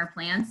nutrients in our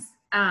plants,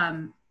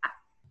 a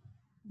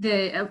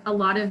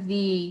lot of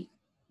the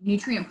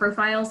nutrient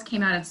profiles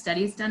came out of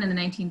studies done in the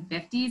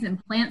 1950s,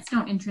 and plants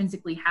don't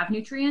intrinsically have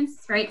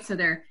nutrients, right? So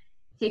they're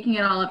taking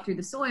it all up through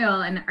the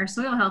soil, and our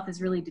soil health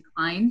has really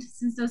declined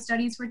since those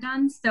studies were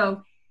done.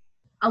 So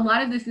a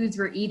lot of the foods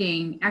we're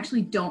eating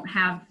actually don't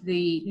have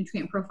the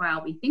nutrient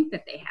profile we think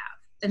that they have.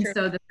 And Sure.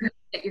 so the food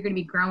that you're going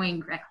to be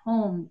growing at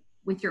home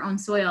with your own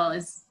soil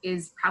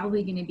is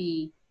probably going to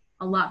be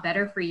a lot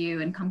better for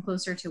you and come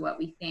closer to what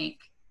we think.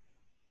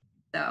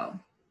 So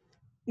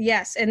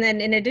Yes, and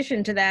then in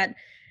addition to that,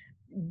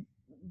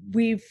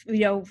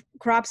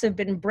 crops have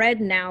been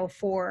bred now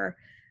to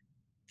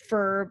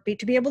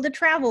be able to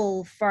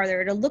travel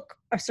farther, to look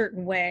a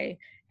certain way,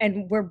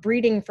 and we're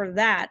breeding for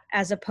that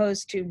as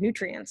opposed to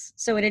nutrients.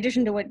 So in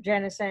addition to what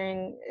Jen is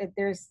saying,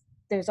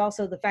 there's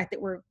also the fact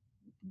that we're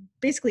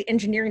basically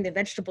engineering the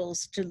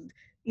vegetables to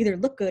either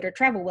look good or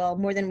travel well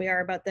more than we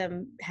are about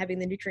them having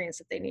the nutrients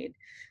that they need.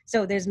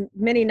 So there's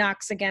many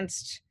knocks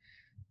against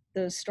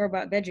those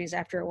store-bought veggies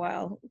after a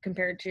while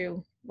compared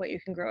to what you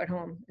can grow at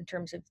home in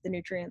terms of the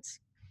nutrients.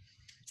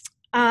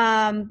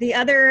 The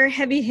other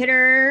heavy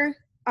hitter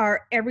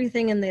are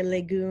everything in the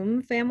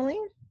legume family.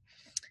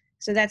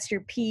 So that's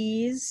your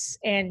peas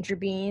and your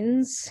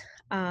beans.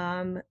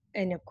 And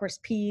of course,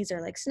 peas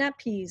are like snap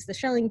peas, the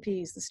shelling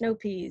peas, the snow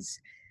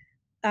peas.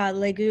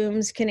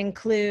 Legumes can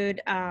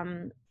include,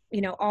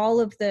 all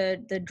of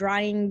the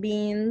drying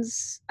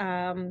beans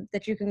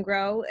that you can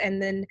grow.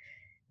 And then,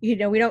 we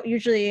don't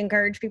usually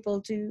encourage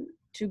people to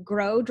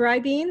grow dry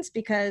beans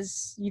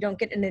because you don't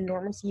get an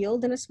enormous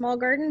yield in a small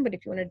garden. But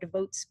if you want to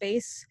devote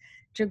space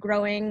to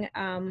growing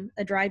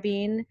a dry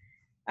bean,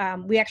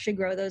 we actually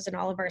grow those in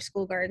all of our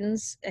school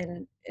gardens,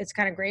 and it's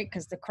kind of great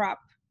because the crop,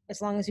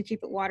 as long as you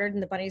keep it watered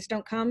and the bunnies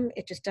don't come,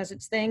 it just does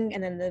its thing,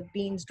 and then the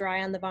beans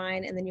dry on the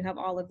vine, and then you have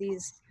all of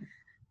these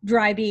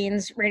dry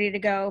beans ready to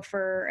go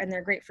and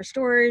they're great for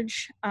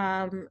storage.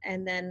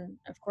 And then,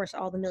 of course,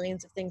 all the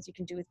millions of things you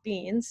can do with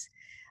beans.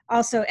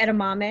 Also,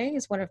 edamame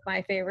is one of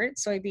my favorite.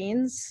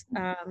 Soybeans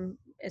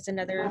is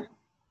another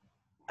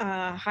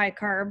high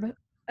carb,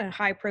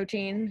 high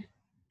protein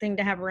thing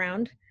to have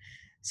around.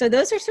 So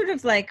those are sort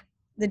of like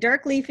the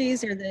dark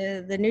leafies are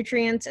the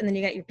nutrients, and then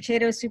you got your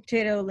potato, sweet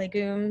potato,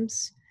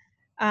 legumes.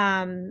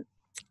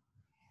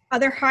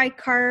 Other high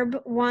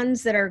carb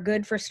ones that are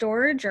good for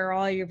storage are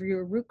all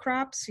your root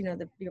crops,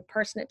 your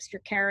parsnips, your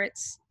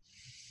carrots,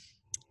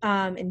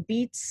 and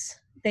beets.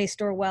 They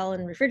store well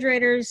in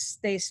refrigerators.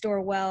 They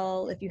store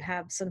well if you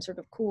have some sort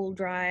of cool,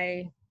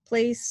 dry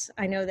place.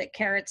 I know that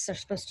carrots are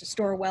supposed to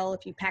store well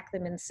if you pack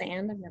them in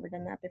sand. I've never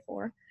done that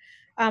before.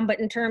 But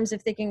in terms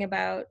of thinking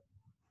about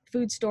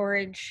food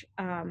storage,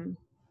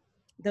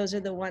 those are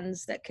the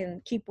ones that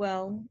can keep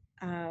well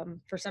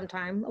for some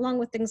time, along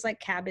with things like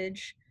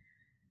cabbage.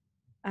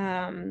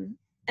 And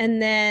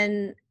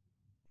then,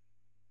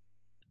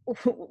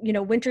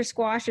 winter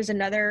squash is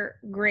another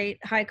great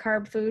high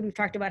carb food. We've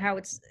talked about how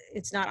it's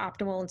not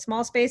optimal in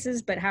small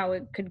spaces, but how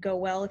it could go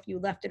well if you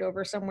left it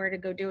over somewhere to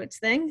go do its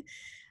thing.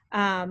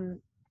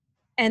 And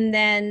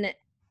then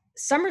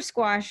Summer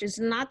squash is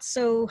not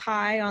so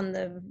high on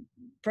the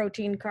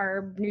protein,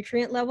 carb,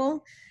 nutrient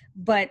level,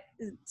 but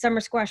summer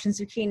squash and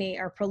zucchini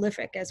are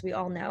prolific, as we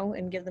all know,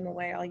 and give them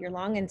away all year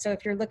long. And so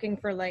if you're looking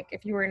for, like,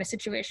 if you were in a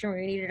situation where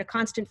you needed a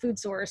constant food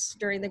source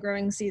during the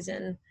growing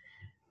season,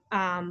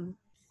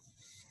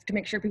 to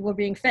make sure people are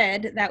being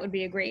fed, that would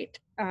be a great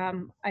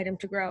item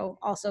to grow.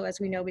 Also, as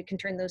we know, we can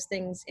turn those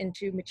things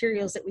into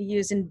materials that we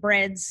use in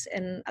breads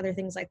and other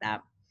things like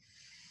that.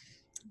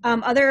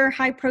 Other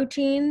high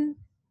protein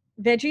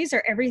veggies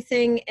are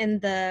everything in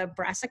the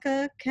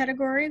brassica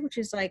category, which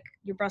is like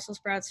your Brussels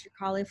sprouts, your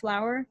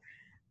cauliflower,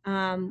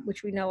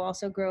 which we know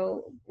also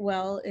grow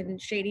well in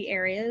shady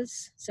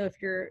areas. So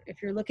if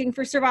you're looking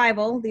for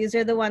survival, these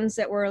are the ones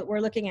that we're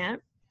looking at.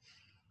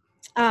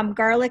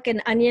 Garlic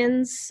and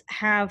onions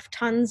have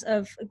tons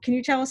of. Can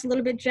you tell us a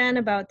little bit, Jen,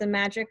 about the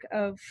magic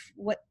of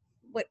what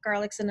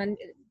garlic and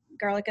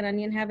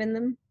onion have in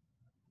them?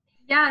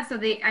 Yeah, so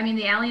the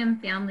allium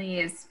family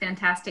is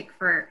fantastic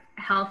for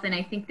health, and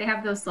I think they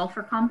have those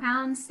sulfur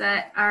compounds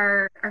that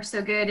are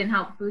so good and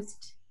help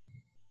boost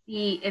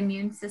the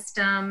immune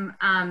system.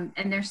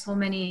 And there's so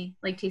many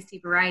like tasty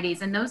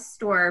varieties, and those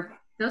store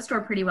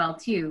pretty well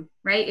too,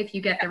 right? If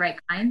you get the right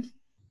kind.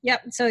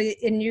 Yep. So,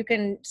 and you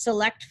can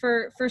select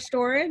for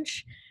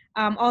storage.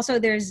 Also,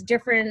 there's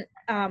different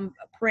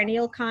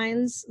perennial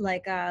kinds,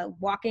 like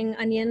walking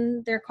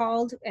onion, they're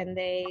called, and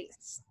they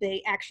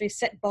actually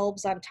set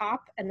bulbs on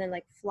top and then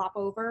like flop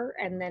over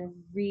and then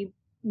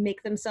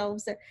remake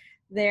themselves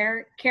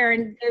there.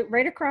 Karen,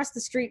 right across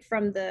the street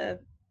from the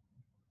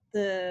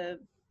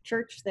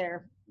church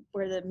there,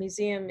 where the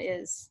museum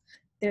is,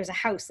 there's a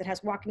house that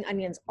has walking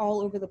onions all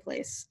over the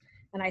place,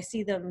 and I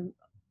see them.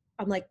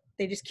 I'm like,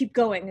 they just keep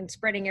going and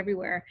spreading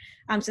everywhere.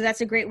 So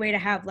that's a great way to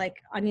have like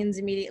onions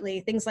immediately.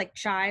 Things like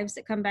chives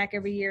that come back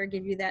every year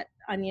give you that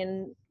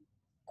onion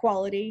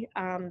quality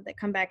that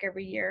come back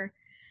every year.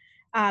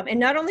 And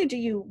not only do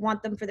you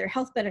want them for their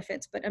health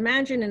benefits, but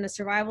imagine in a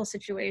survival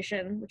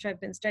situation, which I've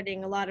been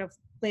studying a lot of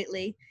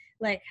lately,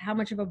 like how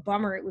much of a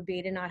bummer it would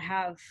be to not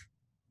have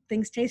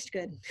things taste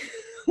good.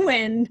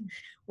 when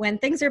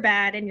things are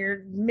bad and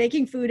you're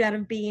making food out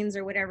of beans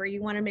or whatever,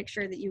 you want to make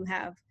sure that you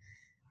have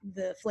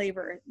the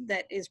flavor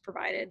that is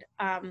provided,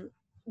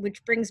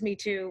 which brings me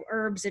to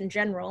herbs in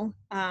general.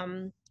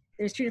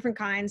 There's two different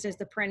kinds. There's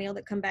the perennial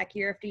that come back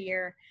year after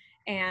year,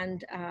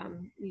 and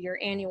your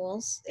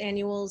annuals.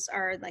 Annuals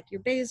are like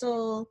your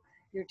basil,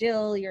 your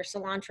dill, your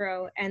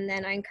cilantro, and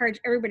then I encourage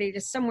everybody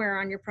to somewhere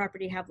on your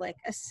property have like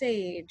a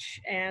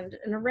sage and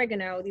an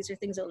oregano. These are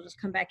things that will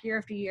just come back year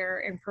after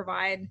year and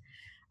provide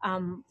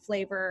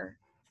flavor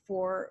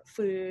for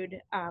food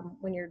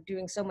when you're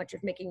doing so much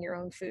of making your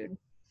own food.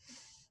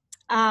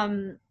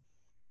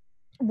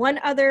 One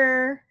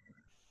other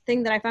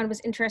thing that I found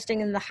was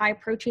interesting in the high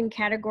protein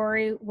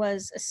category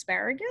was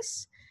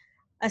asparagus.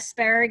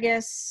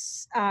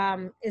 Asparagus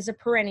is a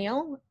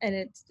perennial,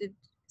 and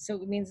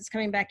so it means it's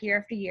coming back year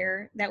after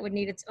year. That would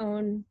need its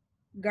own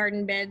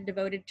garden bed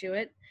devoted to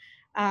it.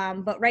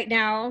 But right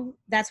now,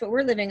 that's what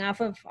we're living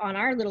off of on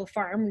our little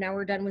farm. Now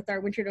we're done with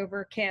our wintered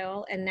over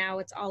kale, and now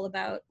it's all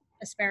about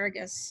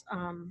asparagus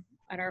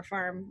at our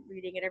farm. We're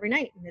eating it every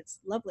night, and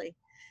it's lovely.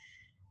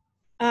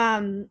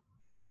 We're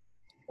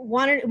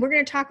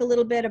going to talk a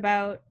little bit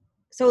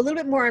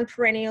more on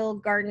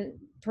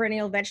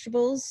perennial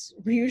vegetables.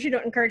 We usually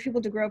don't encourage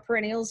people to grow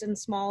perennials in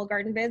small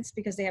garden beds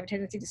because they have a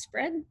tendency to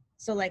spread.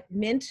 So like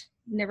mint,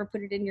 never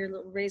put it in your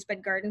little raised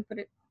bed garden, put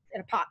it in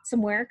a pot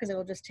somewhere because it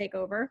will just take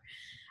over.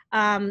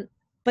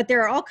 But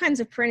there are all kinds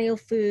of perennial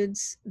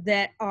foods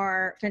that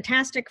are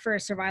fantastic for a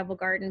survival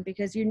garden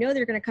because you know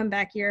they're going to come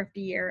back year after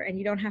year and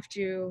you don't have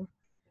to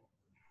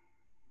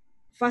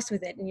fuss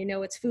with it, and you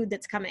know it's food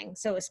that's coming.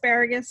 So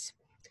asparagus,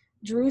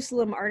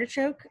 Jerusalem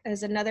artichoke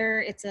is another.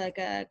 It's like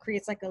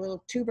creates like a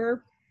little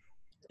tuber,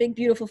 big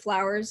beautiful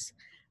flowers.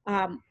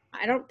 I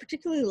don't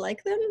particularly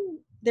like them.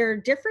 They're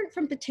different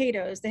from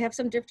potatoes. They have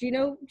some different. Do you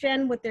know,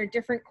 Jen, what their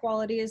different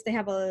quality is? They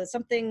have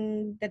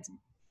something that's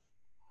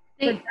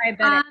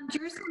diabetic.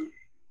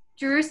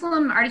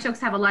 Jerusalem artichokes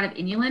have a lot of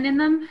inulin in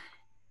them,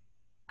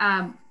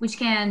 which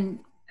can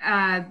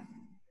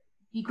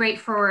be great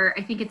for.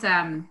 I think it's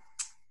a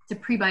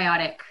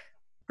prebiotic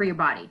for your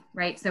body,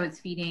 right? So it's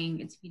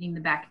feeding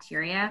the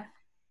bacteria.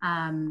 But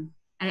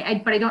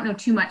I don't know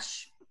too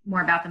much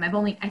more about them. I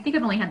think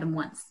I've only had them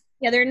once.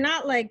 Yeah, they're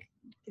not like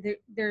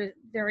they're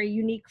a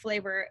unique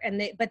flavor,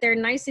 but they're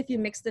nice if you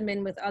mix them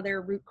in with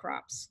other root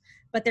crops.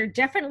 But they're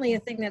definitely a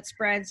thing that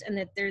spreads and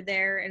that they're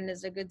there and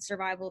is a good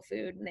survival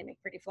food, and they make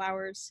pretty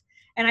flowers.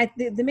 And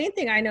the main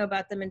thing I know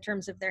about them in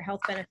terms of their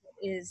health benefit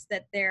is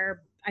that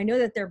I know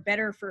that they're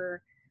better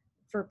for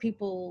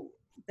people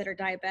that are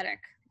diabetic.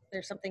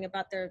 There's something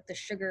about the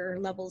sugar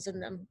levels in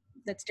them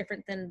that's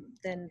different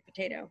than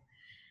potato.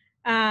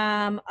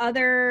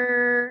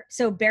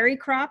 So berry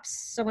crops,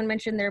 someone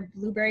mentioned their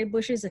blueberry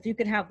bushes. If you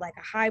could have like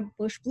a high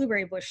bush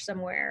blueberry bush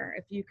somewhere,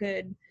 if you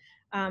could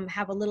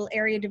have a little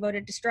area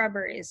devoted to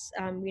strawberries.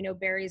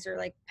 Berries are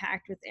like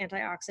packed with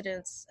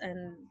antioxidants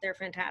and they're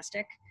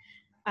fantastic.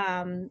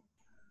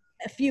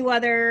 a few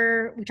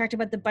other, we talked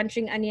about the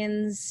bunching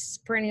onions,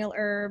 perennial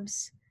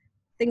herbs,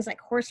 things like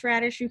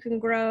horseradish you can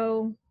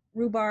grow,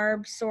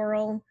 rhubarb,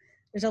 sorrel.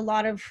 There's a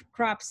lot of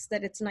crops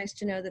that it's nice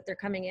to know that they're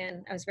coming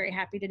in. I was very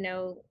happy to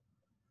know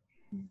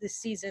this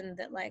season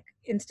that like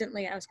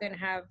instantly I was going to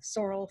have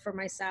sorrel for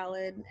my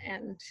salad.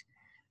 And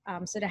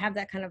so to have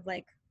that kind of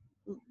like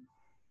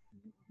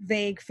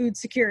vague food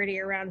security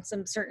around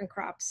some certain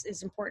crops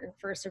is important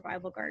for a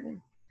survival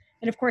garden.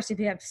 And of course, if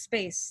you have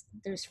space,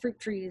 there's fruit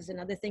trees and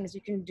other things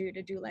you can do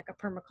to do like a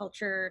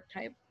permaculture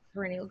type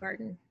perennial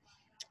garden.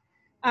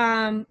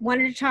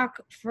 Wanted to talk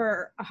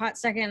for a hot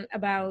second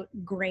about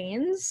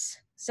grains.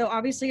 So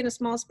obviously in a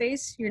small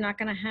space, you're not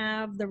going to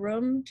have the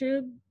room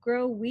to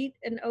grow wheat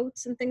and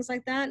oats and things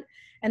like that.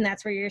 And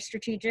that's where you're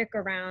strategic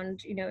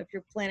around, you know, if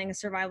you're planning a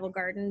survival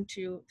garden,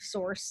 to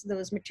source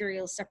those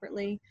materials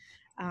separately,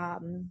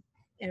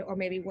 or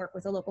maybe work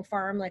with a local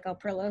farm like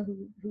Alprilla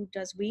who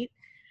does wheat.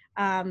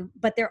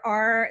 But there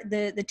are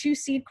the two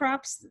seed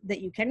crops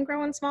that you can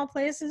grow in small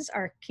places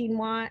are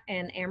quinoa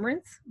and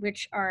amaranth,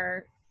 which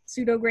are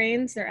pseudo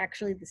grains. They're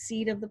actually the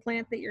seed of the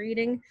plant that you're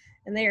eating,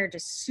 and they are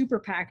just super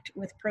packed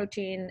with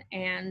protein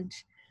and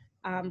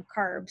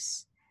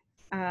carbs.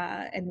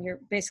 And you're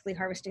basically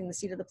harvesting the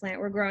seed of the plant.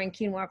 We're growing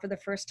quinoa for the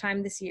first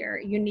time this year.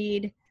 You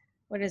need,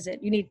 what is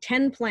it? You need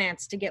 10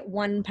 plants to get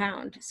 1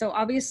 pound. So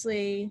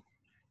obviously,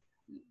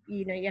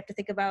 you know, you have to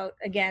think about,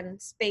 again,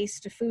 space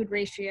to food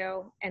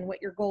ratio and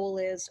what your goal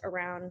is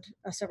around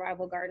a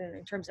survival garden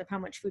in terms of how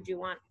much food you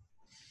want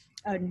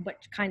and what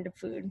kind of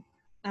food.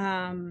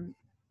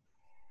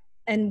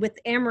 And with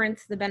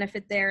amaranth, the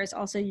benefit there is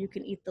also you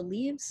can eat the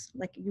leaves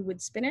like you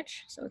would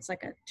spinach. So it's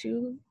like a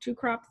two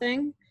crop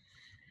thing.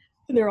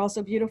 And they're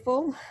also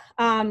beautiful.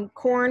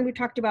 Corn, we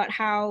talked about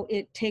how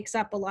it takes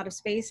up a lot of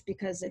space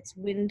because it's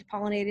wind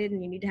pollinated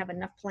and you need to have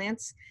enough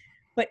plants.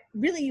 But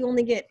really you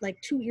only get like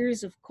 2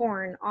 ears of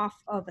corn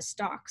off of a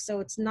stalk.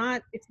 So it's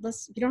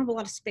less, you don't have a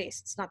lot of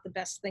space. It's not the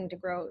best thing to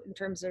grow in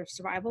terms of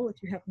survival. If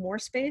you have more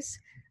space,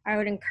 I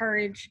would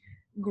encourage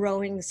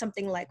growing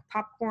something like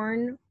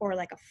popcorn or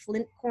like a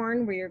flint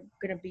corn where you're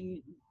going to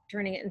be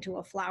turning it into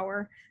a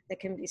flour that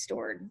can be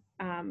stored.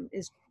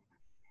 Is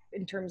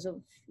in terms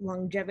of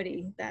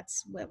longevity,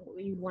 that's what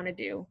you want to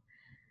do.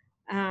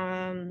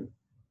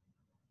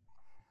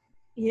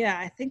 Yeah,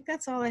 I think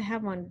that's all I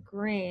have on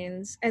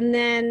grains. And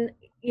then,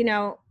 you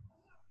know,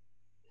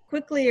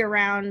 quickly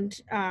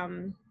around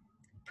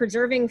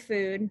preserving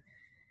food,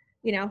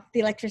 you know,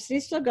 the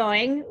electricity's still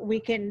going. We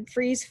can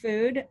freeze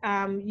food.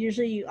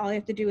 Usually all you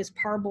have to do is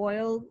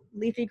parboil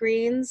leafy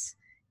greens,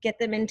 get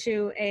them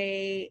into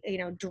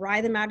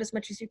dry them out as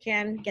much as you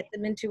can, get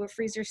them into a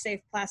freezer safe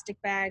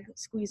plastic bag,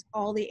 squeeze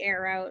all the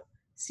air out,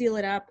 seal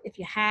it up. If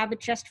you have a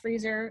chest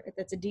freezer, if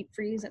that's a deep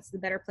freeze, that's the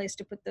better place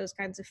to put those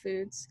kinds of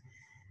foods.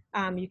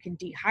 You can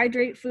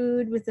dehydrate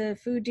food with a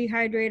food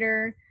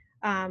dehydrator.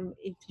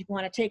 If you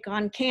want to take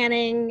on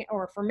canning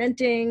or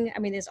fermenting, I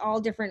mean, there's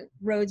all different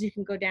roads you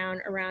can go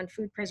down around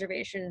food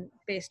preservation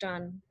based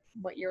on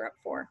what you're up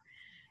for.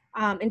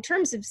 In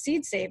terms of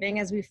seed saving,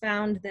 as we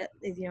found that,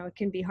 you know, it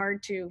can be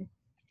hard to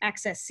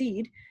access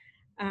seed.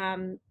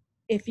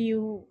 If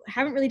you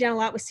haven't really done a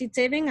lot with seed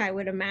saving, I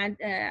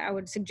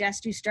would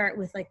suggest you start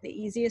with like the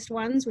easiest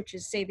ones, which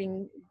is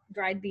saving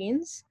dried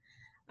beans.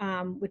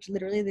 Which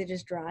literally they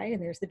just dry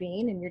and there's the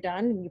bean and you're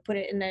done, and you put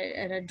it in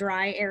a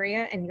dry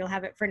area and you'll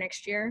have it for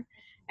next year.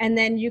 And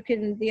then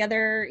the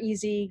other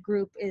easy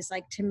group is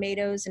like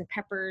tomatoes and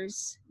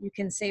peppers. You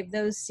can save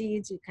those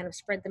seeds. You kind of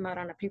spread them out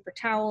on a paper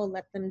towel,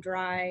 let them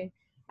dry,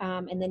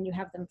 and then you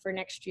have them for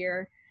next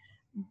year.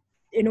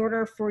 In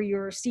order for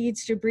your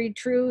seeds to breed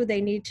true,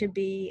 they need to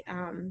be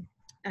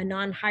a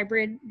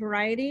non-hybrid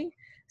variety.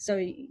 So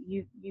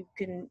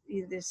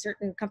there's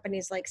certain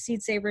companies like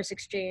Seed Savers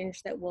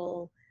Exchange that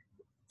will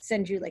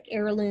send you like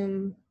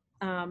heirloom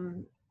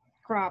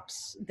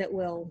crops that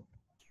will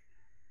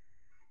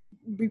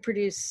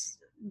reproduce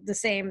the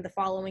same the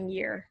following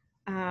year.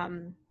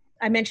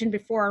 I mentioned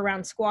before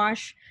around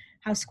squash,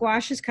 how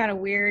squash is kind of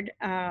weird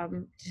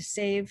to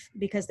save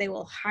because they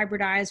will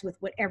hybridize with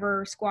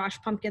whatever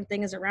squash pumpkin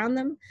thing is around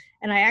them.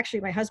 And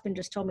my husband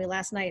just told me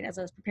last night as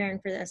I was preparing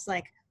for this,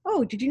 like,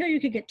 oh, did you know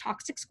you could get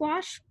toxic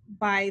squash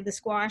by the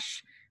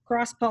squash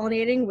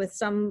cross-pollinating with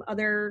some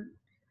other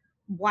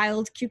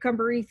wild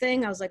cucumbery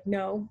thing? I was like,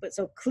 no, but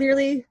so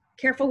clearly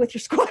careful with your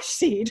squash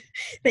seed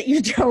that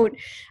you don't,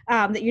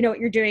 that you know what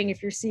you're doing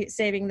if you're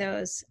saving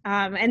those.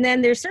 And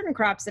then there's certain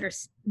crops that are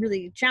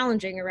really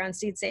challenging around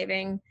seed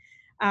saving,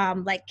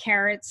 like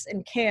carrots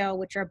and kale,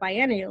 which are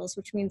biennials,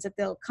 which means that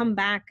they'll come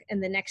back in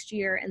the next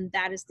year and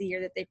that is the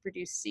year that they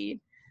produce seed.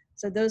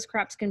 So those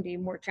crops can be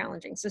more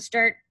challenging. So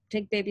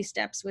take baby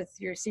steps with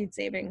your seed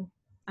saving.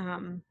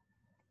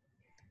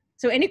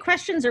 So any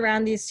questions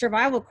around these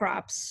survival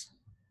crops?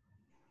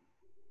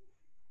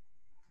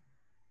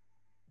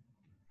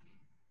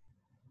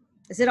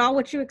 Is it all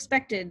what you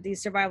expected,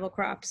 these survival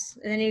crops?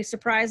 Any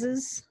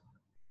surprises?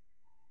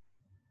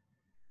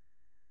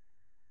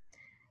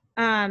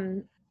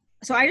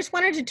 So I just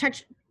wanted to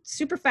touch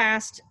super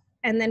fast,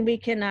 and then we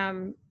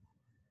can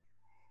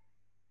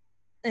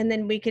and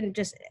then we can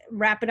just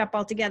wrap it up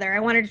all together. I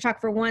wanted to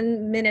talk for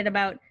 1 minute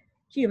about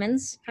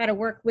humans, how to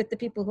work with the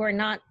people who are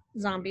not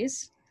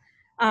zombies,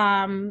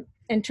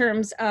 in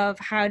terms of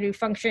how to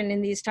function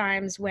in these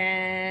times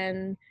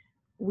when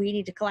we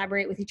need to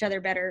collaborate with each other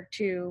better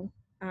to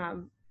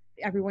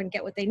everyone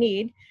get what they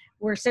need.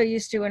 We're so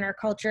used to in our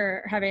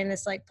culture having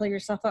this like pull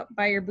yourself up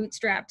by your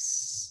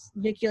bootstraps,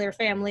 nuclear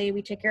family,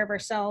 we take care of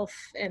ourselves,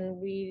 and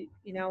we,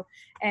 you know,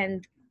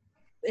 and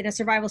in a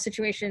survival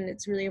situation,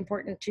 it's really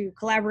important to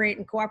collaborate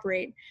and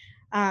cooperate.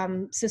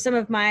 So some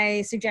of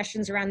my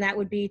suggestions around that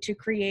would be to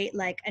create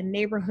like a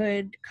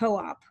neighborhood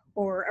co-op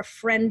or a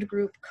friend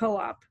group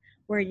co-op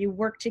where you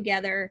work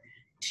together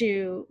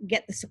to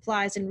get the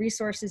supplies and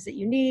resources that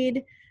you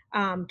need,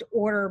 to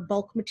order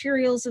bulk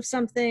materials of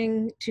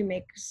something, to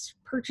make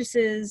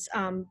purchases,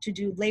 to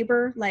do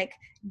labor. Like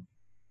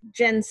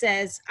Jen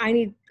says, I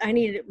need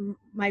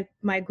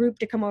my group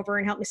to come over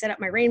and help me set up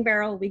my rain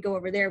barrel. We go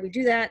over there, we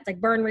do that,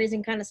 like barn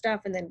raising kind of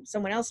stuff, and then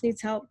someone else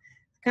needs help.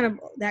 Kind of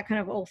that kind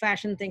of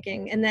old-fashioned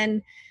thinking. And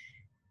then,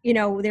 you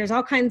know, there's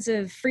all kinds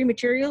of free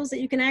materials that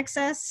you can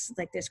access,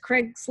 like there's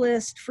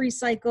Craigslist, Free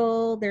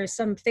Cycle, there's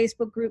some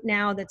Facebook group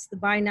now that's the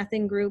Buy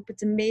Nothing group.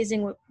 It's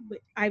amazing what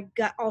I've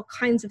got, all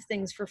kinds of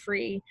things for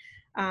free,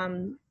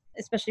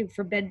 especially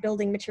for bed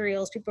building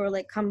materials. People are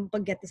like, come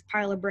get this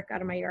pile of brick out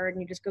of my yard,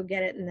 and you just go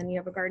get it, and then you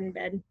have a garden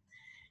bed.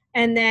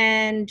 And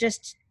then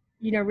just,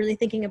 you know, really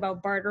thinking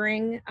about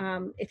bartering.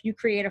 If you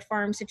create a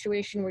farm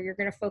situation where you're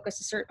going to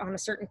focus on a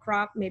certain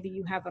crop, maybe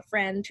you have a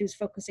friend who's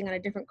focusing on a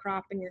different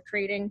crop and you're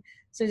trading.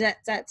 So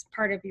that's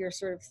part of your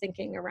sort of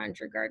thinking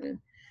around your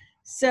garden.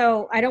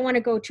 So I don't want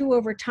to go too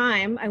over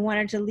time. I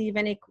wanted to leave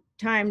any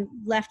time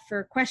left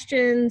for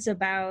questions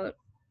about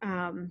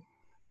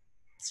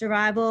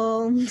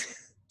survival,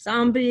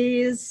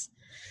 zombies,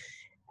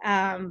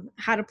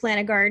 how to plant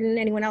a garden.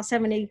 Anyone else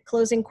have any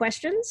closing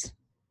questions?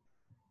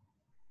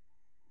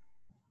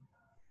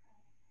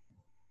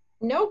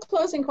 No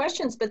closing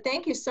questions, but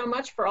thank you so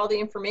much for all the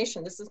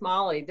information. This is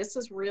Molly. This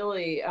is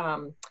really,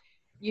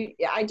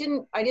 I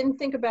didn't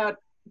think about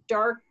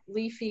dark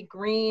leafy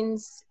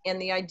greens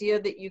and the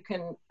idea that you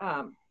can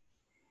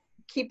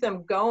keep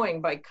them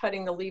going by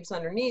cutting the leaves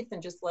underneath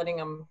and just letting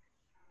them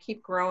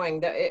keep growing.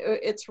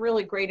 It's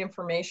really great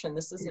information.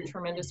 This is a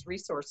tremendous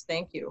resource.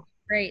 Thank you.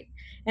 Great.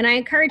 And I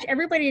encourage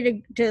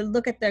everybody to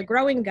look at the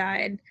growing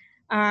guide,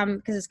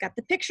 because it's got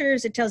the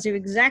pictures. It tells you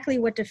exactly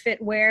what to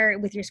fit where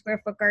with your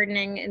square foot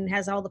gardening, and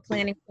has all the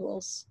planning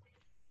tools.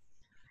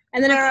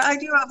 And then Laura, I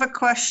do have a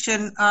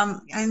question,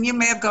 and you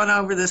may have gone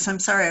over this. I'm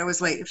sorry I was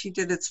late. If you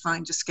did, it's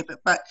fine. Just skip it.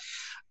 But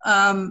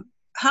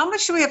how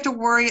much do we have to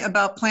worry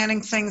about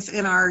planting things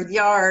in our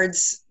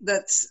yards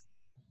that's,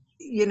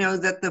 you know,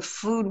 that the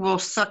food will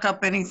suck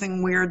up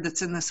anything weird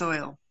that's in the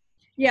soil?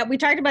 Yeah, we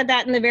talked about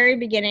that in the very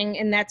beginning,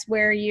 and that's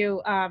where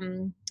you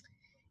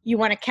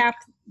want to cap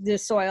the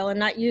soil and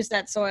not use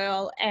that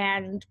soil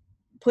and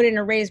put in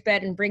a raised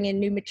bed and bring in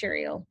new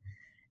material.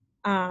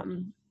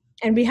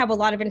 And we have a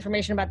lot of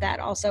information about that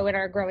also in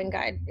our growing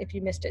guide if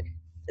you missed it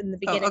in the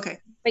beginning. Oh, okay.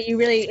 But you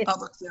really, Yeah.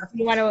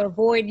 you want to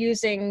avoid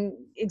using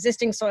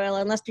existing soil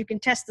unless you can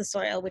test the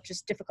soil, which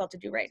is difficult to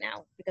do right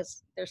now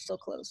because they're still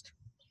closed.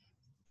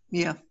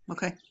 Yeah,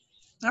 okay.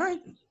 All right,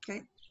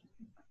 okay.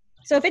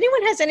 So if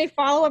anyone has any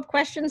follow-up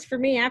questions for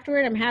me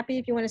afterward, I'm happy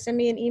if you want to send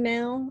me an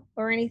email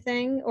or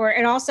anything.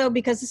 And also,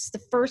 because this is the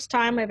first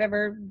time I've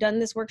ever done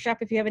this workshop,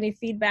 if you have any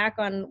feedback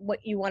on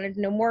what you wanted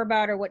to know more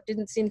about or what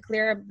didn't seem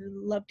clear, I'd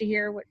love to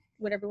hear what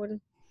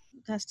everyone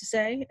has to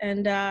say.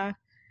 And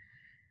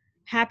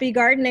happy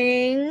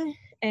gardening,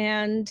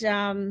 and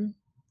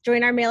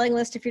join our mailing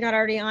list if you're not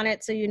already on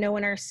it, so you know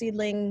when our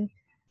seedling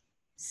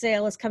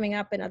sale is coming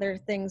up and other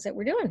things that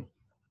we're doing.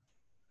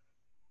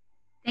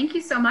 Thank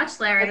you so much,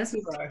 Lara. Thank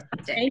you, Laura.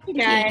 Thank you,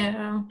 guys. Yeah.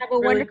 Have a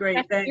Really wonderful great.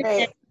 rest of your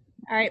Thanks. day.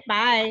 All right,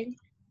 bye.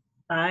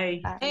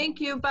 Bye. Thank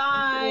you.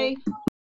 Bye.